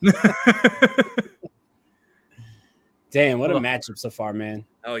him. Damn, what a matchup so far, man.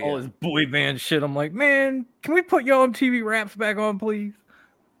 Oh yeah. All this boy band shit. I'm like, man, can we put y'all on TV Raps back on, please?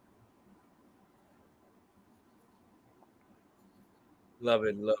 Love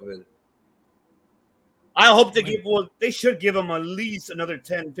it. I hope they should give him at least another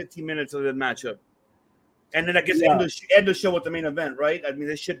 10, 15 minutes of the matchup. And then I guess end the show with the main event, right? I mean,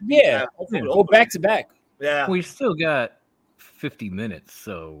 they should go back to back. Yeah. We still got 50 minutes,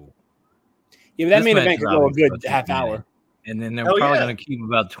 so yeah, that main event could go a good half hour. And then they're probably going to keep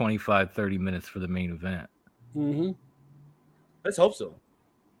about 25, 30 minutes for the main event. Mm-hmm. Let's hope so.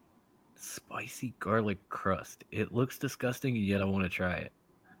 Spicy garlic crust. It looks disgusting, and yet I want to try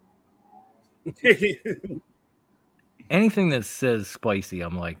it. Anything that says spicy,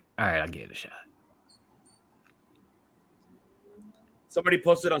 I'm like, all right, I'll give it a shot. Somebody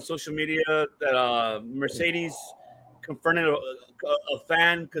posted on social media that Mercedes confronted a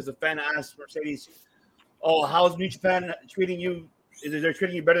fan because the fan asked Mercedes, "Oh, how's New Japan treating you? They're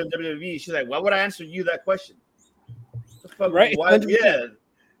treating you better than WWE?" She's like, "Why would I answer you that question?" Right? Why?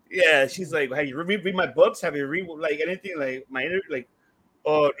 Yeah. She's like, "Have you read my books? Have you read like anything like my interview? Like,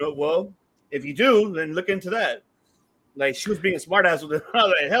 oh no, well, if you do, then look into that." Like she was being a smartass with it. I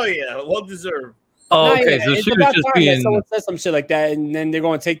was like, "Hell yeah, well deserved." Oh, okay. So she was just being. Someone says some shit like that, and then they're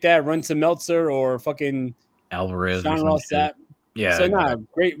going to take that, run to Meltzer or fucking Alvarez Sean Ross. That. Yeah. So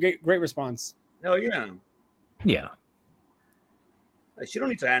great response. Hell yeah. Yeah. Like, she don't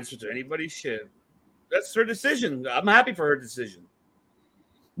need to answer to anybody. Shit, that's her decision. I'm happy for her decision.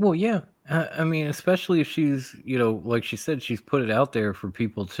 Well, yeah. I mean, especially if she's, like she said, she's put it out there for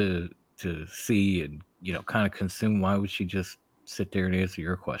people to see and kind of consume. Why would she just sit there and answer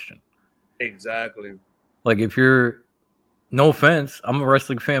your question? Exactly. Like if you're, no offense, I'm a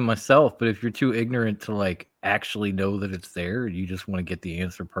wrestling fan myself, but if you're too ignorant to like actually know that it's there, and you just want to get the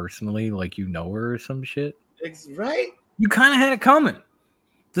answer personally, like her or some shit. Right. You kind of had it coming.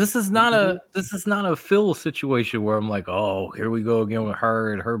 This is not a Phil situation where I'm like, oh, here we go again with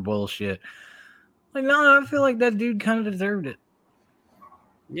her and her bullshit. Like, no, I feel like that dude kind of deserved it.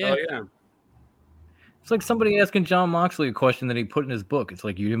 Yeah. Oh, yeah. It's like somebody asking John Moxley a question that he put in his book. It's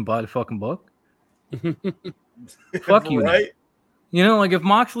like, you didn't buy the fucking book? Fuck you. Right? Like if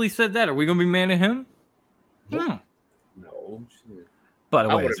Moxley said that, are we going to be mad at him? No. By the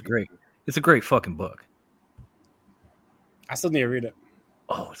way, it's great. It's a great fucking book. I still need to read it.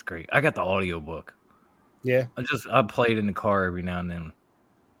 Oh, it's great. I got the audio book. Yeah. I play it in the car every now and then.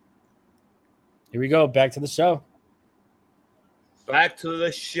 Here we go. Back to the show. Back to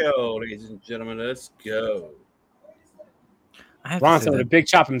the show, ladies and gentlemen. Let's go. Bronson with a big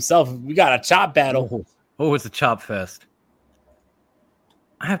chop himself. We got a chop battle. Oh, it's a chop fest.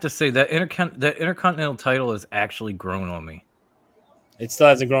 I have to say that Intercontinental title has actually grown on me. It still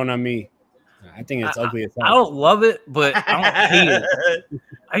hasn't grown on me. I think it's ugly as hell. I don't love it, but I don't hate it.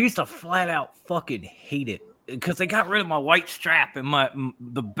 I used to flat out fucking hate it because they got rid of my white strap and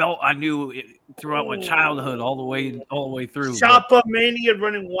the belt I knew throughout my childhood all the way through. Choppa Mania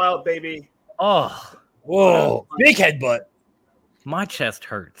running wild, baby. Oh, whoa, big headbutt. My chest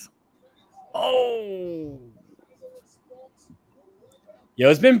hurts. Oh. Yo,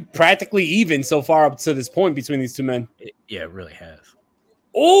 it's been practically even so far up to this point between these two men. It really has.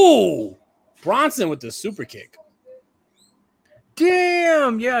 Oh, Bronson with the super kick.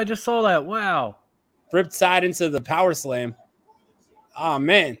 Damn. Yeah, I just saw that. Wow. Ripped side into the power slam. Oh,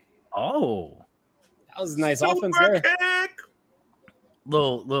 man. Oh. That was a nice offense there. Kick.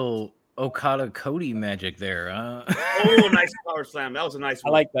 Little Okada Cody magic there. Oh, nice power slam. That was a nice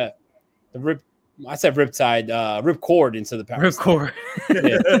one. I like that. I said riptide, rip cord into the power. Rip cord.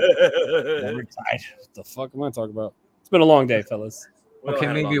 Yeah. Riptide. What the fuck am I talking about? It's been a long day, fellas. Okay,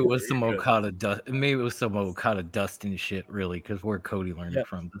 maybe it was some Okada dust. Maybe it was some Okada dust and shit, really, because where Cody learned it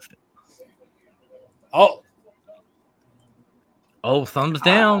from. Oh, thumbs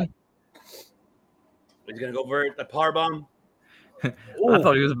down. He's gonna go for the power bomb. I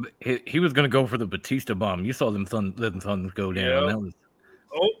thought he was gonna go for the Batista bomb. You saw them thumbs go down. Yeah. That was.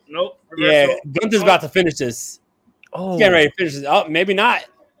 Oh no! Yeah, Gunther's about to finish this. Oh, he's getting ready to finish this. Oh, maybe not.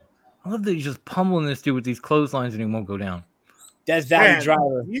 I love that he's just pummeling this dude with these clotheslines and he won't go down. That's Valley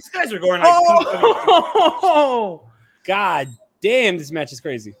Driver. These guys are going like. Oh, God damn! This match is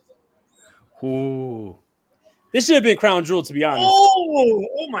crazy. Ooh. This should have been Crown Jewel, to be honest.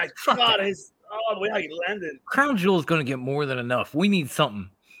 Oh my God! The way how he landed. Crown Jewel is going to get more than enough. We need something.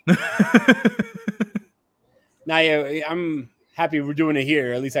 Now, yeah, I'm happy we're doing it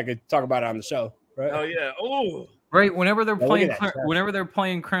here. At least I could talk about it on the show. Right? Oh yeah. Oh. Right. Whenever they're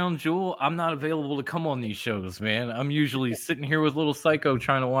playing Crown Jewel, I'm not available to come on these shows, man. I'm usually sitting here with little Psycho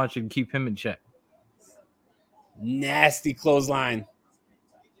trying to watch and keep him in check. Nasty clothesline.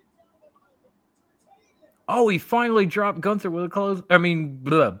 Oh, he finally dropped Gunther with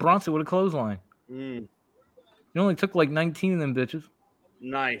a Bronson with a clothesline. Mm, He only took like 19 of them bitches.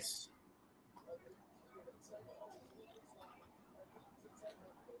 nice.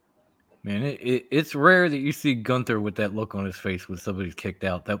 Man, it's rare that you see Gunther with that look on his face when somebody's kicked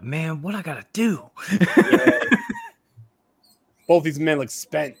out. That, man, what I gotta do? Yeah. Both these men look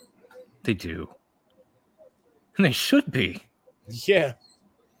spent. They do. And they should be. Yeah.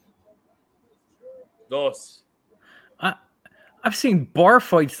 Dos. I've seen bar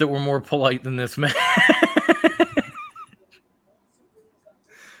fights that were more polite than this, man.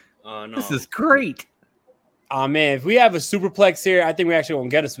 No. This is great. Oh, man. If we have a superplex here, I think we actually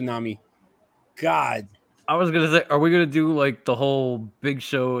won't get a tsunami. God. I was going to say, are we going to do like the whole Big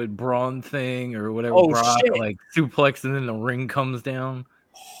Show and Braun thing or whatever? Oh, Brock, shit. like suplex and then the ring comes down.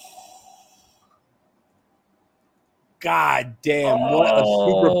 God damn. What a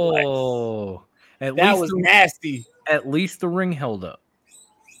superplex. That was nasty. At least the ring held up.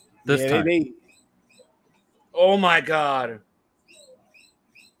 This time. Oh, my God.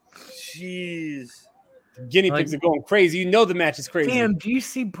 Jeez. Guinea pigs are going crazy. You know the match is crazy. Damn, do you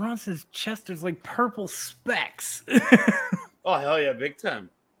see Bronson's chest? There's like purple specks. Oh, hell yeah. Big time.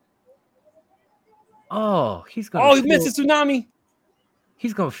 Oh, he missed a tsunami.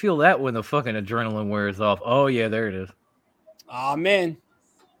 He's going to feel that when the fucking adrenaline wears off. Oh, yeah, there it is. Oh, man.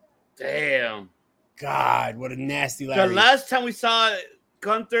 Damn. God, what a nasty The Larry. last time we saw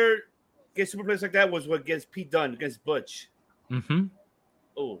Gunther get superplex like that was against Pete Dunne, against Butch. Mm-hmm.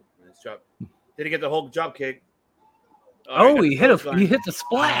 Oh, nice drop. Did he get the whole drop kick? He hit the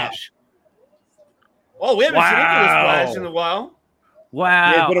splash. Oh, we haven't seen him do a splash in a while.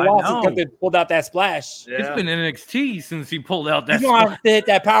 Wow. Yeah, but a while since Gunther pulled out that splash. Yeah. It's been NXT since he pulled out that He's going to have to hit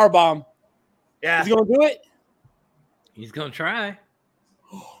that power bomb. Yeah. He's going to do it? He's going to try.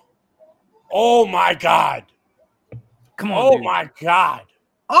 Oh, my God. Come on, Oh, dude. my God.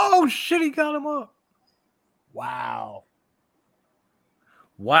 Oh, shit, he got him up. Wow.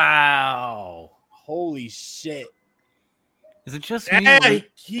 Holy shit. Is it just me?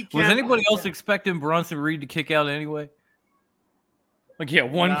 Was anybody else expecting Bronson Reed to kick out anyway? Like, yeah,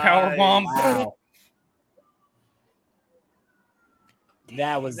 one power bomb. Wow.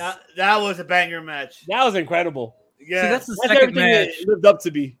 That was a banger match. That was incredible. Yeah, see, that's the second match it lived up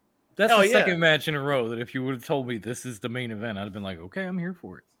to be. That's the second match in a row that if you would have told me this is the main event, I'd have been like, okay, I'm here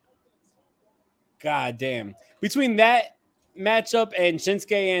for it. God damn. Between that matchup and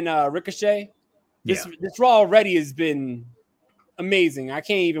Shinsuke and Ricochet, this Raw already has been amazing. I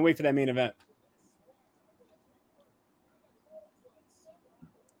can't even wait for that main event.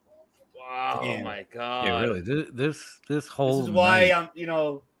 Wow! Damn. Oh my God! Yeah, really. This whole this is why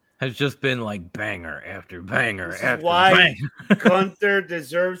night has just been like banger after banger this after is why banger. Gunther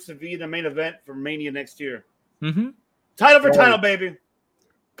deserves to be the main event for Mania next year. Mm-hmm. Title for title, baby.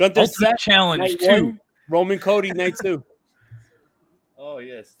 Gunther Ultimate Challenge 2. Roman Cody night 2. Oh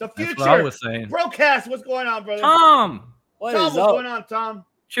yes, the future. That's what I was saying. Broadcast, what's going on, brother? Tom, what's going on, Tom?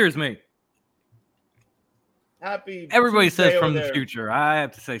 Cheers, mate. Happy. Everybody Tuesday says from over the there. future. I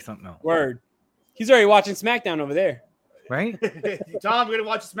have to say something else. Word. He's already watching SmackDown over there. Right? Tom, we're gonna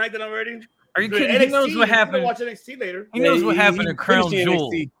watch SmackDown already. Are you kidding? He knows what happened. Watch NXT later. He knows what happened to Crown finishing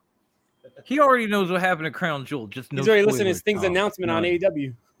Jewel. NXT. He already knows what happened to Crown Jewel. Just He's already listening to Sting's announcement on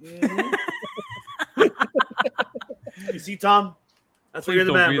AEW. Mm-hmm. You see, Tom? That's why Please you're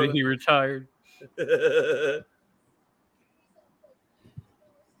the don't man, be that brother. he retired.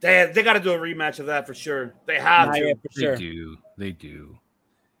 They got to do a rematch of that for sure. They have to. Yeah, for sure. They do.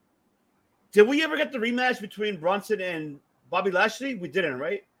 Did we ever get the rematch between Bronson and Bobby Lashley? We didn't,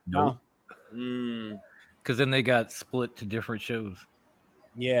 right? No. Mm. Because then they got split to different shows.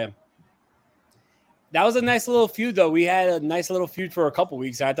 Yeah. That was a nice little feud, though. We had a nice little feud for a couple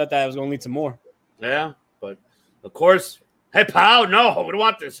weeks. I thought that was going to lead to more. Yeah, but of course, hey, pal, no, we don't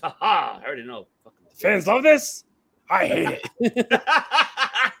want this. Haha, I already know. Fans love this? I hate it.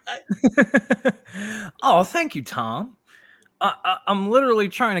 Oh, thank you, Tom. I'm literally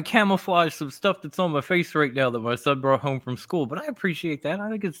trying to camouflage some stuff that's on my face right now that my son brought home from school, but I appreciate that. I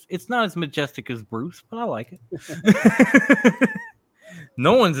think it's not as majestic as Bruce, but I like it.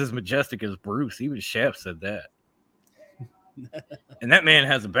 No one's as majestic as Bruce. Even Chef said that. And that man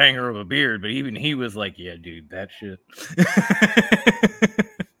has a banger of a beard, but even he was like, yeah, dude, that shit.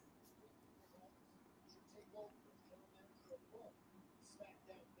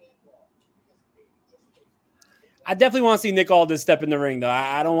 I definitely want to see Nick Aldis step in the ring, though.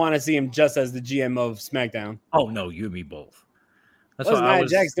 I don't want to see him just as the GM of SmackDown. Oh, no, you and me both. That's What's what Nia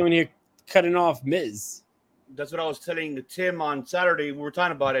Jax doing here cutting off Miz? That's what I was telling Tim on Saturday. We were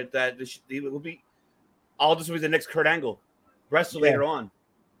talking about it, that it will be all this will be the next Kurt Angle. Wrestle later on.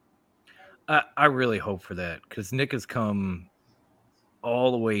 I really hope for that, because Nick has come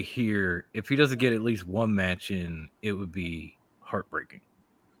all the way here. If he doesn't get at least one match in, it would be heartbreaking.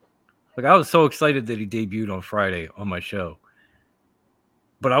 Like, I was so excited that he debuted on Friday on my show,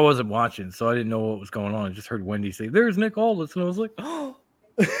 but I wasn't watching, so I didn't know what was going on. I just heard Wendy say, "There's Nick Aldis," and I was like, "Oh."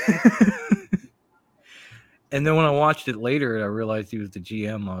 And then when I watched it later and I realized he was the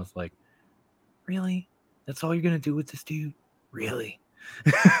GM, I was like, "Really? That's all you're gonna do with this dude? Really?"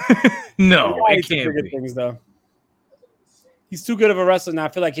 No, it can't be. Things, though. He's too good of a wrestler now. I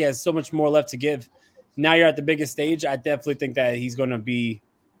feel like he has so much more left to give. Now you're at the biggest stage. I definitely think that he's going to be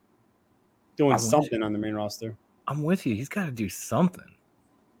doing something on the main roster. I'm with you. He's got to do something.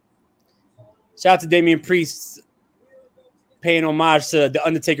 Shout out to Damian Priest paying homage to the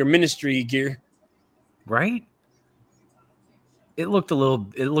Undertaker Ministry gear. Right? It looked a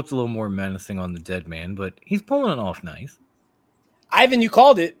little more menacing on the Dead Man, but he's pulling it off nice. Ivan, you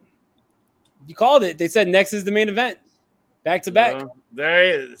called it. You called it. They said next is the main event. Back to back. There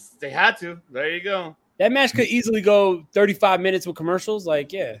it is. They had to. There you go. That match could easily go 35 minutes with commercials.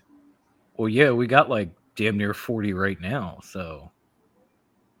 Like, yeah. Well, yeah, we got like damn near 40 right now. So.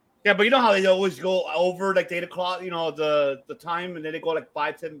 Yeah, but you know how they always go over like 8 o'clock, the time, and then they go like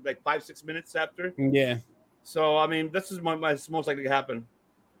 5-6 minutes after. Yeah. So, I mean, this is most likely to happen.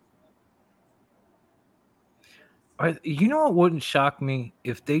 You know what wouldn't shock me?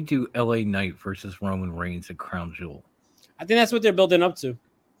 If they do LA Knight versus Roman Reigns at Crown Jewel. I think that's what they're building up to.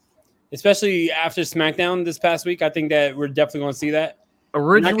 Especially after SmackDown this past week. I think that we're definitely going to see that.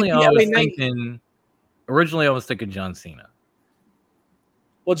 Originally, I was thinking John Cena.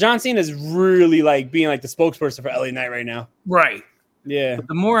 Well, John Cena is really like being like the spokesperson for LA Knight right now. Right. Yeah. But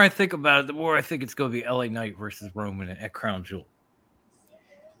the more I think about it, the more I think it's going to be LA Knight versus Roman at Crown Jewel.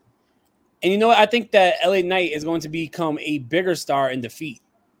 And you know what? I think that LA Knight is going to become a bigger star in defeat.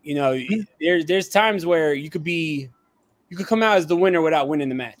 There's times where you could come out as the winner without winning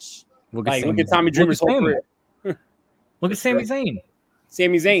the match. Look at Tommy Dreamer's whole career. Look at Sami Zayn.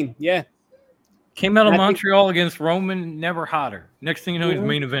 Sami Zayn, yeah. Came out of Montreal against Roman, never hotter. Next thing you know, he's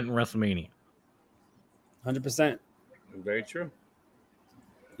main event in WrestleMania. 100%. Very true.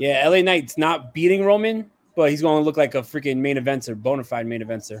 Yeah, LA Knight's not beating Roman, but he's going to look like a freaking main eventer, bona fide main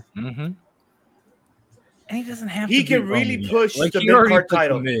eventer. Mm-hmm. And he doesn't have to. He can really push the mid-card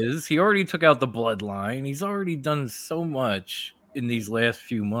title. He already took out the Bloodline. He's already done so much in these last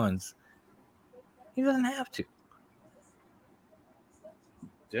few months. He doesn't have to.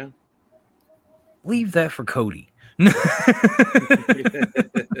 Yeah. Leave that for Cody.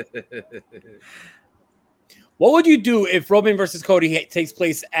 What would you do if Roman versus Cody takes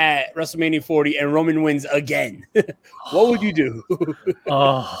place at WrestleMania 40 and Roman wins again? What would you do?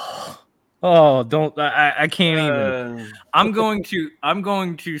 Don't I can't even. I'm going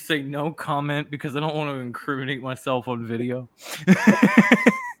to say no comment because I don't want to incriminate myself on video.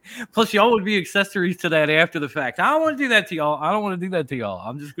 Plus, y'all would be accessories to that after the fact. I don't want to do that to y'all.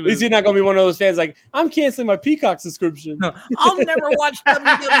 I'm just gonna. At least you're not gonna be one of those fans like, I'm canceling my Peacock subscription. No, I'll never watch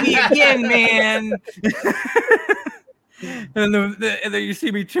WWE again, man. and then you see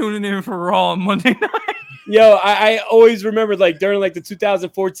me tuning in for Raw on Monday night. Yo, I always remember like during like the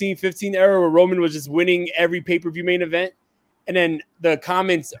 2014-15 era where Roman was just winning every pay-per-view main event. And then the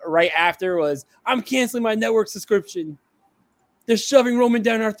comments right after was, I'm canceling my network subscription. They're shoving Roman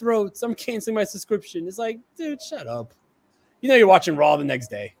down our throats. I'm canceling my subscription. It's like, dude, shut up. You're watching Raw the next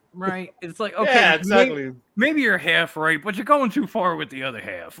day. Right. It's like, okay, yeah, exactly. Maybe you're half right, but you're going too far with the other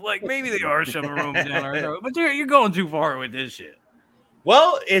half. Like maybe they are shoving Roman down our throat, but you're going too far with this shit.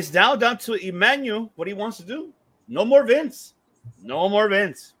 Well, it's now down to Emmanuel what he wants to do. No more Vince. Now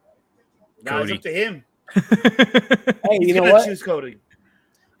it's up to him. Hey, He's you know gonna what? choose Cody.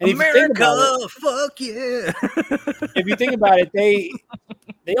 And America, fuck yeah. If you think about it, they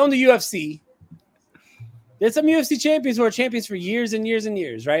own the UFC. There's some UFC champions who are champions for years and years and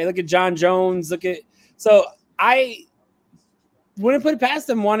years, right? Look at John Jones. So I wouldn't put it past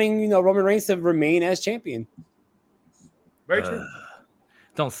them wanting, Roman Reigns to remain as champion. Very true.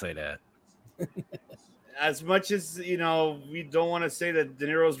 Don't say that. As much as, we don't want to say that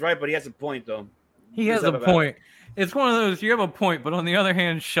Dinero's right, but he has a point, though. He has a point. It's one of those, you have a point, but on the other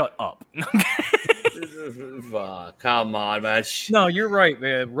hand, shut up. Come on, man. No, you're right,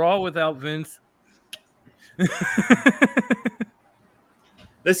 man. Raw without Vince.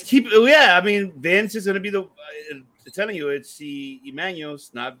 Let's keep it. Yeah, I mean, Vince is going to be I'm telling you, it's the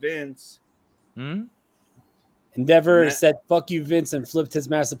Emmanuel's, not Vince. Endeavor said, fuck you, Vince, and flipped his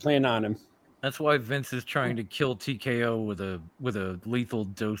master plan on him. That's why Vince is trying to kill TKO with a lethal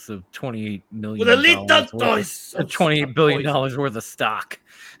dose of $28 million. With a lethal dose of $28 billion worth of stock.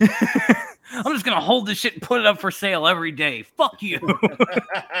 I'm just gonna hold this shit and put it up for sale every day. Fuck you.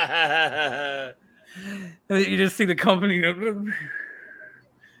 You just see the company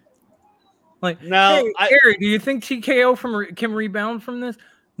like, now, hey, Gary, do you think TKO can rebound from this?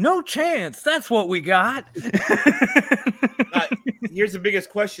 No chance. That's what we got. Here's the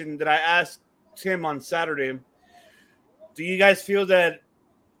biggest question that I asked Tim on Saturday. Do you guys feel that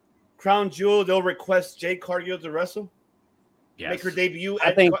Crown Jewel, they'll request Jade Cargill to wrestle? Yes. Make her debut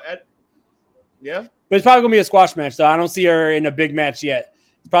yeah? But it's probably going to be a squash match, so I don't see her in a big match yet.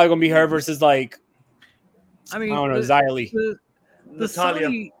 It's probably going to be her versus, like, I don't know, Xia Li.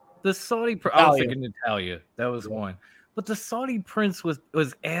 Natalia. The Saudi I was thinking Natalia. That was one. But the Saudi Prince was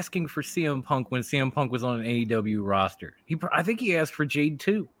asking for CM Punk when CM Punk was on an AEW roster. I think he asked for Jade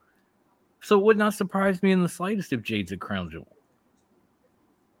too. So it would not surprise me in the slightest if Jade's a Crown Jewel.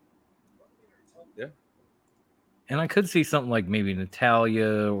 Yeah. And I could see something like maybe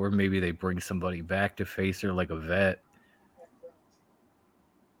Natalia, or maybe they bring somebody back to face her like a vet.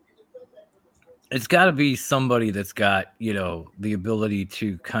 It's got to be somebody that's got, the ability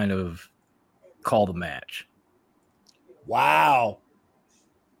to kind of call the match. Wow.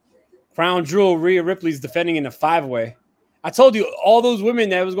 Crown Jewel, Rhea Ripley's defending in a 5-way. I told you, all those women,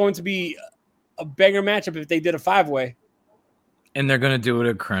 that was going to be a banger matchup if they did a 5-way. And they're going to do it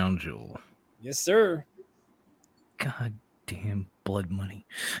at Crown Jewel. Yes, sir. God damn blood money.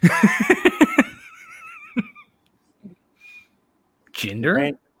 Gender?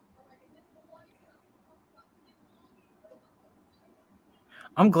 Right.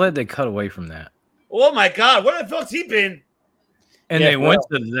 I'm glad they cut away from that. Oh my God, where the fuck's he been? And they went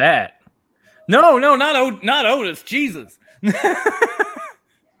to that. No, not Otis. Jesus.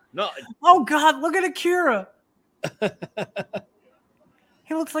 No. Oh God, look at Akira.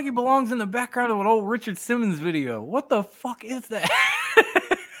 He looks like he belongs in the background of an old Richard Simmons video. What the fuck is that?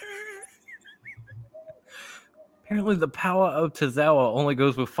 Apparently the power of Tozawa only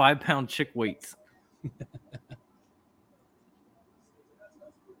goes with 5-pound chick weights.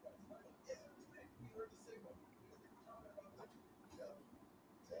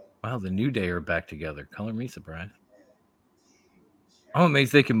 Wow, the New Day are back together. Color me surprised. I'm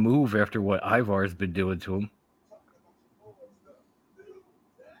amazed they can move after what Ivar's been doing to him.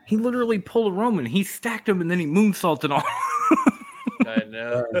 He literally pulled a Roman. He stacked him and then he moonsaulted on him. I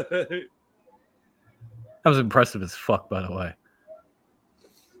know. That was impressive as fuck, by the way.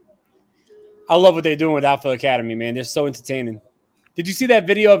 I love what they're doing with Alpha Academy, man. They're so entertaining. Did you see that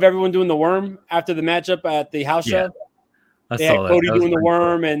video of everyone doing the worm after the matchup at the house show? They had Cody doing the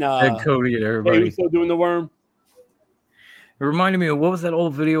worm, and Cody and everybody still doing the worm. It reminded me of, what was that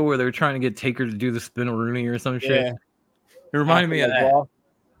old video where they were trying to get Taker to do the spin-a-rooney or some shit? It reminded me of that. Raw.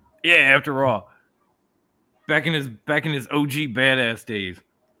 Yeah, after Raw. Back in his OG badass days.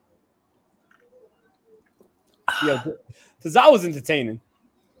 Yeah, Tozawa's entertaining.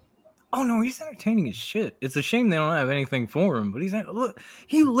 Oh no, he's entertaining as shit. It's a shame they don't have anything for him, but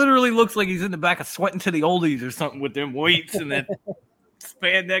he literally looks like he's in the back of Sweating to the Oldies or something with them weights and that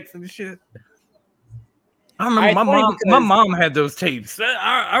spandex and shit. I remember my mom had those tapes.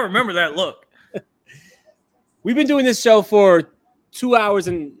 I remember that look. We've been doing this show for 2 hours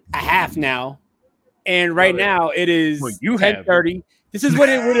and a half now, and right now it is 10:30. This is when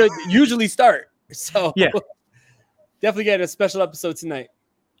it would usually start. So yeah, definitely get a special episode tonight.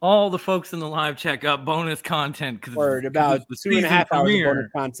 All the folks in the live chat got bonus content because about 2.5 hours of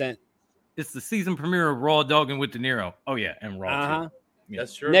bonus content. It's the season premiere of Raw Doggin with Dinero. Oh yeah, and Raw. Too. Yeah.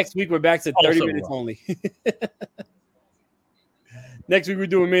 That's true. Next week we're back to 30 minutes Raw. only. Next week we're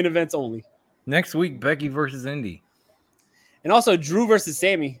doing main events only. Next week Becky versus Indy, and also Drew versus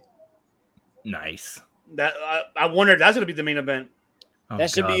Sammy. Nice. That I wonder if that's going to be the main event. Oh,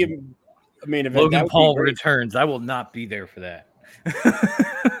 that should be a main event. Logan Paul returns. I will not be there for that.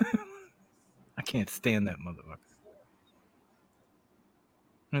 I can't stand that motherfucker.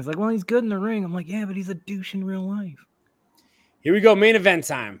 And he's like, well, he's good in the ring. I'm like, yeah, but he's a douche in real life. Here we go, main event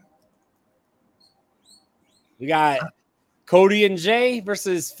time. We got Cody and Jay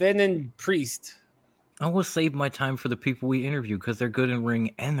versus Finn and Priest. I will save my time for the people we interview because they're good in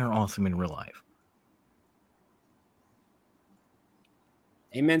ring and they're awesome in real life.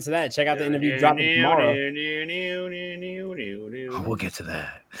 Amen to that. Check out the interview dropping tomorrow. Oh, we'll get to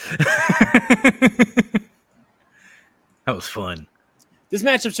that. That was fun. This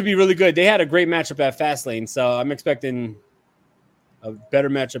matchup should be really good. They had a great matchup at Fastlane, so I'm expecting a better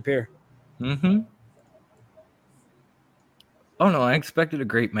matchup here. Mm-hmm. Oh no, I expected a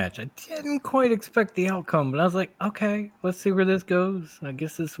great match. I didn't quite expect the outcome, but I was like, okay, let's see where this goes. I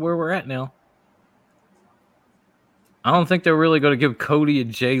guess this is where we're at now. I don't think they're really going to give Cody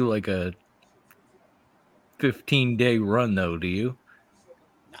and Jay like a 15-day run, though. Do you?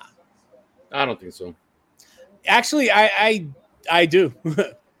 I don't think so. Actually, I do.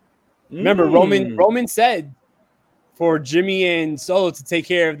 Remember, Roman said for Jimmy and Solo to take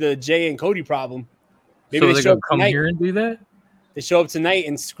care of the Jay and Cody problem. Maybe so they show up come here and do that. They show up tonight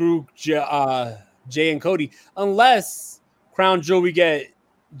and screw Jay and Cody, unless Crown Jewel we get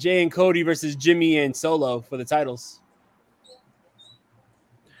Jay and Cody versus Jimmy and Solo for the titles.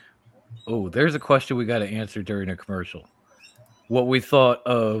 Oh, there's a question we got to answer during a commercial. What we thought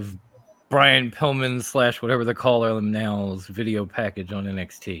of Brian Pillman / whatever they call him now's video package on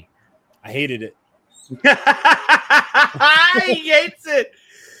NXT. I hated it. He hates it.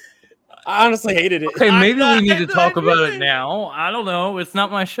 I honestly hated it. Okay, maybe we need to talk about it now. I don't know. It's not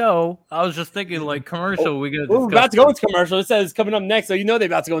my show. I was just thinking, like, commercial. We're about to go into commercial. It says coming up next, so you know they're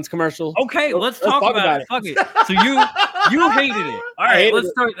about to go into commercial. Okay, let's talk about it. Fuck it. So you hated it. All right, let's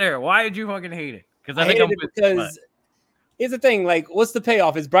start there. Why did you fucking hate it? Because I think because here's the thing. Like, what's the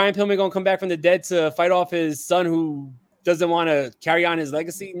payoff? Is Brian Pillman going to come back from the dead to fight off his son who doesn't want to carry on his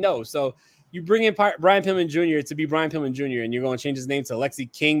legacy? No. So you bring in Brian Pillman Jr. to be Brian Pillman Jr. and you're going to change his name to Lexi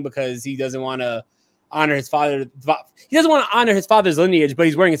King because he doesn't want to honor his father. He doesn't want to honor his father's lineage, but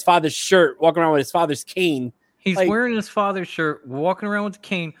he's wearing his father's shirt, walking around with his father's cane. He's wearing his father's shirt, walking around with the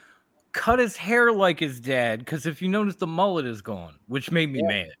cane, cut his hair like his dad, because if you notice, the mullet is gone, which made me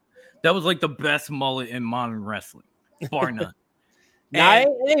mad. That was like the best mullet in modern wrestling, bar none. Nah, it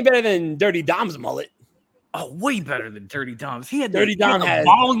ain't better than Dirty Dom's mullet. Oh, way better than Dirty Dom's. He had Dirty Dom has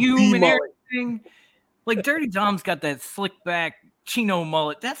volume and everything. Like Dirty Dom's got that slick back chino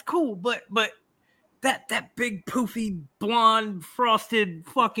mullet. That's cool, but that big poofy blonde frosted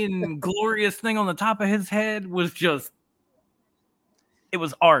fucking glorious thing on the top of his head was just it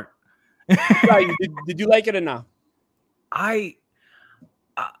was art. Did you like it or not? I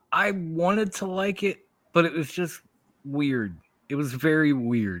wanted to like it, but it was just weird. It was very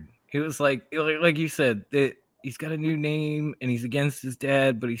weird. It was like you said, he's got a new name and he's against his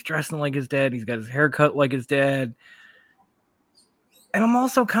dad, but he's dressing like his dad. He's got his haircut like his dad. And I'm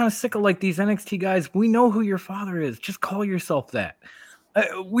also kind of sick of like these NXT guys. We know who your father is. Just call yourself that.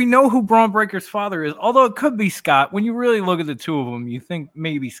 We know who Braun Breaker's father is, although it could be Scott. When you really look at the two of them, you think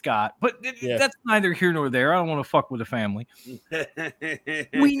maybe Scott, but that's neither here nor there. I don't want to fuck with the family.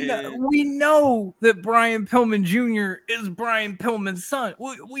 We know that Brian Pillman Jr. is Brian Pillman's son.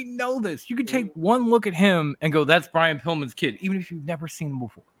 We know this. You could take one look at him and go, that's Brian Pillman's kid, even if you've never seen him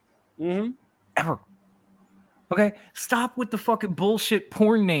before. Mm-hmm. Ever. Okay? Stop with the fucking bullshit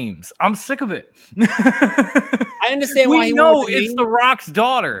porn names. I'm sick of it. I understand why we know it's The Rock's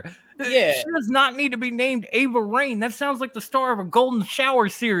daughter. Yeah. She does not need to be named Ava Rain. That sounds like the star of a Golden Shower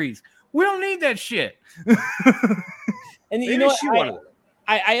series. We don't need that shit. And you know what?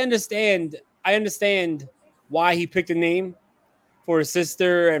 I understand why he picked a name for his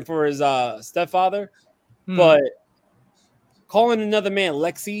sister and for his stepfather, but calling another man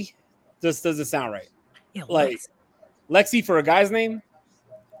Lexi just doesn't sound right. Yeah, like Lexi for a guy's name?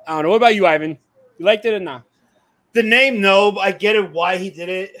 I don't know. What about you, Ivan? You liked it or not? The name, no, but I get it why he did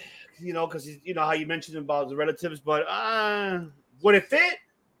it. You know, because you know how you mentioned about the relatives, but would it fit?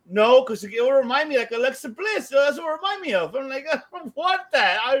 No, because it will remind me like Alexa Bliss. So that's what it remind me of. I'm like, I don't want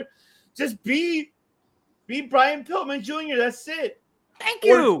that. I just be Brian Pillman Jr. That's it. Thank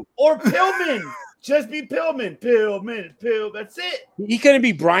you. Or Pillman. Just be Pillman. Pillman. That's it. He couldn't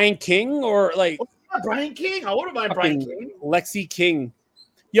be Brian King or like Brian King. I wouldn't mind Brian King. Lexi King.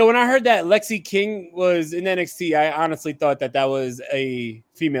 Yo, when I heard that Lexi King was in NXT, I honestly thought that was a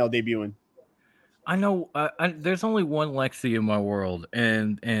female debuting. I know there's only one Lexi in my world,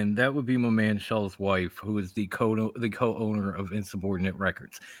 and that would be my man Shell's wife, who is the co-owner of Insubordinate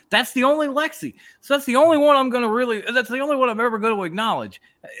Records. That's the only Lexi. So that's the only one that's the only one I'm ever going to acknowledge.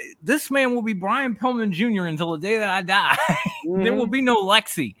 This man will be Brian Pillman Jr. until the day that I die. Mm-hmm. There will be no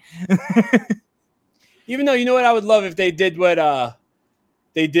Lexi. Even though, you know what, I would love if they did what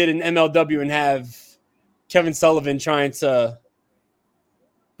they did in MLW and have Kevin Sullivan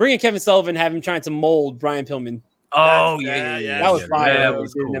bring in Kevin Sullivan, have him trying to mold Brian Pillman. Oh, yeah. That was fire. That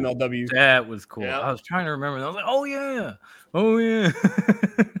was cool. In MLW. That was cool. Yeah. I was trying to remember. I was like, oh, yeah.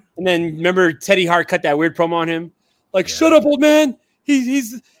 And then remember Teddy Hart cut that weird promo on him? Like, shut up, old man.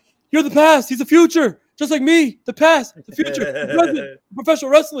 You're the past. He's the future. Just like me. The past, the future, the present, professional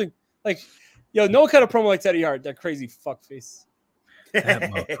wrestling. Like, yo, no one cut a promo like Teddy Hart. That crazy fuckface. That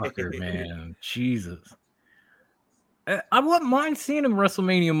motherfucker, man. Jesus. I wouldn't mind seeing a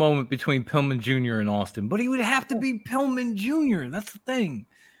WrestleMania moment between Pillman Jr. and Austin, but he would have to be Pillman Jr. That's the thing.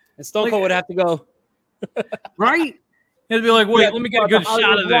 And Stone Cold would have to go. Right? He'd be like, wait, let me get a good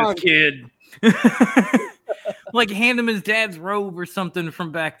shot of this kid. Like hand him his dad's robe or something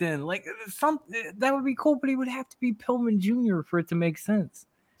from back then. Like that would be cool, but he would have to be Pillman Jr. for it to make sense.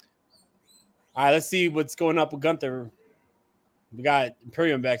 All right, let's see what's going up with Gunther. We got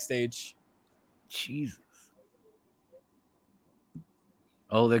Imperium backstage. Jesus.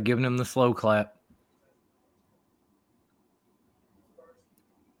 Oh, they're giving him the slow clap.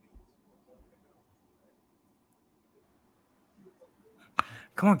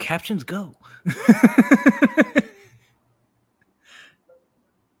 Come on, captions, go.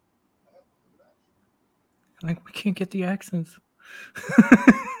 Like, we can't get the accents.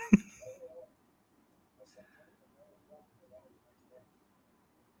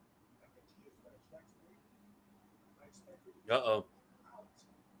 Uh-oh.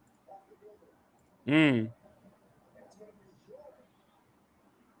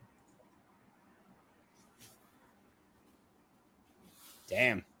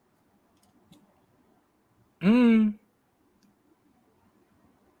 Damn.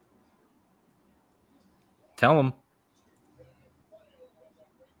 Tell him.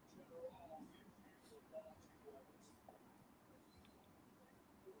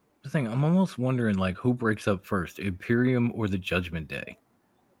 The thing, I'm almost wondering, like, who breaks up first, Imperium or the Judgment Day?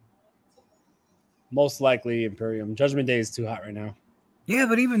 Most likely Imperium. Judgment Day is too hot right now. Yeah,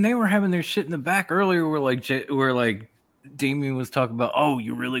 but even they were having their shit in the back earlier where Damien was talking about, oh,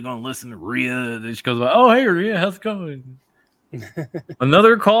 you're really going to listen to Rhea? And then she goes, oh, hey, Rhea, how's it going?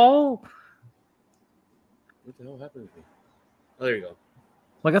 Another call? What the hell happened to me? Oh, there you go.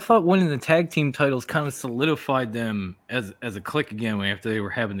 Like, I thought winning the tag team titles kind of solidified them as a clique again after they were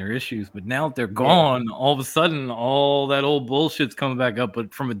having their issues. But now that they're gone, all of a sudden, all that old bullshit's coming back up,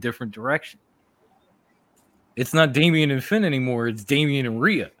 but from a different direction. It's not Damien and Finn anymore. It's Damien and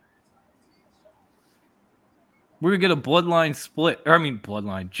Rhea. We're going to get a bloodline split.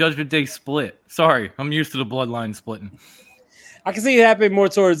 Judgment Day split. Sorry, I'm used to the bloodline splitting. I can see it happening more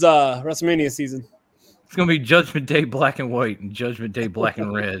towards WrestleMania season. It's going to be Judgment Day black and white and Judgment Day black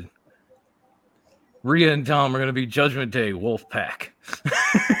and red. Rhea and Dom are going to be Judgment Day Wolfpack.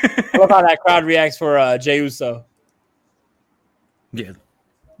 I love how that crowd reacts for Jey Uso. Yeah.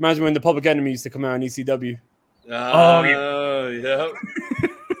 Reminds me when the Public Enemy used to come out on ECW. Oh, yeah.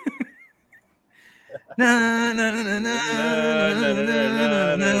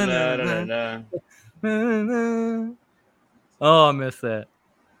 Oh, I miss that.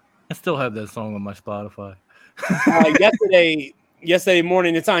 I still have that song on my Spotify. Yesterday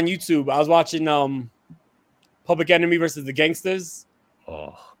morning, it's on YouTube. I was watching Public Enemy versus the Gangsters.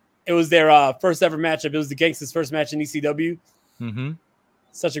 Oh, it was their first ever matchup. It was the Gangsters' first match in ECW. Mm-hmm.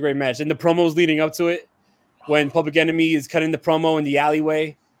 Such a great match, and the promos leading up to it, when Public Enemy is cutting the promo in the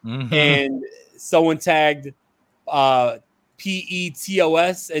alleyway, and someone tagged PETOS,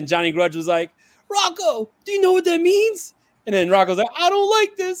 and Johnny Grudge was like, "Rocco, do you know what that means?" And then Rocco's like, "I don't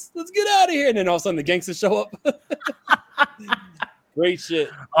like this. Let's get out of here." And then all of a sudden the Gangsters show up. Great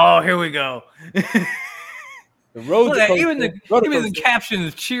shit. Oh, here we go. The road. Even the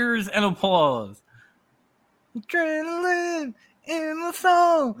captions, cheers and applause. Adrenaline in the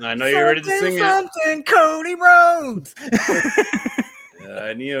song. I know you're ready to sing it. Cody Rhodes. Yeah,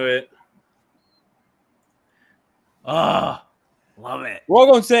 I knew it. Oh, love it. We're all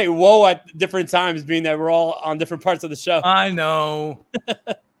going to say whoa at different times, being that we're all on different parts of the show. I know.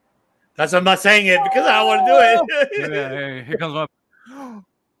 That's why I'm not saying it, because I don't want to do it. Yeah, here comes my.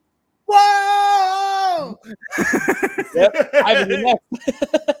 Whoa! Yep, Ivan the next.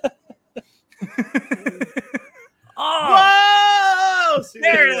 Oh! Whoa!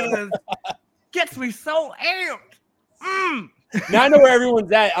 There it is. Gets me so amped. Now I know where everyone's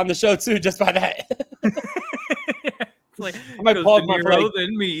at on the show too, just by that. It's like I might pause mine for like,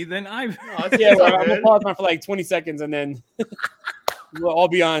 then me, then Ivan. I'm gonna pause mine for like 20 seconds, and then we'll all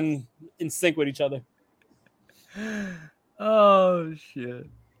be in sync with each other. Oh shit.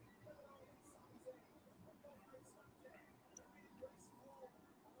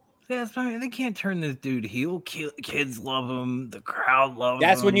 Yeah, it's fine. They can't turn this dude heel. Kids love him. The crowd loves him.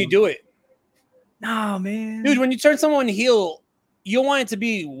 That's when you do it. No, man. Dude, when you turn someone heel, you don't want it to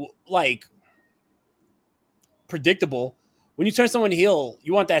be like predictable. When you turn someone heel,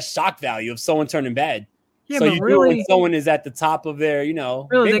 you want that shock value of someone turning bad. Yeah, so but you really, do it when someone is at the top of their,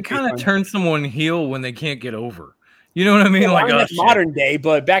 Really, they kind of turn someone heel when they can't get over. You know what I mean? Yeah, like modern day,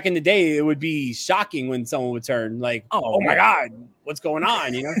 but back in the day, it would be shocking when someone would turn like, oh my God, what's going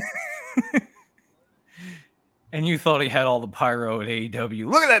on? And you thought he had all the pyro at AEW.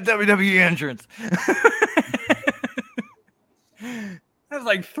 Look at that WWE entrance. That's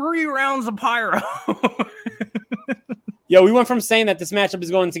like 3 rounds of pyro. Yo, we went from saying that this matchup is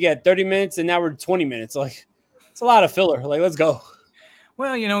going to get 30 minutes, and now we're 20 minutes. Like, it's a lot of filler. Like, let's go.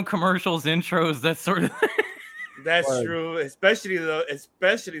 Well, you know, commercials, intros, that sort of thing. That's true, especially the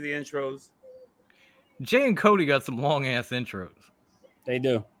intros. Jay and Cody got some long ass intros. They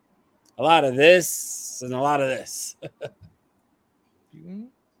do. A lot of this and a lot of this. You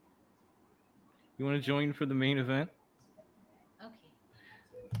want to join for the main event? Okay.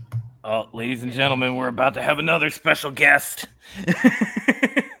 Oh, ladies and gentlemen, we're about to have another special guest.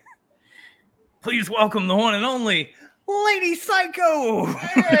 Please welcome the one and only Lady Psycho.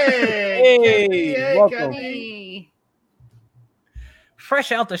 Hey, welcome. Hey.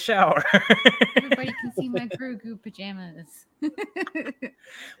 Fresh out the shower. Everybody can see my Grogu pajamas.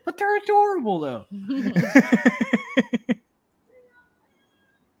 But they're adorable, though.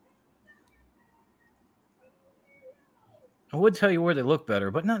 I would tell you where they look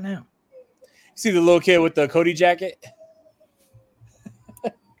better, but not now. See the little kid with the Cody jacket?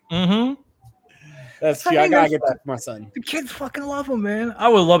 Mm-hmm. That's cute. I gotta get that for my son. The kids fucking love him, man. I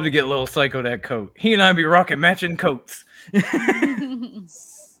would love to get Little Psycho that coat. He and I be rocking matching coats.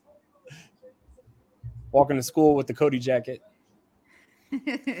 Walking to school with the Cody jacket.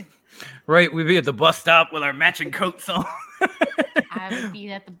 Right, we'd be at the bus stop with our matching coats on. I would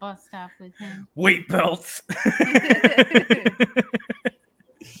be at the bus stop with him. Weight belts.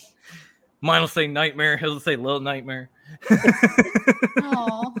 Mine will say Nightmare. He'll say Little Nightmare.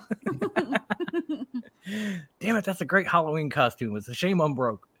 Oh. Damn it, that's a great Halloween costume. It's a shame I'm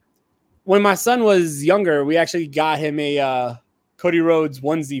broke. When my son was younger, we actually got him a Cody Rhodes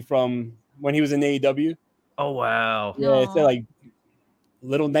onesie from when he was in AEW. Oh, wow. Yeah, it's like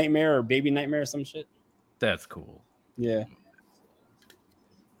Little Nightmare or Baby Nightmare or some shit. That's cool. Yeah.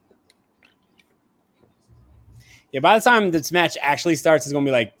 Yeah, by the time this match actually starts, it's going to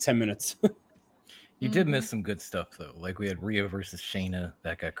be like 10 minutes. You did miss some good stuff, though. Like, we had Rhea versus Shayna.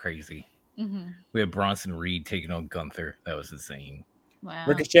 That got crazy. Mm-hmm. We had Bronson Reed taking on Gunther. That was insane. Wow.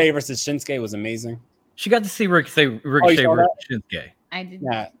 Ricochet versus Shinsuke was amazing. She got to see Ricochet saw versus that? Shinsuke. I did.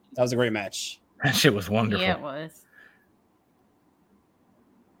 Yeah, that was a great match. That shit was wonderful. Yeah, it was.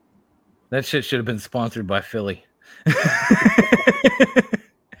 That shit should have been sponsored by Philly.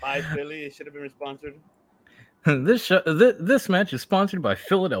 By Philly, it should have been sponsored. This match is sponsored by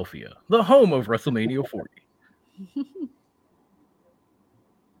Philadelphia, the home of WrestleMania 40.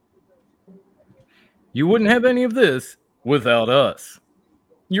 You wouldn't have any of this without us.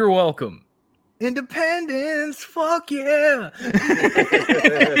 You're welcome. Independence, fuck yeah.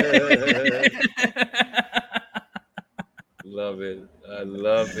 Love it. I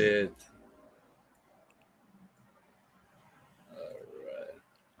love it. All right.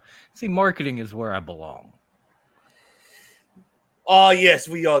 See, marketing is where I belong. Oh, yes,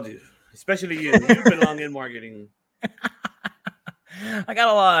 we all do. Especially you. You belong in marketing. I got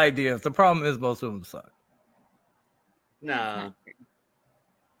a lot of ideas. The problem is most of them suck. Nah.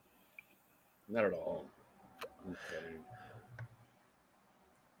 Not at all. Okay.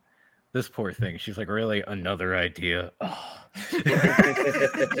 This poor thing. She's like, really? Another idea? Oh.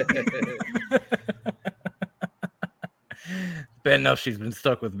 Bad enough she's been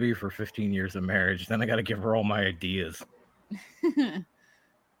stuck with me for 15 years of marriage. Then I got to give her all my ideas.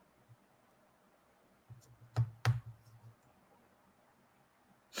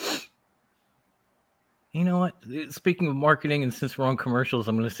 You know what? Speaking of marketing, and since we're on commercials,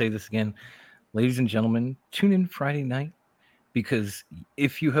 I'm going to say this again. Ladies and gentlemen, tune in Friday night, because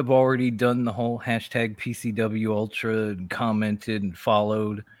if you have already done the whole hashtag PCW Ultra and commented and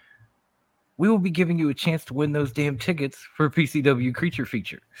followed, we will be giving you a chance to win those damn tickets for PCW Creature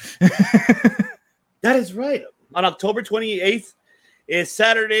Feature. That is right. On October 28th is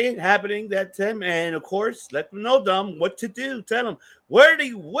Saturday happening that time. And of course, let them know, Dom, what to do. Tell them, where do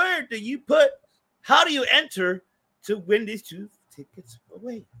you put, how do you enter to win these 2 tickets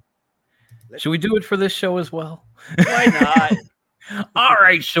away? Should we do it for this show as well? Why not? All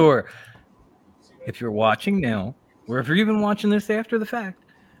right, sure. If you're watching now, or if you're even watching this after the fact,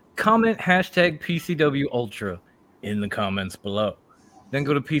 comment hashtag PCW Ultra in the comments below. Then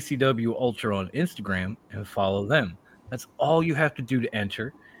go to PCW Ultra on Instagram and follow them. That's all you have to do to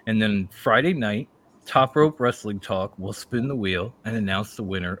enter. And then Friday night, Top Rope Wrestling Talk will spin the wheel and announce the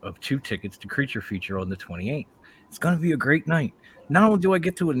winner of 2 tickets to Creature Feature on the 28th. It's going to be a great night. Not only do I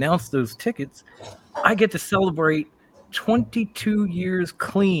get to announce those tickets, I get to celebrate 22 years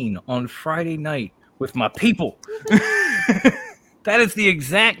clean on Friday night with my people. That is the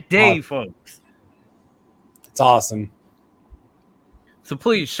exact day, folks. It's awesome. So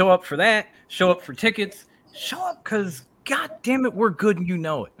please show up for that. Show up for tickets. Show up because, God damn it, we're good and you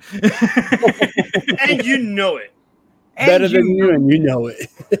know it. And you know it. Better than you, and you know it.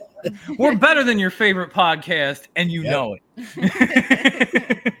 We're better than your favorite podcast, and you know it.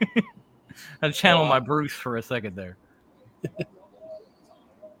 I channel my Bruce for a second there.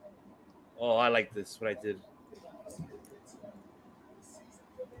 Oh, I like this. What I did.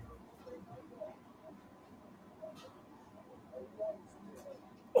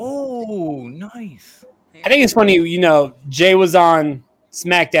 Oh, nice. I think it's funny, Jay was on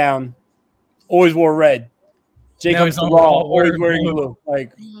SmackDown, always wore red. Jay comes to Raw, always wearing blue.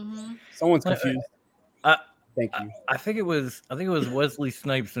 Like, someone's confused. Thank you. I think it was Wesley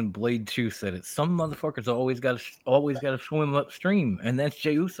Snipes in Blade 2 said it. Some motherfuckers always got to swim upstream, and that's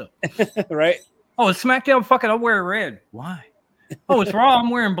Jey Uso. Right? Oh, it's SmackDown. Fuck it, I'm wearing red. Why? Oh, it's Raw.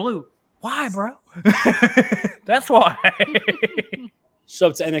 I'm wearing blue. Why, bro? That's why. Show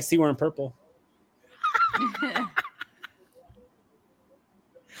up to NXT wearing purple.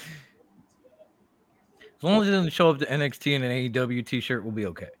 As long as it doesn't show up to NXT in an AEW t-shirt, we'll be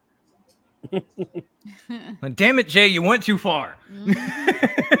okay. Damn it, Jay, you went too far.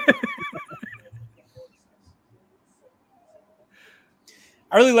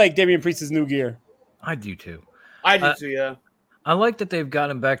 I really like Damian Priest's new gear. I do too. I do too, yeah. I like that they've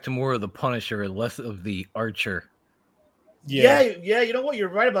gotten back to more of the Punisher and less of the Archer. Yeah. You know what? You're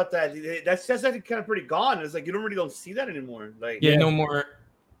right about that. That's actually kind of pretty gone. It's like you don't see that anymore. Like, no more.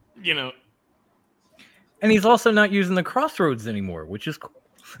 And he's also not using the Crossroads anymore, which is cool.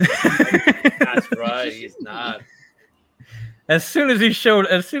 That's right. He's not. As soon as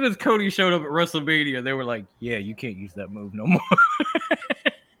Cody showed up at WrestleMania, they were like, "Yeah, you can't use that move no more."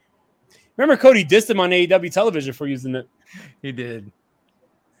 Remember, Cody dissed him on AEW television for using it. He did.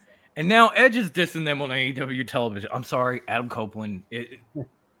 And now Edge is dissing them on AEW television. I'm sorry, Adam Copeland.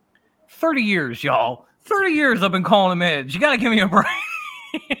 30 years, y'all. 30 years I've been calling him Edge. You got to give me a break.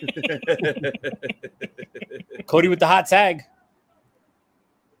 Cody with the hot tag.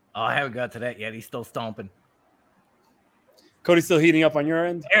 Oh, I haven't got to that yet. He's still stomping. Cody's still heating up on your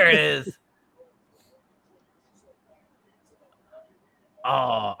end? There it is.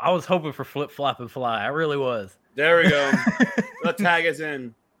 Oh, I was hoping for flip, flop, and fly. I really was. There we go. The tag is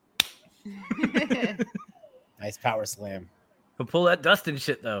in. Nice power slam. He'll pull that Dustin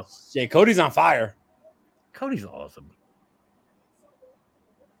shit, though. Yeah, Cody's on fire. Cody's awesome.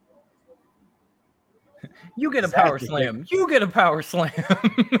 You get a power slam. You get a power slam.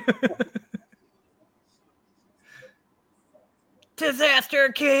 Disaster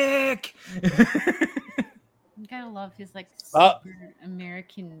kick. You gotta love his super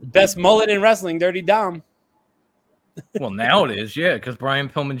American. Best mullet in wrestling, Dirty Dom. Well, now it is, yeah, because Brian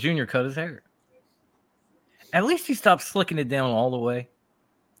Pillman Jr. cut his hair. At least he stopped slicking it down all the way.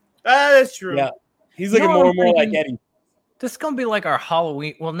 That's true. Yeah, he's looking more and more like Eddie. This is gonna be like our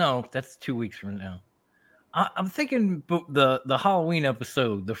Halloween. Well, no, that's 2 weeks from now. I'm thinking the Halloween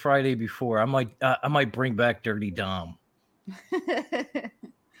episode, the Friday before. I might bring back Dirty Dom.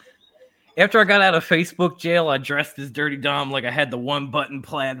 After I got out of Facebook jail, I dressed as Dirty Dom like I had the one button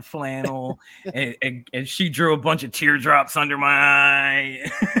plaid flannel, and she drew a bunch of teardrops under my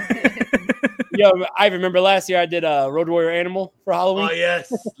eye. Yo, I remember last year I did a Road Warrior Animal for Halloween. Oh yes,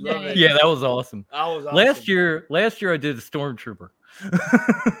 love it. Yeah, that was awesome. Awesome. Last year I did a Stormtrooper.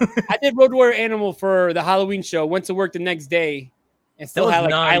 I did Road Warrior Animal for the Halloween show. Went to work the next day and still had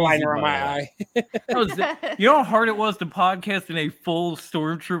eyeliner on my eye. You know how hard it was to podcast in a full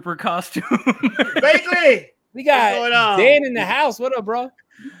Stormtrooper costume? Vaguely. We got Dan in the house. What up, bro?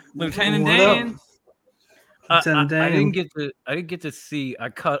 Lieutenant Dan. I didn't get to see. I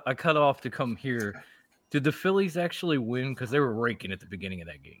cut off to come here. Did the Phillies actually win? Because they were raking at the beginning of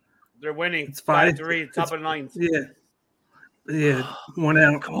that game. They're winning. It's 5-3, top of ninth. Yeah, 1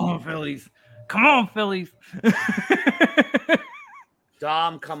 out. Come on, Phillies. Come on, Phillies.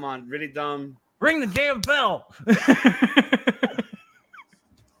 Dom, come on, really dumb. Ring the damn bell.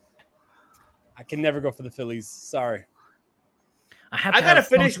 I can never go for the Phillies. Sorry. I gotta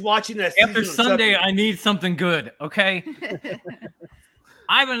finish watching that. After Sunday, I need something good. Okay.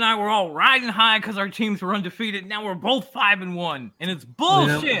 Ivan and I were all riding high because our teams were undefeated. Now we're both 5-1, and it's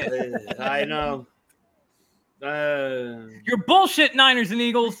bullshit. I know. You're bullshit, Niners and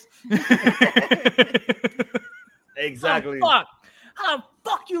Eagles. Exactly. How the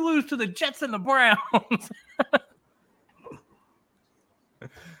fuck you lose to the Jets and the Browns?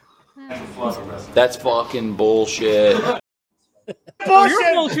 That's fucking bullshit.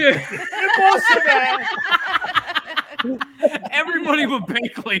 Bullshit. Bullshit. You're bullshit, man. Everybody but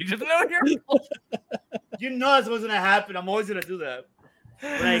Bakley just know you're bullshit. You know this wasn't gonna happen. I'm always gonna do that.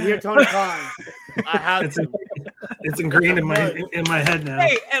 When I hear Tony Khan, I have to. It's ingrained in my head now.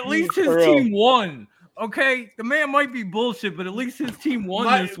 Hey, at least his team won. Okay, the man might be bullshit, but at least his team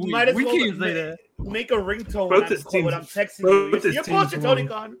won this week. We can't say that. Make a ringtone when I'm texting you. You're bullshit, Tony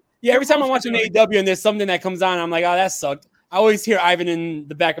Khan. Yeah, every time I'm watching AEW and there's something that comes on, I'm like, oh, that sucked. I always hear Ivan in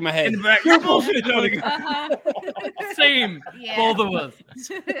the back of my head. In the back, you're bullshit, Tony Khan. Same, both of us.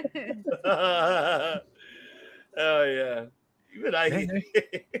 Oh yeah. Even like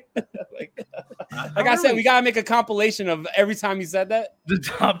I said, we gotta make a compilation of every time you said that. The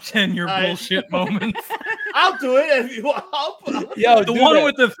top 10 your bullshit moments. I'll do it if you want. Yo, the one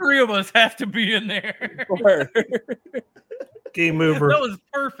with the three of us has to be in there. Game over. That was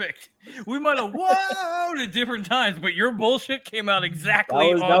perfect. We might have whoa at different times, but your bullshit came out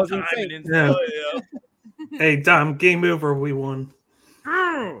exactly on time. Yeah. Hey, Dom, game over. We won.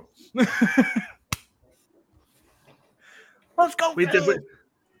 Let's go. We did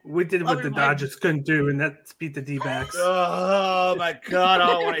what the Dodgers couldn't do, and that's beat the D-backs. Oh my God, I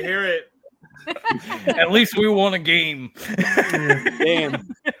don't want to hear it. At least we won a game. Damn.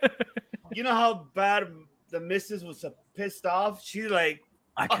 You know how bad the missus was pissed off? She like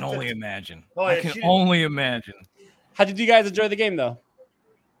I can only imagine. Oh, I can only imagine. How did you guys enjoy the game though?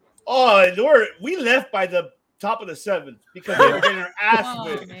 Oh, we left by the top of the seventh because they were getting her ass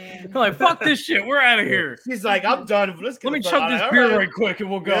whipped. They're like, fuck this shit. We're out of here. She's like, I'm done. Let me chug this beer right quick and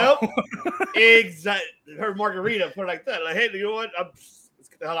we'll go. Yep. Exactly. Her margarita, put it like that. Like, hey, you know what? Let's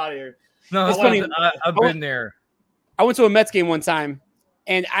get the hell out of here. No, it's funny. I've been there. I went to a Mets game one time,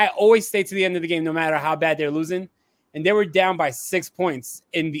 and I always stay to the end of the game no matter how bad they're losing. And they were down by 6 points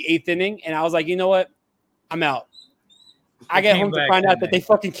in the 8th inning, and I was like, you know what? I'm out. I get home to find out that they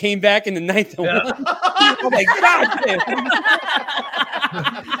fucking came back in the 9th. Yeah. I'm like, God damn.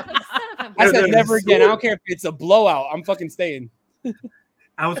 I said never again. I don't care if it's a blowout. I'm fucking staying.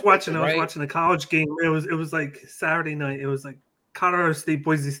 I was watching a college game. It was like Saturday night. It was like Colorado State,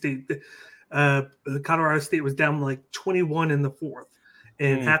 Boise State. Colorado State was down like 21 in the 4th,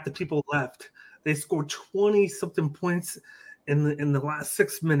 and half the people left. They scored 20-something points in the last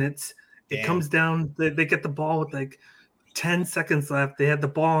 6 minutes. It comes down. They get the ball with like 10 seconds left. They had the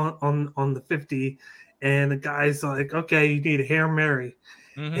ball on the 50, and the guy's like, "Okay, you need a Hail Mary."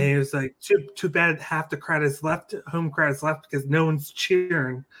 And he was like, "Too bad half the crowd is left. Home crowd is left because no one's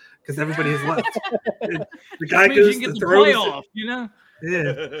cheering because everybody has left." The guy goes to throw it. You know? Yeah,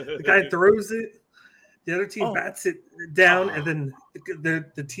 the guy throws it. The other team bats it down, and then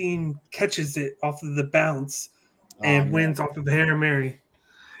the team catches it off of the bounce and wins off of the Hail Mary.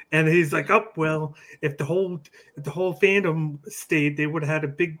 And he's like, "Oh well, if the whole fandom stayed, they would have had a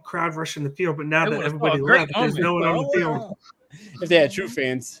big crowd rush in the field. But now that everybody left, there's no one on the field." If they had true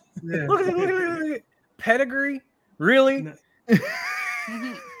fans, look at it. Pedigree, really?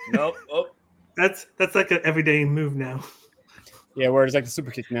 Nope. Oh. That's like an everyday move now. Yeah, where it's like the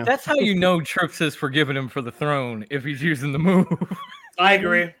super kick now. That's how you know Trips has forgiven him for the throne if he's using the move. I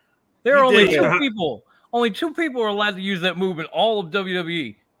agree. There are only two people. Only 2 people are allowed to use that move in all of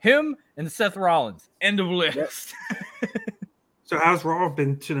WWE. Him and Seth Rollins. End of list. So how's Raw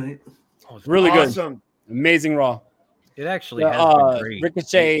been tonight? Oh, it's really good. Amazing Raw. It actually has been great.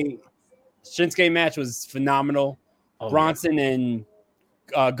 Ricochet Shinsuke match was phenomenal. Bronson and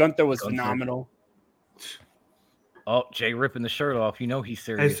Gunther was phenomenal. Oh, Jay ripping the shirt off. You know he's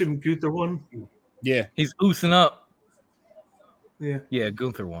serious. I assume Gunther won. Yeah. He's oosing up. Yeah. Yeah,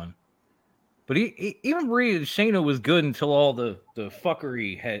 Gunther won. But even Rhea and Shayna was good until all the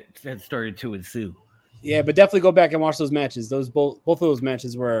fuckery had started to ensue. Yeah, but definitely go back and watch those matches. Both of those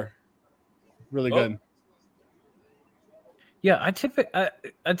matches were really good. Yeah, I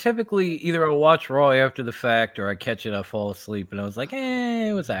typically either I'll watch Raw after the fact or I catch it, I fall asleep, and I was like,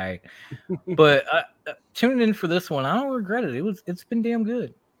 it was all right. But tuning in for this one, I don't regret it. It's been damn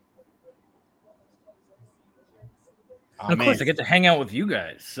good. And of course, I get to hang out with you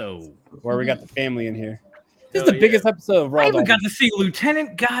guys. So where we got the family in here. This is the biggest episode of Raw. I even got to see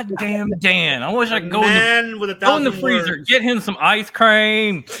Lieutenant Goddamn Dan. I wish I could go in the freezer, get him some ice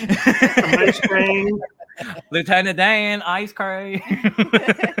cream. Ice cream. Lieutenant Dan, ice cream.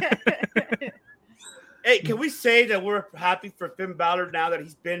 Hey, can we say that we're happy for Finn Balor now that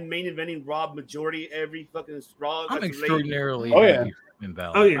he's been main eventing Raw majority every fucking Raw? I'm extraordinarily happy for Finn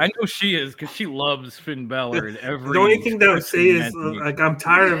Balor. Oh, yeah. I know she is because she loves Finn Balor in every. The only thing that I would say is like I'm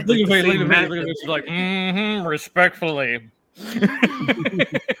tired of. Look at me. She's like, respectfully.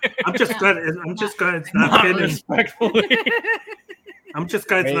 I'm just glad it's not Finn. Respectfully. I'm just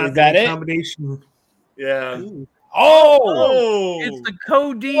glad it's not that combination. Yeah. Oh, it's the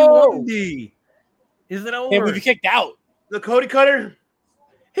Cody 1D. Is it Can't over? believe he kicked out. The Cody Cutter.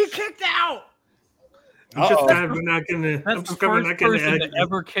 He kicked out. I'm just Uh-oh. glad we're not gonna. That's I'm the just glad we're first not gonna. person to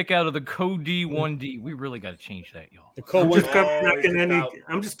ever kick out of the Code D1D. We really got to change that, y'all. The code I'm one. just glad we're not he getting kicked any. out.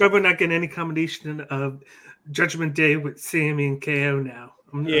 I'm just glad we're not getting any combination of Judgment Day with Sammy and KO now.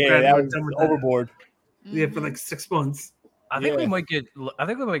 I'm Yeah, glad that we're was done with overboard. that. Yeah, for like 6 months. I think we Yeah. might get. I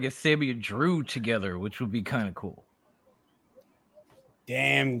think we might get Sammy and Drew together, which would be kind of cool.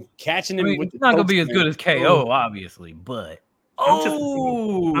 Damn, catching I him mean, with it's the not gonna be as choke good as KO, obviously, but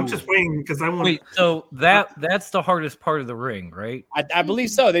I'm just waiting because I want. wait. So that's the hardest part of the ring, right? I believe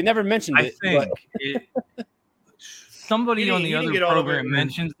so. They never mentioned I it. think but somebody on the He didn't other get all of it. program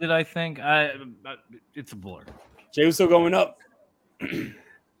mentions it. I think it's a blur. Jey Uso going up.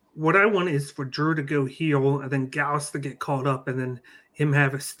 What I want is for Drew to go heel and then Gallus to get called up and then him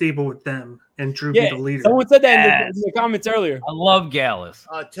have a stable with them and Drew Yeah, be the leader. someone said that in Yes. the comments earlier. I love Gallus.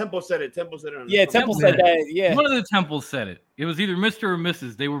 Temple said it. Temple said it. On the Yeah, phone. Temple said that. Yeah, One of the temples said it. It was either Mr. or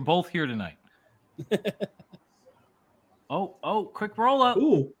Mrs. They were both here tonight. oh, quick roll up.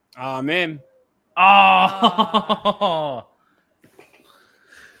 Ooh, oh man, Oh,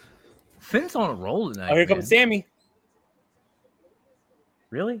 Finn's on a roll tonight. oh here man. comes Sammy.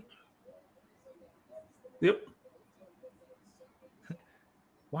 Really? yep.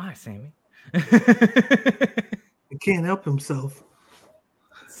 Why, Sammy? He can't help himself.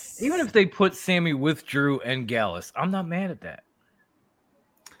 Even if they put Sammy with Drew and Gallus, I'm not mad at that.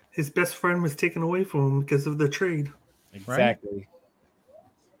 His best friend was taken away from him because of the trade. Exactly.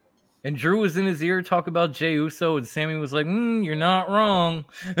 And Drew was in his ear talk about Jey Uso, and Sammy was like, "You're not wrong."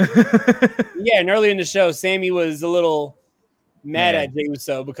 Yeah, and earlier in the show, Sammy was a little mad Yeah. at Jey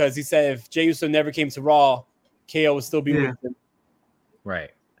Uso because he said if Jey Uso never came to Raw, KO would still be Yeah. with him.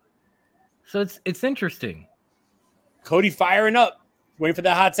 Right. So it's interesting. Cody firing up, waiting for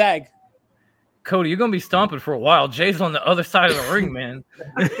that hot tag. Cody, you're gonna be stomping for a while. Jay's on the other side of the ring, man.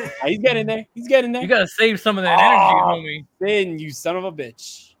 He's getting there. He's getting there. You gotta save some of that energy, homie. Finn, you son of a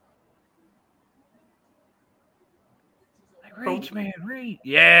bitch. Reach, man, reach.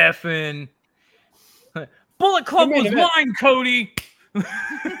 Yeah, Finn. Bullet Club Come in, was man. mine, Cody.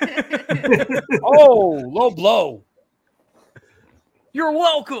 Oh, low blow. You're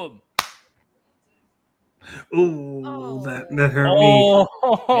welcome. Ooh, Oh. that hurt me.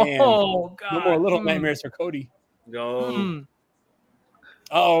 Oh, God. No more little nightmares for Cody. No. Mm.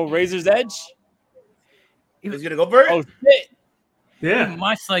 Oh, Razor's Edge. He's gonna go for it. Oh shit. Yeah.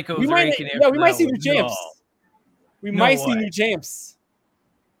 My psycho's We might, raking yeah, after we might that see one. new champs. No. We No might see way. new champs.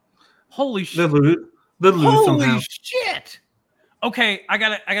 Holy They'll shit. lose. They'll lose Holy somehow. shit. Okay, I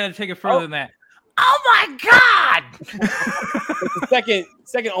gotta take it further Oh. than that. Oh my God. It's the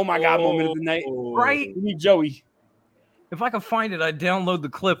second oh my god moment of the night. Right? We need Joey. If I can find it, I'd download the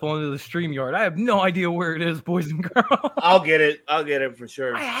clip onto the StreamYard. I have no idea where it is, boys and girls. I'll get it. I'll get it for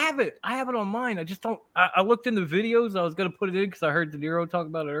sure. I have it. I have it on mine. I just don't. I looked in the videos. I was gonna put it in because I heard Dinero talk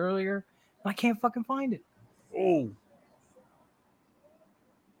about it earlier. I can't fucking find it. Oh.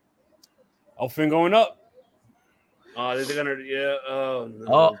 Oh, Finn going up. Oh, they're gonna. Yeah. Oh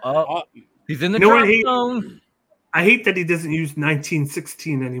no. Oh, he's in the You know what, drop he- zone. I hate that he doesn't use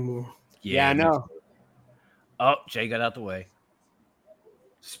 1916 anymore. Yeah, I know. Oh, Jay got out the way.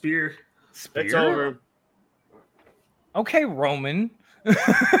 Spear. Spear? It's over. Okay, Roman.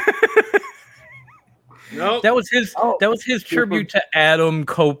 Nope. That was his. Oh. That was his tribute to Adam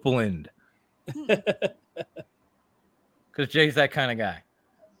Copeland. Because Jay's that kind of guy.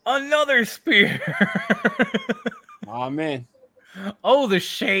 Another spear. Oh man. Oh, the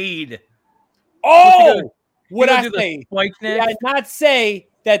shade. Oh, You what gonna I do the say? spike Did next? I not say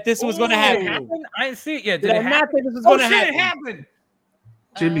that this was going to Did it happen? happen? I didn't see it yet. Did Did I it not happen? say this was Oh going to shit! happen? It happened.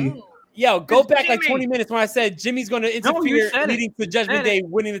 Jimmy. Oh. Yo, go It's back like Jimmy. 20 minutes when I said Jimmy's going to No, you interfere, said it. leading to Judgment Said Day it.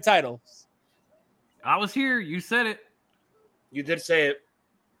 winning the title. I was here. You said it. You did say it.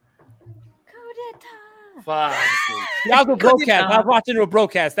 Coup d'etat. Fuck. Yeah, I was a broadcast. I was watching a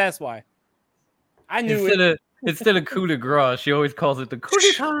broadcast. That's why. I knew it. Instead of coup de grace, she always calls it the coup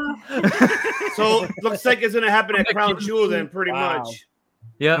d'etat. So looks like it's gonna happen at I'm Crown kidding. Jewel then, pretty Wow. much.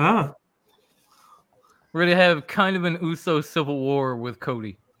 Yeah, Ah. we're gonna have kind of an Uso civil war with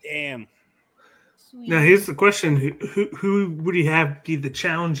Cody. Damn. Sweet. Now here's the question: Who would he have be the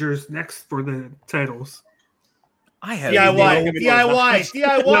challengers next for the titles? I have DIY. no- DIY.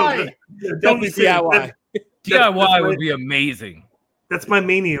 DIY. Definitely DIY. DIY would be amazing. That's my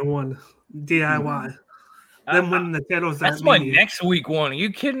Mania one. DIY. Them winning the titles. That's at my Mania. next week one. Are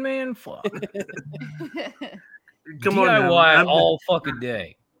you kidding, man? Fuck. Come on now. DIY all fucking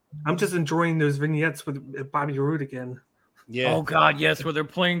day. I'm just enjoying those vignettes with Bobby Roode again. Yeah. Oh God, yes, where they're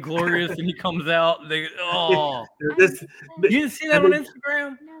playing Glorious and he comes out. You This, didn't see that on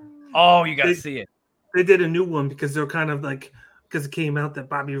Instagram? No. Oh, you gotta see it. they did a new one because they're kind of like because it came out that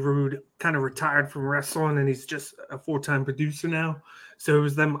Bobby Roode kind of retired from wrestling and he's just a full-time producer now. So it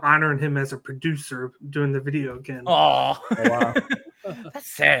was them honoring him as a producer doing the video again. Oh, wow.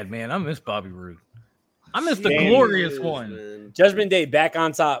 that's sad, man. I miss Bobby Roode. I miss the Jesus, Glorious one. man. Judgment Day back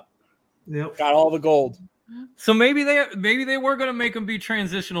on top. Yep. Got all the gold. So maybe they were gonna make them be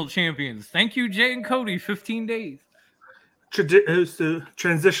transitional champions. Thank you, Jay and Cody. 15 days. It was the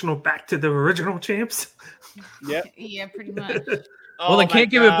transitional back to the original champs. Yep. Yeah, pretty much. Well, they Oh, can't my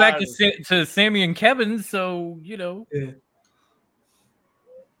give it back God. to Sammy and Kevin, so Yeah.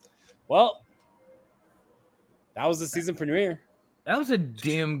 Well, that was the season premiere. that was a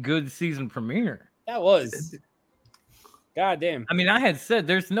damn good season premiere. That was. God damn. I mean, I had said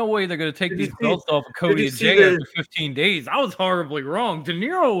there's no way they're going to take Did these you see- belts off of Cody you and see Jay the- after 15 days. I was horribly wrong.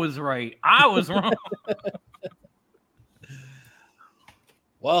 Dinero was right. I was wrong.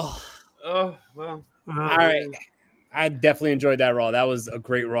 Well, Oh, well. all right. I definitely enjoyed that Raw. That was a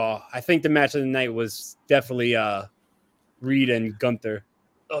great Raw. I think the match of the night was definitely Reed and Gunther.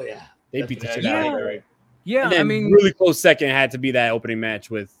 Oh, yeah. They beat the shit Yeah. out of it. Yeah, And then I mean, really close second had to be that opening match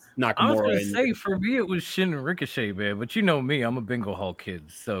with I was Nakamura. going to and- say for me it was Shin and Ricochet, man. But you know me, I'm a Bingo Hall kid,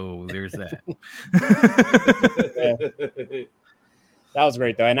 so there's that. That was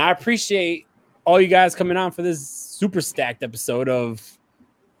great though, and I appreciate all you guys coming on for this super stacked episode of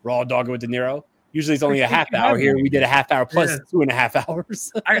Raw Doggin with Dinero. Usually it's only a Appreciate half you hour. having Here me. we did a half hour plus Yeah. 2.5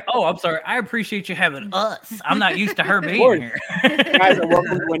 hours. I'm sorry. I appreciate you having us. I'm not used to her course. being here. You guys are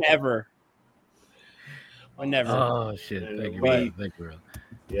welcome whenever. Whenever. Oh shit! Thank you, But- man. Thank you, bro.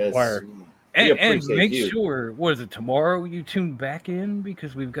 Yes. Word. We And appreciate make you. sure, what is it, tomorrow you tune back in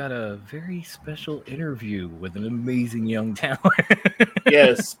because we've got a very special interview with an amazing young talent.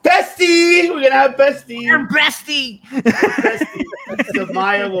 Yes. Bestie! We're going to have Bestie. bestie! Bestie.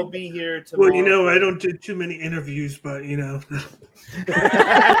 Samaya will be here tomorrow. Well, you know, I don't do too many interviews, but you know,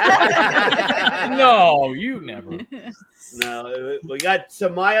 No, you never. No, we got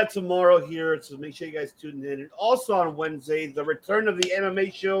Samaya tomorrow here, so make sure you guys tune in. And also on Wednesday, the return of the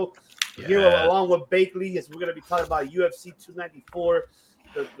MMA show here Yeah. along with Bakley. Yes, we're going to be talking about UFC 294.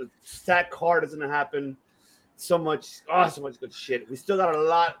 The stat card is going to happen. So much good shit. We still got a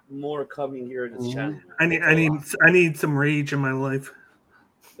lot more coming here in this channel. I need some rage in my life.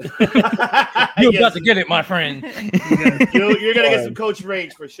 You're about to get it, my friend. You're going to get some Coach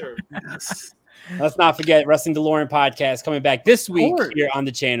Rage for sure. Yes. Let's not forget Wrestling DeLorean podcast coming back this week course. here on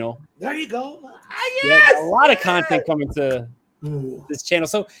the channel. There you go. Yeah, a lot of content coming to Ooh. this channel.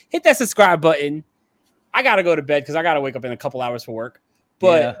 So hit that subscribe button. I gotta go to bed because I gotta wake up in a couple hours for work.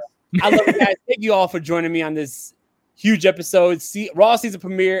 But I love you guys. Thank you all for joining me on this huge episode. Raw season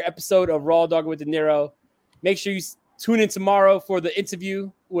premiere episode of Raw Doggin with Dinero. Make sure you tune in tomorrow for the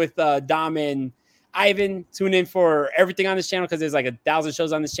interview with Dom and Ivan. Tune in for everything on this channel because there's like 1,000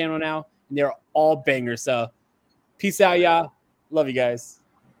 shows on this channel now, and they're all bangers. So peace out, y'all. Love you guys.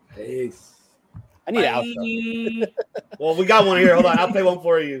 Peace. I need an outro. Well, we got one here. Hold on. I'll play one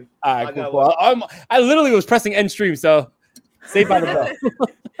for you. All I right, got cool. I literally was pressing end stream, so saved by the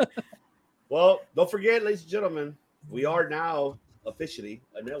bell. Well, don't forget, ladies and gentlemen, we are now officially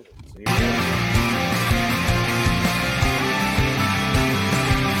a network. So here we go.